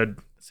really good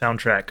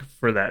soundtrack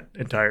for that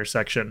entire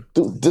section.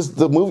 Dude,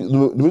 the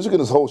music in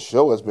this whole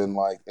show has been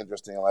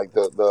interesting. Like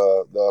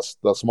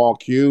the small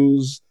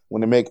cues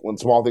when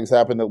small things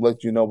happen that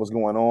let you know what's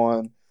going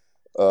on.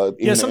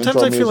 Sometimes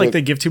I feel like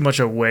they give too much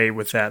away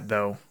with that,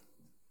 though.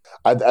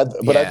 I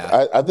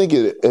think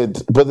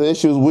it. But the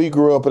issue is we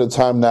grew up at a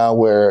time now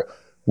where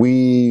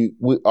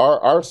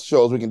our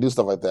shows we can do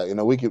stuff like that.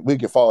 We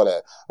can follow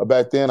that.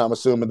 Back then, I'm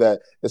assuming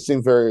that it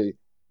seemed very.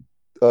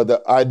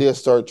 The idea of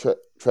Star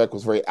Trek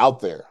was very out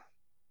there.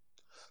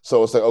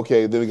 So it's like,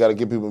 okay, then we got to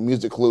give people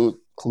music clues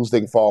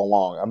they can follow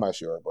along. I'm not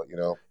sure, but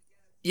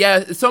Yeah,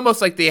 it's almost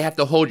like they have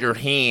to hold your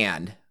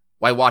hand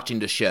while watching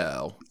the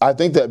show. I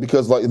think that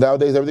because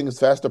nowadays everything is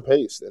faster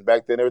paced, and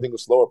back then everything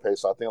was slower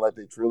paced. So I think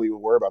they truly were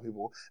worried about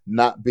people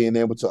not being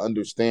able to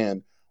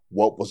understand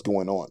what was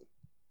going on.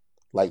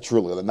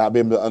 Truly, not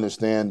being able to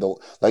understand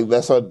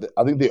that's how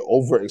I think they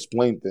over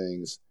explain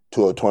things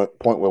to a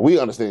point where we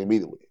understand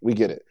immediately. We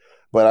get it.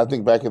 But I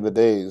think back in the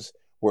days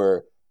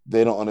where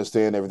they don't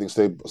understand everything.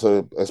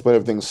 So they explain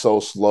everything so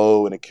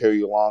slow and they carry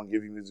you along,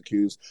 give you music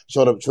cues,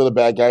 show the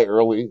bad guy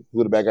early,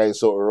 who the bad guy is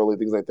so early,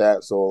 things like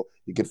that, so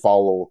you can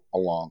follow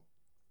along.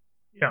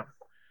 Yeah.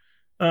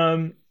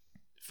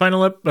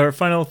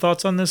 Final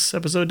thoughts on this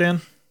episode,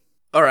 Dan?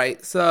 All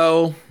right.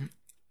 So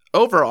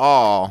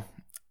overall,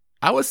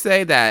 I would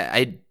say that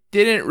I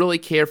didn't really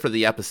care for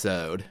the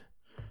episode.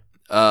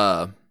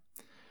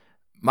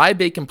 My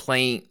big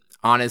complaint,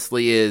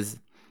 honestly, is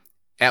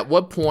at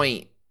what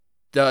point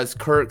does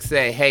Kirk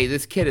say, hey,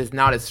 this kid is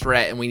not a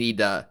threat and we need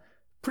to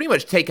pretty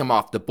much take him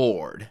off the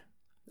board?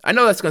 I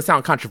know that's going to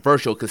sound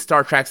controversial because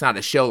Star Trek's not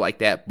a show like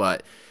that,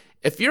 but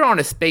if you're on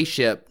a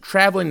spaceship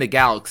traveling the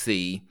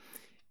galaxy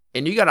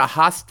and you got a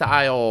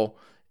hostile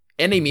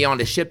enemy on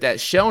the ship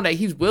that's shown that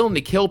he's willing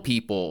to kill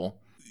people,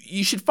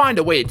 you should find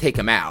a way to take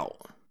him out.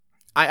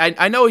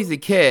 I know he's a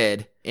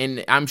kid,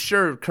 and I'm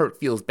sure Kirk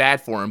feels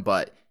bad for him,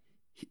 but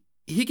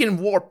he can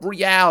warp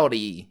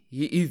reality.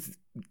 He's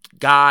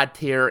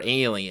God-tier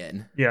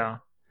alien. Yeah.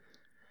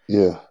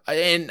 Yeah.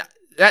 And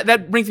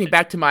that brings me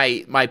back to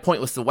my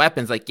point with the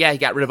weapons. Like, yeah, he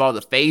got rid of all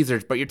the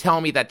phasers, but you're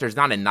telling me that there's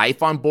not a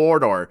knife on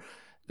board, or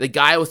the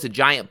guy with the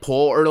giant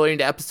pole earlier in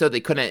the episode, they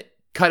couldn't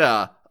cut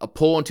a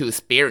pole into a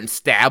spear and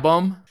stab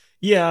him?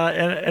 Yeah,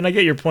 and I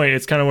get your point.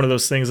 It's kind of one of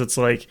those things that's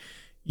like,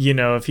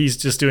 if he's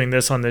just doing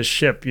this on this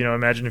ship,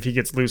 imagine if he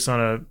gets loose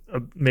on a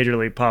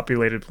majorly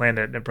populated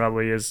planet, and it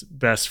probably is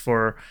best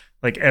for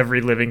like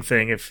every living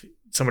thing if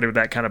somebody with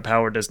that kind of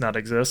power does not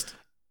exist.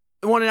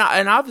 Well,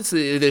 and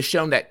obviously they've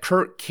shown that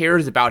Kirk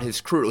cares about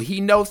his crew.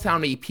 He knows how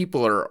many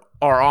people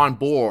are on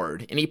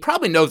board, and he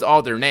probably knows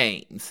all their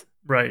names.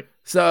 Right.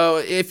 So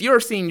if you're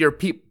seeing your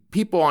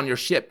people on your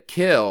ship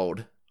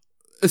killed,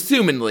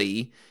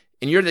 assumingly,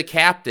 and you're the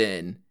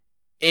captain,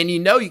 and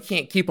you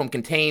can't keep them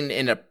contained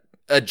in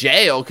a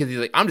jail because he's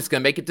like, I'm just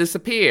going to make it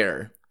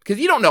disappear. Because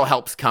you don't know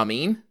help's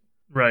coming.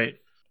 Right.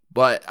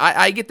 But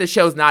I get the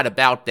show's not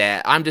about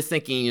that. I'm just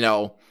thinking,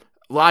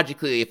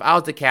 logically, if I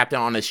was the captain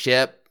on a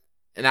ship,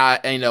 and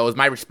it was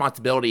my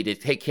responsibility to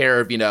take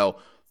care of,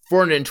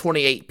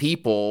 428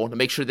 people to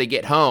make sure they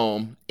get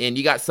home, and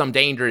you got some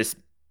dangerous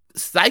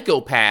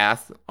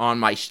psychopath on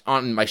my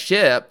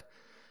ship,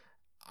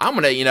 I'm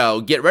going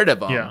to, get rid of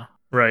them. Yeah,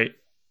 right.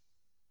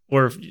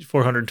 Or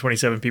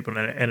 427 people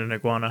and an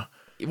iguana.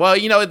 Well,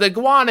 the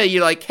iguana,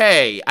 you're like,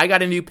 hey, I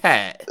got a new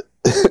pet.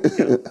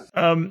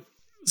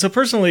 So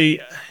personally,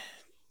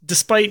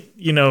 despite,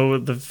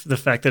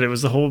 the fact that it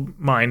was the whole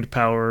mind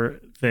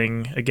power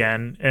thing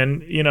again,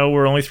 and,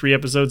 we're only 3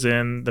 episodes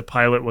in, the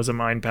pilot was a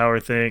mind power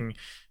thing,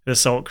 the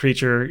salt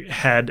creature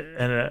had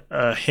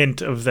a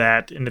hint of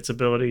that in its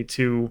ability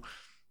to,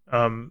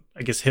 I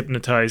guess,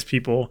 hypnotize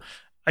people.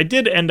 I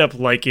did end up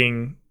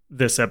liking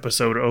this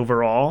episode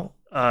overall.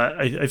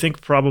 I think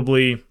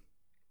probably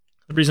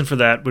the reason for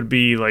that would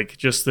be like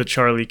just the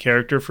Charlie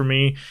character for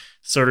me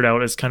started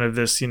out as kind of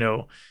this,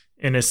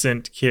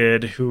 innocent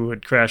kid who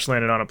had crash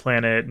landed on a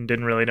planet and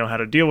didn't really know how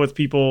to deal with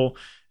people.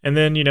 And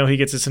then, he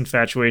gets this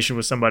infatuation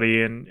with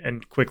somebody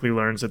and quickly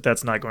learns that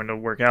that's not going to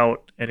work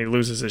out and he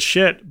loses his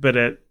shit. But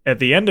at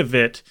the end of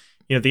it,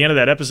 at the end of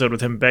that episode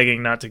with him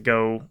begging not to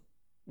go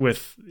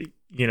with,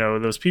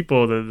 those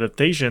people, the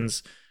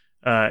Thasians,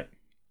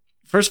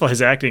 first of all,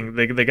 his acting,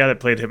 the guy that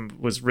played him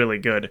was really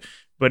good.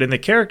 But in the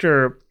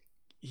character,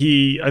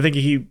 I think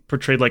he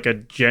portrayed like a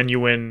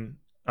genuine,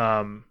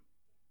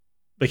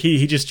 like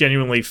he just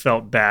genuinely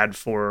felt bad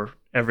for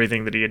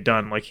everything that he had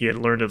done. Like he had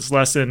learned his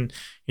lesson.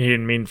 He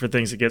didn't mean for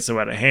things to get so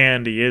out of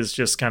hand. He is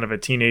just kind of a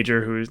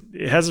teenager who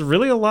has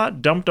really a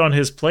lot dumped on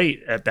his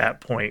plate at that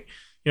point.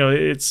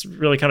 It's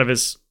really kind of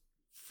his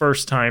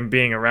first time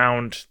being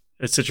around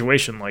a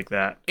situation like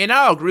that. And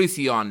I'll agree with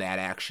you on that,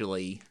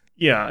 actually.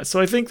 Yeah, so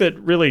I think that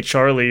really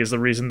Charlie is the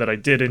reason that I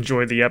did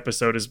enjoy the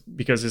episode, is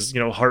because his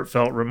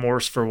heartfelt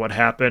remorse for what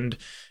happened,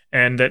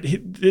 and that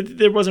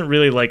there wasn't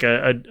really like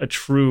a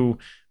true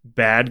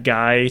bad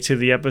guy to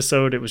the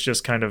episode. It was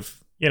just kind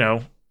of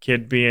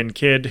kid being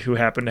kid who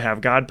happened to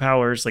have god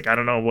powers. Like I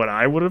don't know what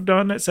I would have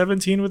done at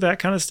 17 with that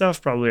kind of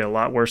stuff. Probably a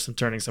lot worse than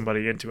turning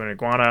somebody into an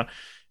iguana.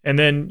 And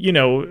then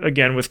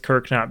again with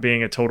Kirk not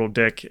being a total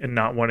dick and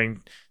not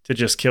wanting to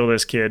just kill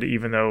this kid,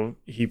 even though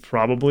he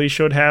probably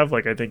should have.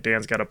 Like, I think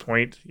Dan's got a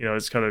point.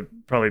 It's kind of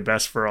probably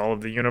best for all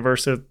of the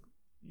universe that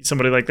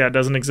somebody like that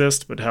doesn't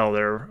exist. But hell,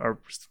 there are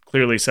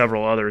clearly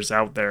several others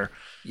out there.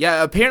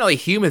 Yeah, apparently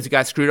humans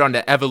got screwed on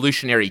the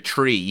evolutionary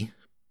tree.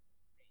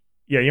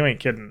 Yeah, you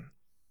ain't kidding.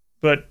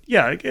 But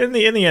yeah, in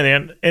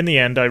the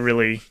end, I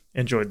really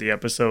enjoyed the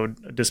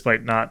episode,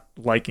 despite not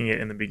liking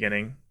it in the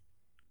beginning.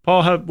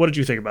 Paul, what did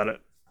you think about it?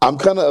 I'm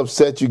kind of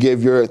upset you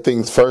gave your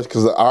things first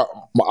because I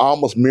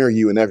almost mirror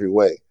you in every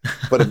way,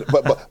 but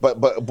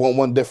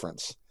one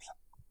difference.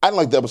 I didn't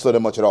like the episode that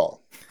much at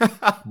all,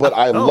 but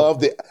I love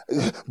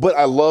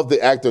the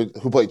actor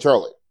who played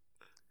Charlie.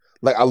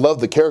 Like I love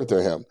the character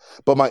of him,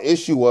 but my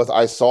issue was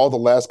I saw the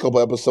last couple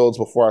episodes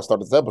before I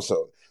started this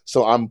episode,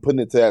 so I'm putting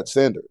it to that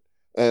standard.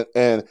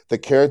 And the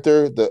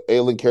character, the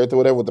alien character,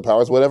 whatever with the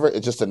powers, whatever,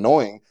 it's just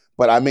annoying.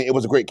 But I mean, it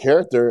was a great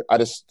character.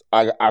 I've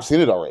seen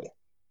it already.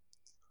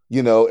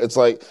 It's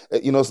like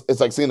it's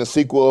like seeing a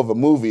sequel of a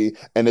movie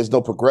and there's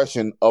no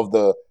progression of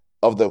the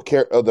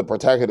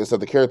protagonist of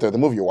the character of the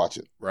movie you're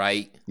watching.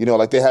 Right.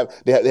 Like they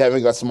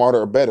haven't got smarter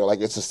or better.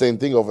 Like it's the same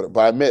thing over there.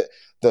 But I admit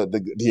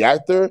the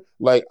actor,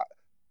 like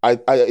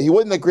he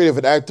wasn't that great of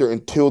an actor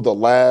until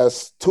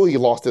till he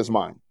lost his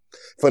mind.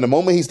 From the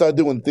moment he started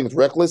doing things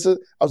reckless, I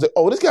was like,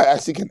 oh, this guy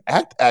actually can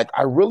act.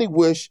 I really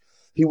wish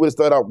he would have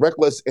started out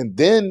reckless and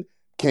then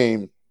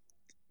came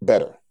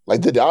better.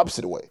 Like did the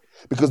opposite way.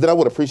 Because then I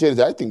would appreciate his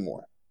acting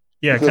more.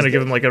 Yeah, kind of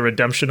give him like a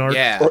redemption arc.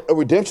 Yeah. Or a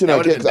redemption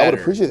arc. Yeah, I would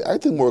appreciate his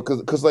acting more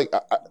because like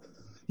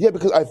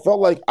because I felt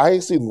like I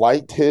actually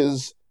liked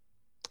his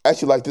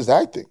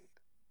acting.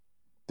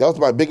 That was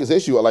my biggest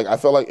issue. Like I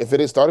felt like if it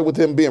had started with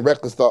him being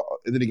reckless,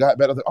 and then he got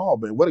better, I was like, oh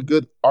man, what a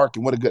good arc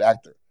and what a good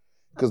actor.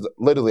 Because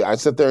literally, I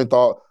sat there and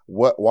thought,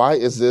 why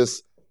is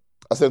this?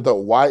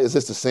 Why is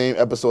this the same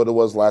episode it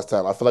was last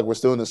time? I feel like we're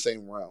still in the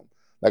same realm.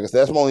 Like I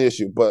said, that's my only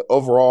issue. But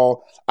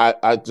overall,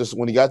 I just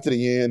when he got to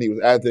the end, he was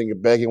acting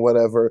and begging,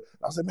 whatever.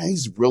 I was like, man,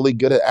 he's really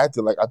good at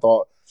acting. Like I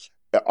thought,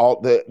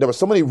 there were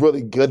so many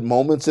really good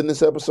moments in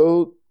this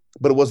episode,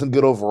 but it wasn't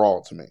good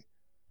overall to me.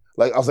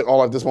 Like I was like, oh,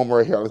 like this moment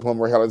right here, this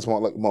moment right here, this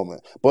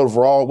moment. But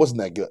overall, it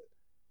wasn't that good.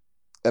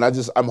 And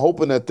I'm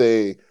hoping that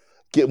they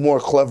get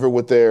more clever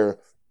with their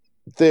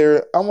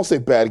I won't say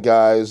bad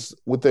guys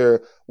with their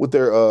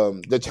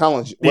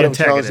challenge, whatever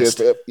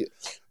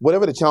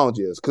the challenge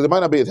is, because it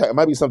might not be it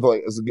might be something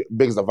like as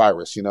big as a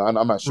virus,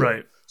 I'm not sure.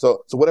 Right.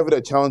 So whatever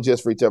the challenge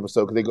is for each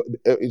episode, because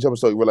each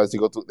episode you realize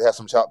they have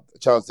some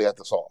challenge they have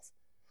to solve.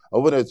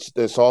 Over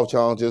they solve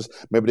challenges,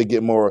 maybe they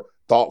get more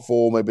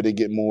thoughtful, maybe they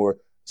get more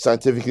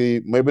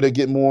scientifically, maybe they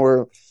get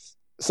more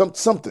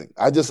something.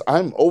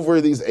 I'm over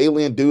these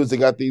alien dudes that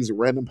got these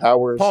random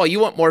powers. Paul, you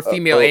want more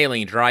female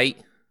aliens, right?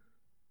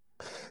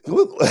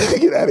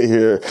 Get out of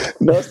here.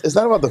 No, it's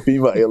not about the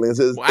female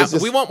aliens.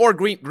 We want more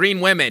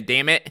green women,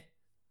 damn it.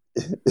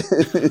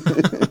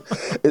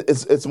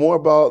 It's more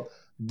about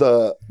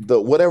the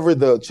whatever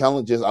the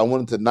challenge is. I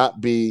want it to not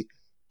be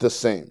the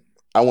same.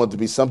 I want it to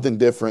be something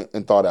different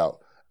and thought out.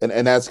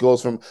 And that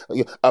goes from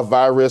a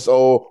virus,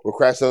 we're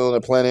crashing on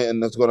the planet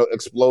and it's going to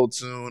explode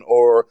soon,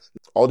 or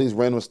all these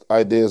random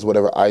ideas,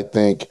 whatever. I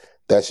think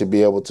that should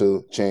be able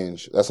to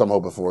change. That's what I'm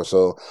hoping for.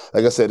 So,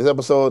 like I said, this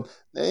episode,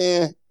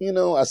 I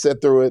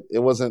sat through it. It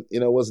wasn't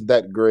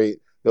that great.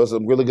 There was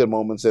some really good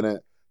moments in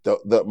it.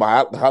 The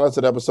highlights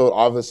of the episode,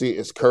 obviously,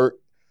 is Kurt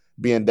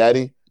being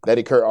Daddy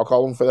Kurt. I'll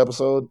call him for the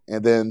episode,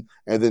 and then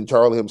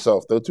Charlie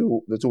himself. The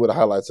two were the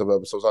highlights of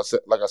episodes.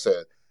 Like I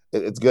said,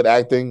 it's good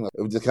acting.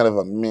 It was just kind of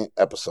a meh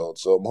episode.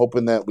 So I'm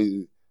hoping that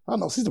I don't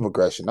know, see the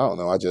progression. I don't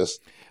know.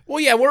 Well,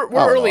 yeah, we're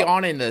early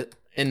on in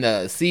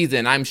the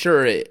season. I'm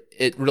sure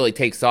it really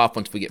takes off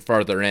once we get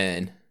farther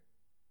in.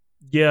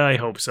 Yeah, I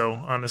hope so,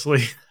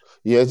 honestly.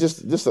 Yeah,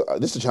 just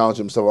to challenge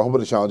himself. I hope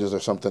the challenges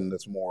are something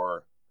that's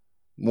more.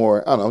 I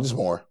don't know, just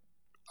more.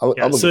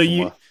 So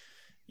you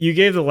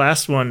gave the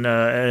last one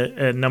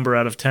a number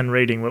out of 10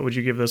 rating. What would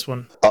you give this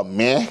one?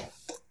 Man.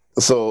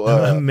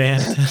 So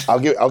man, I'll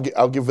give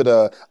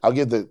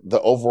the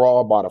overall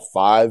about a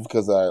 5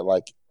 because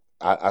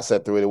I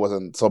sat through it. It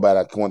wasn't so bad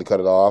I wanted to cut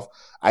it off.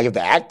 I give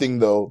the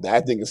acting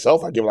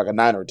itself, I give it like a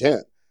 9 or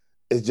 10.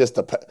 It was just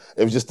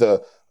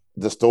the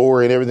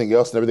story and everything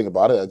else and everything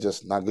about it. It's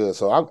just not good.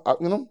 So I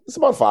it's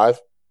about 5.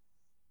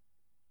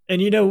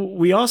 And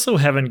we also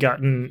haven't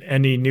gotten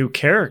any new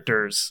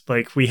characters.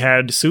 Like we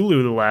had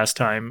Sulu the last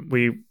time.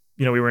 We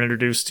were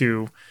introduced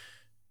to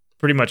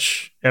pretty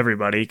much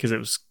everybody because it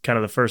was kind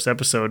of the first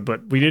episode,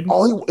 but we didn't.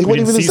 We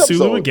didn't see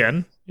Sulu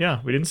again.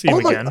 Yeah, we didn't see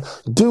him again.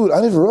 Dude,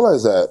 I didn't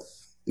realize that.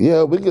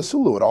 Yeah, we didn't get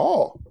Sulu at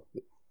all.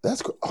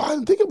 That's I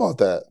didn't think about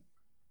that.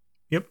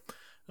 Yep.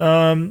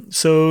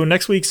 So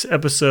next week's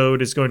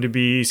episode is going to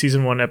be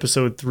season 1,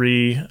 episode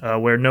 3,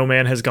 where no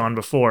man has gone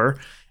before,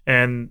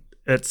 and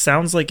it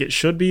sounds like it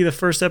should be the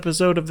first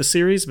episode of the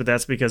series, but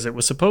that's because it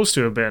was supposed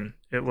to have been.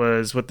 It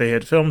was what they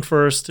had filmed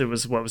first. It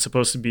was what was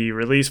supposed to be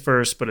released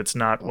first, but it's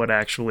not what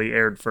actually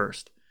aired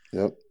first.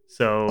 Yep.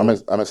 So I'm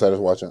excited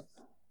to watch it.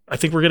 I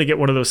think we're going to get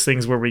one of those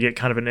things where we get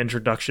kind of an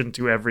introduction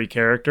to every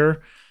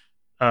character,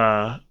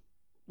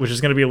 which is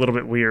going to be a little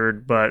bit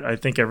weird, but I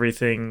think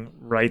everything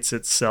writes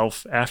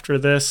itself after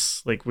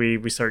this. Like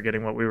we start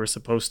getting what we were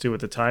supposed to at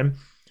the time.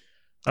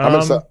 I'm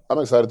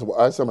excited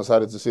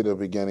to see the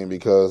beginning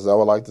because I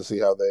would like to see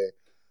how they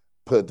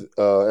put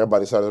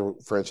everybody's side of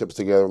the friendships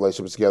together,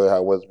 relationships together, how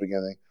it was at the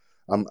beginning.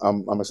 I'm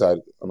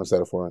excited. I'm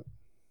excited for it.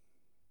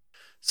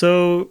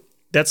 So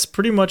that's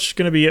pretty much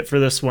going to be it for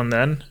this one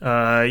then.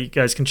 You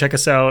guys can check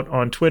us out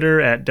on Twitter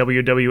at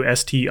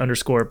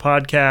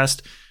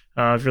WWST_podcast.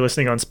 If you're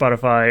listening on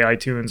Spotify,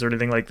 iTunes, or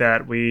anything like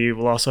that, we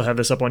will also have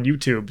this up on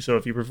YouTube. So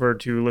if you prefer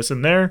to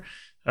listen there,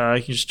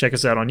 you can just check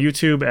us out on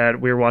YouTube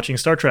at We're Watching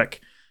Star Trek.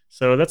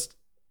 So that's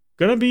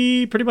going to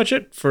be pretty much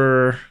it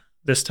for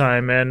this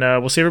time. And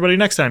we'll see everybody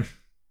next time.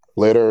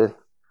 Later.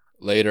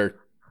 Later.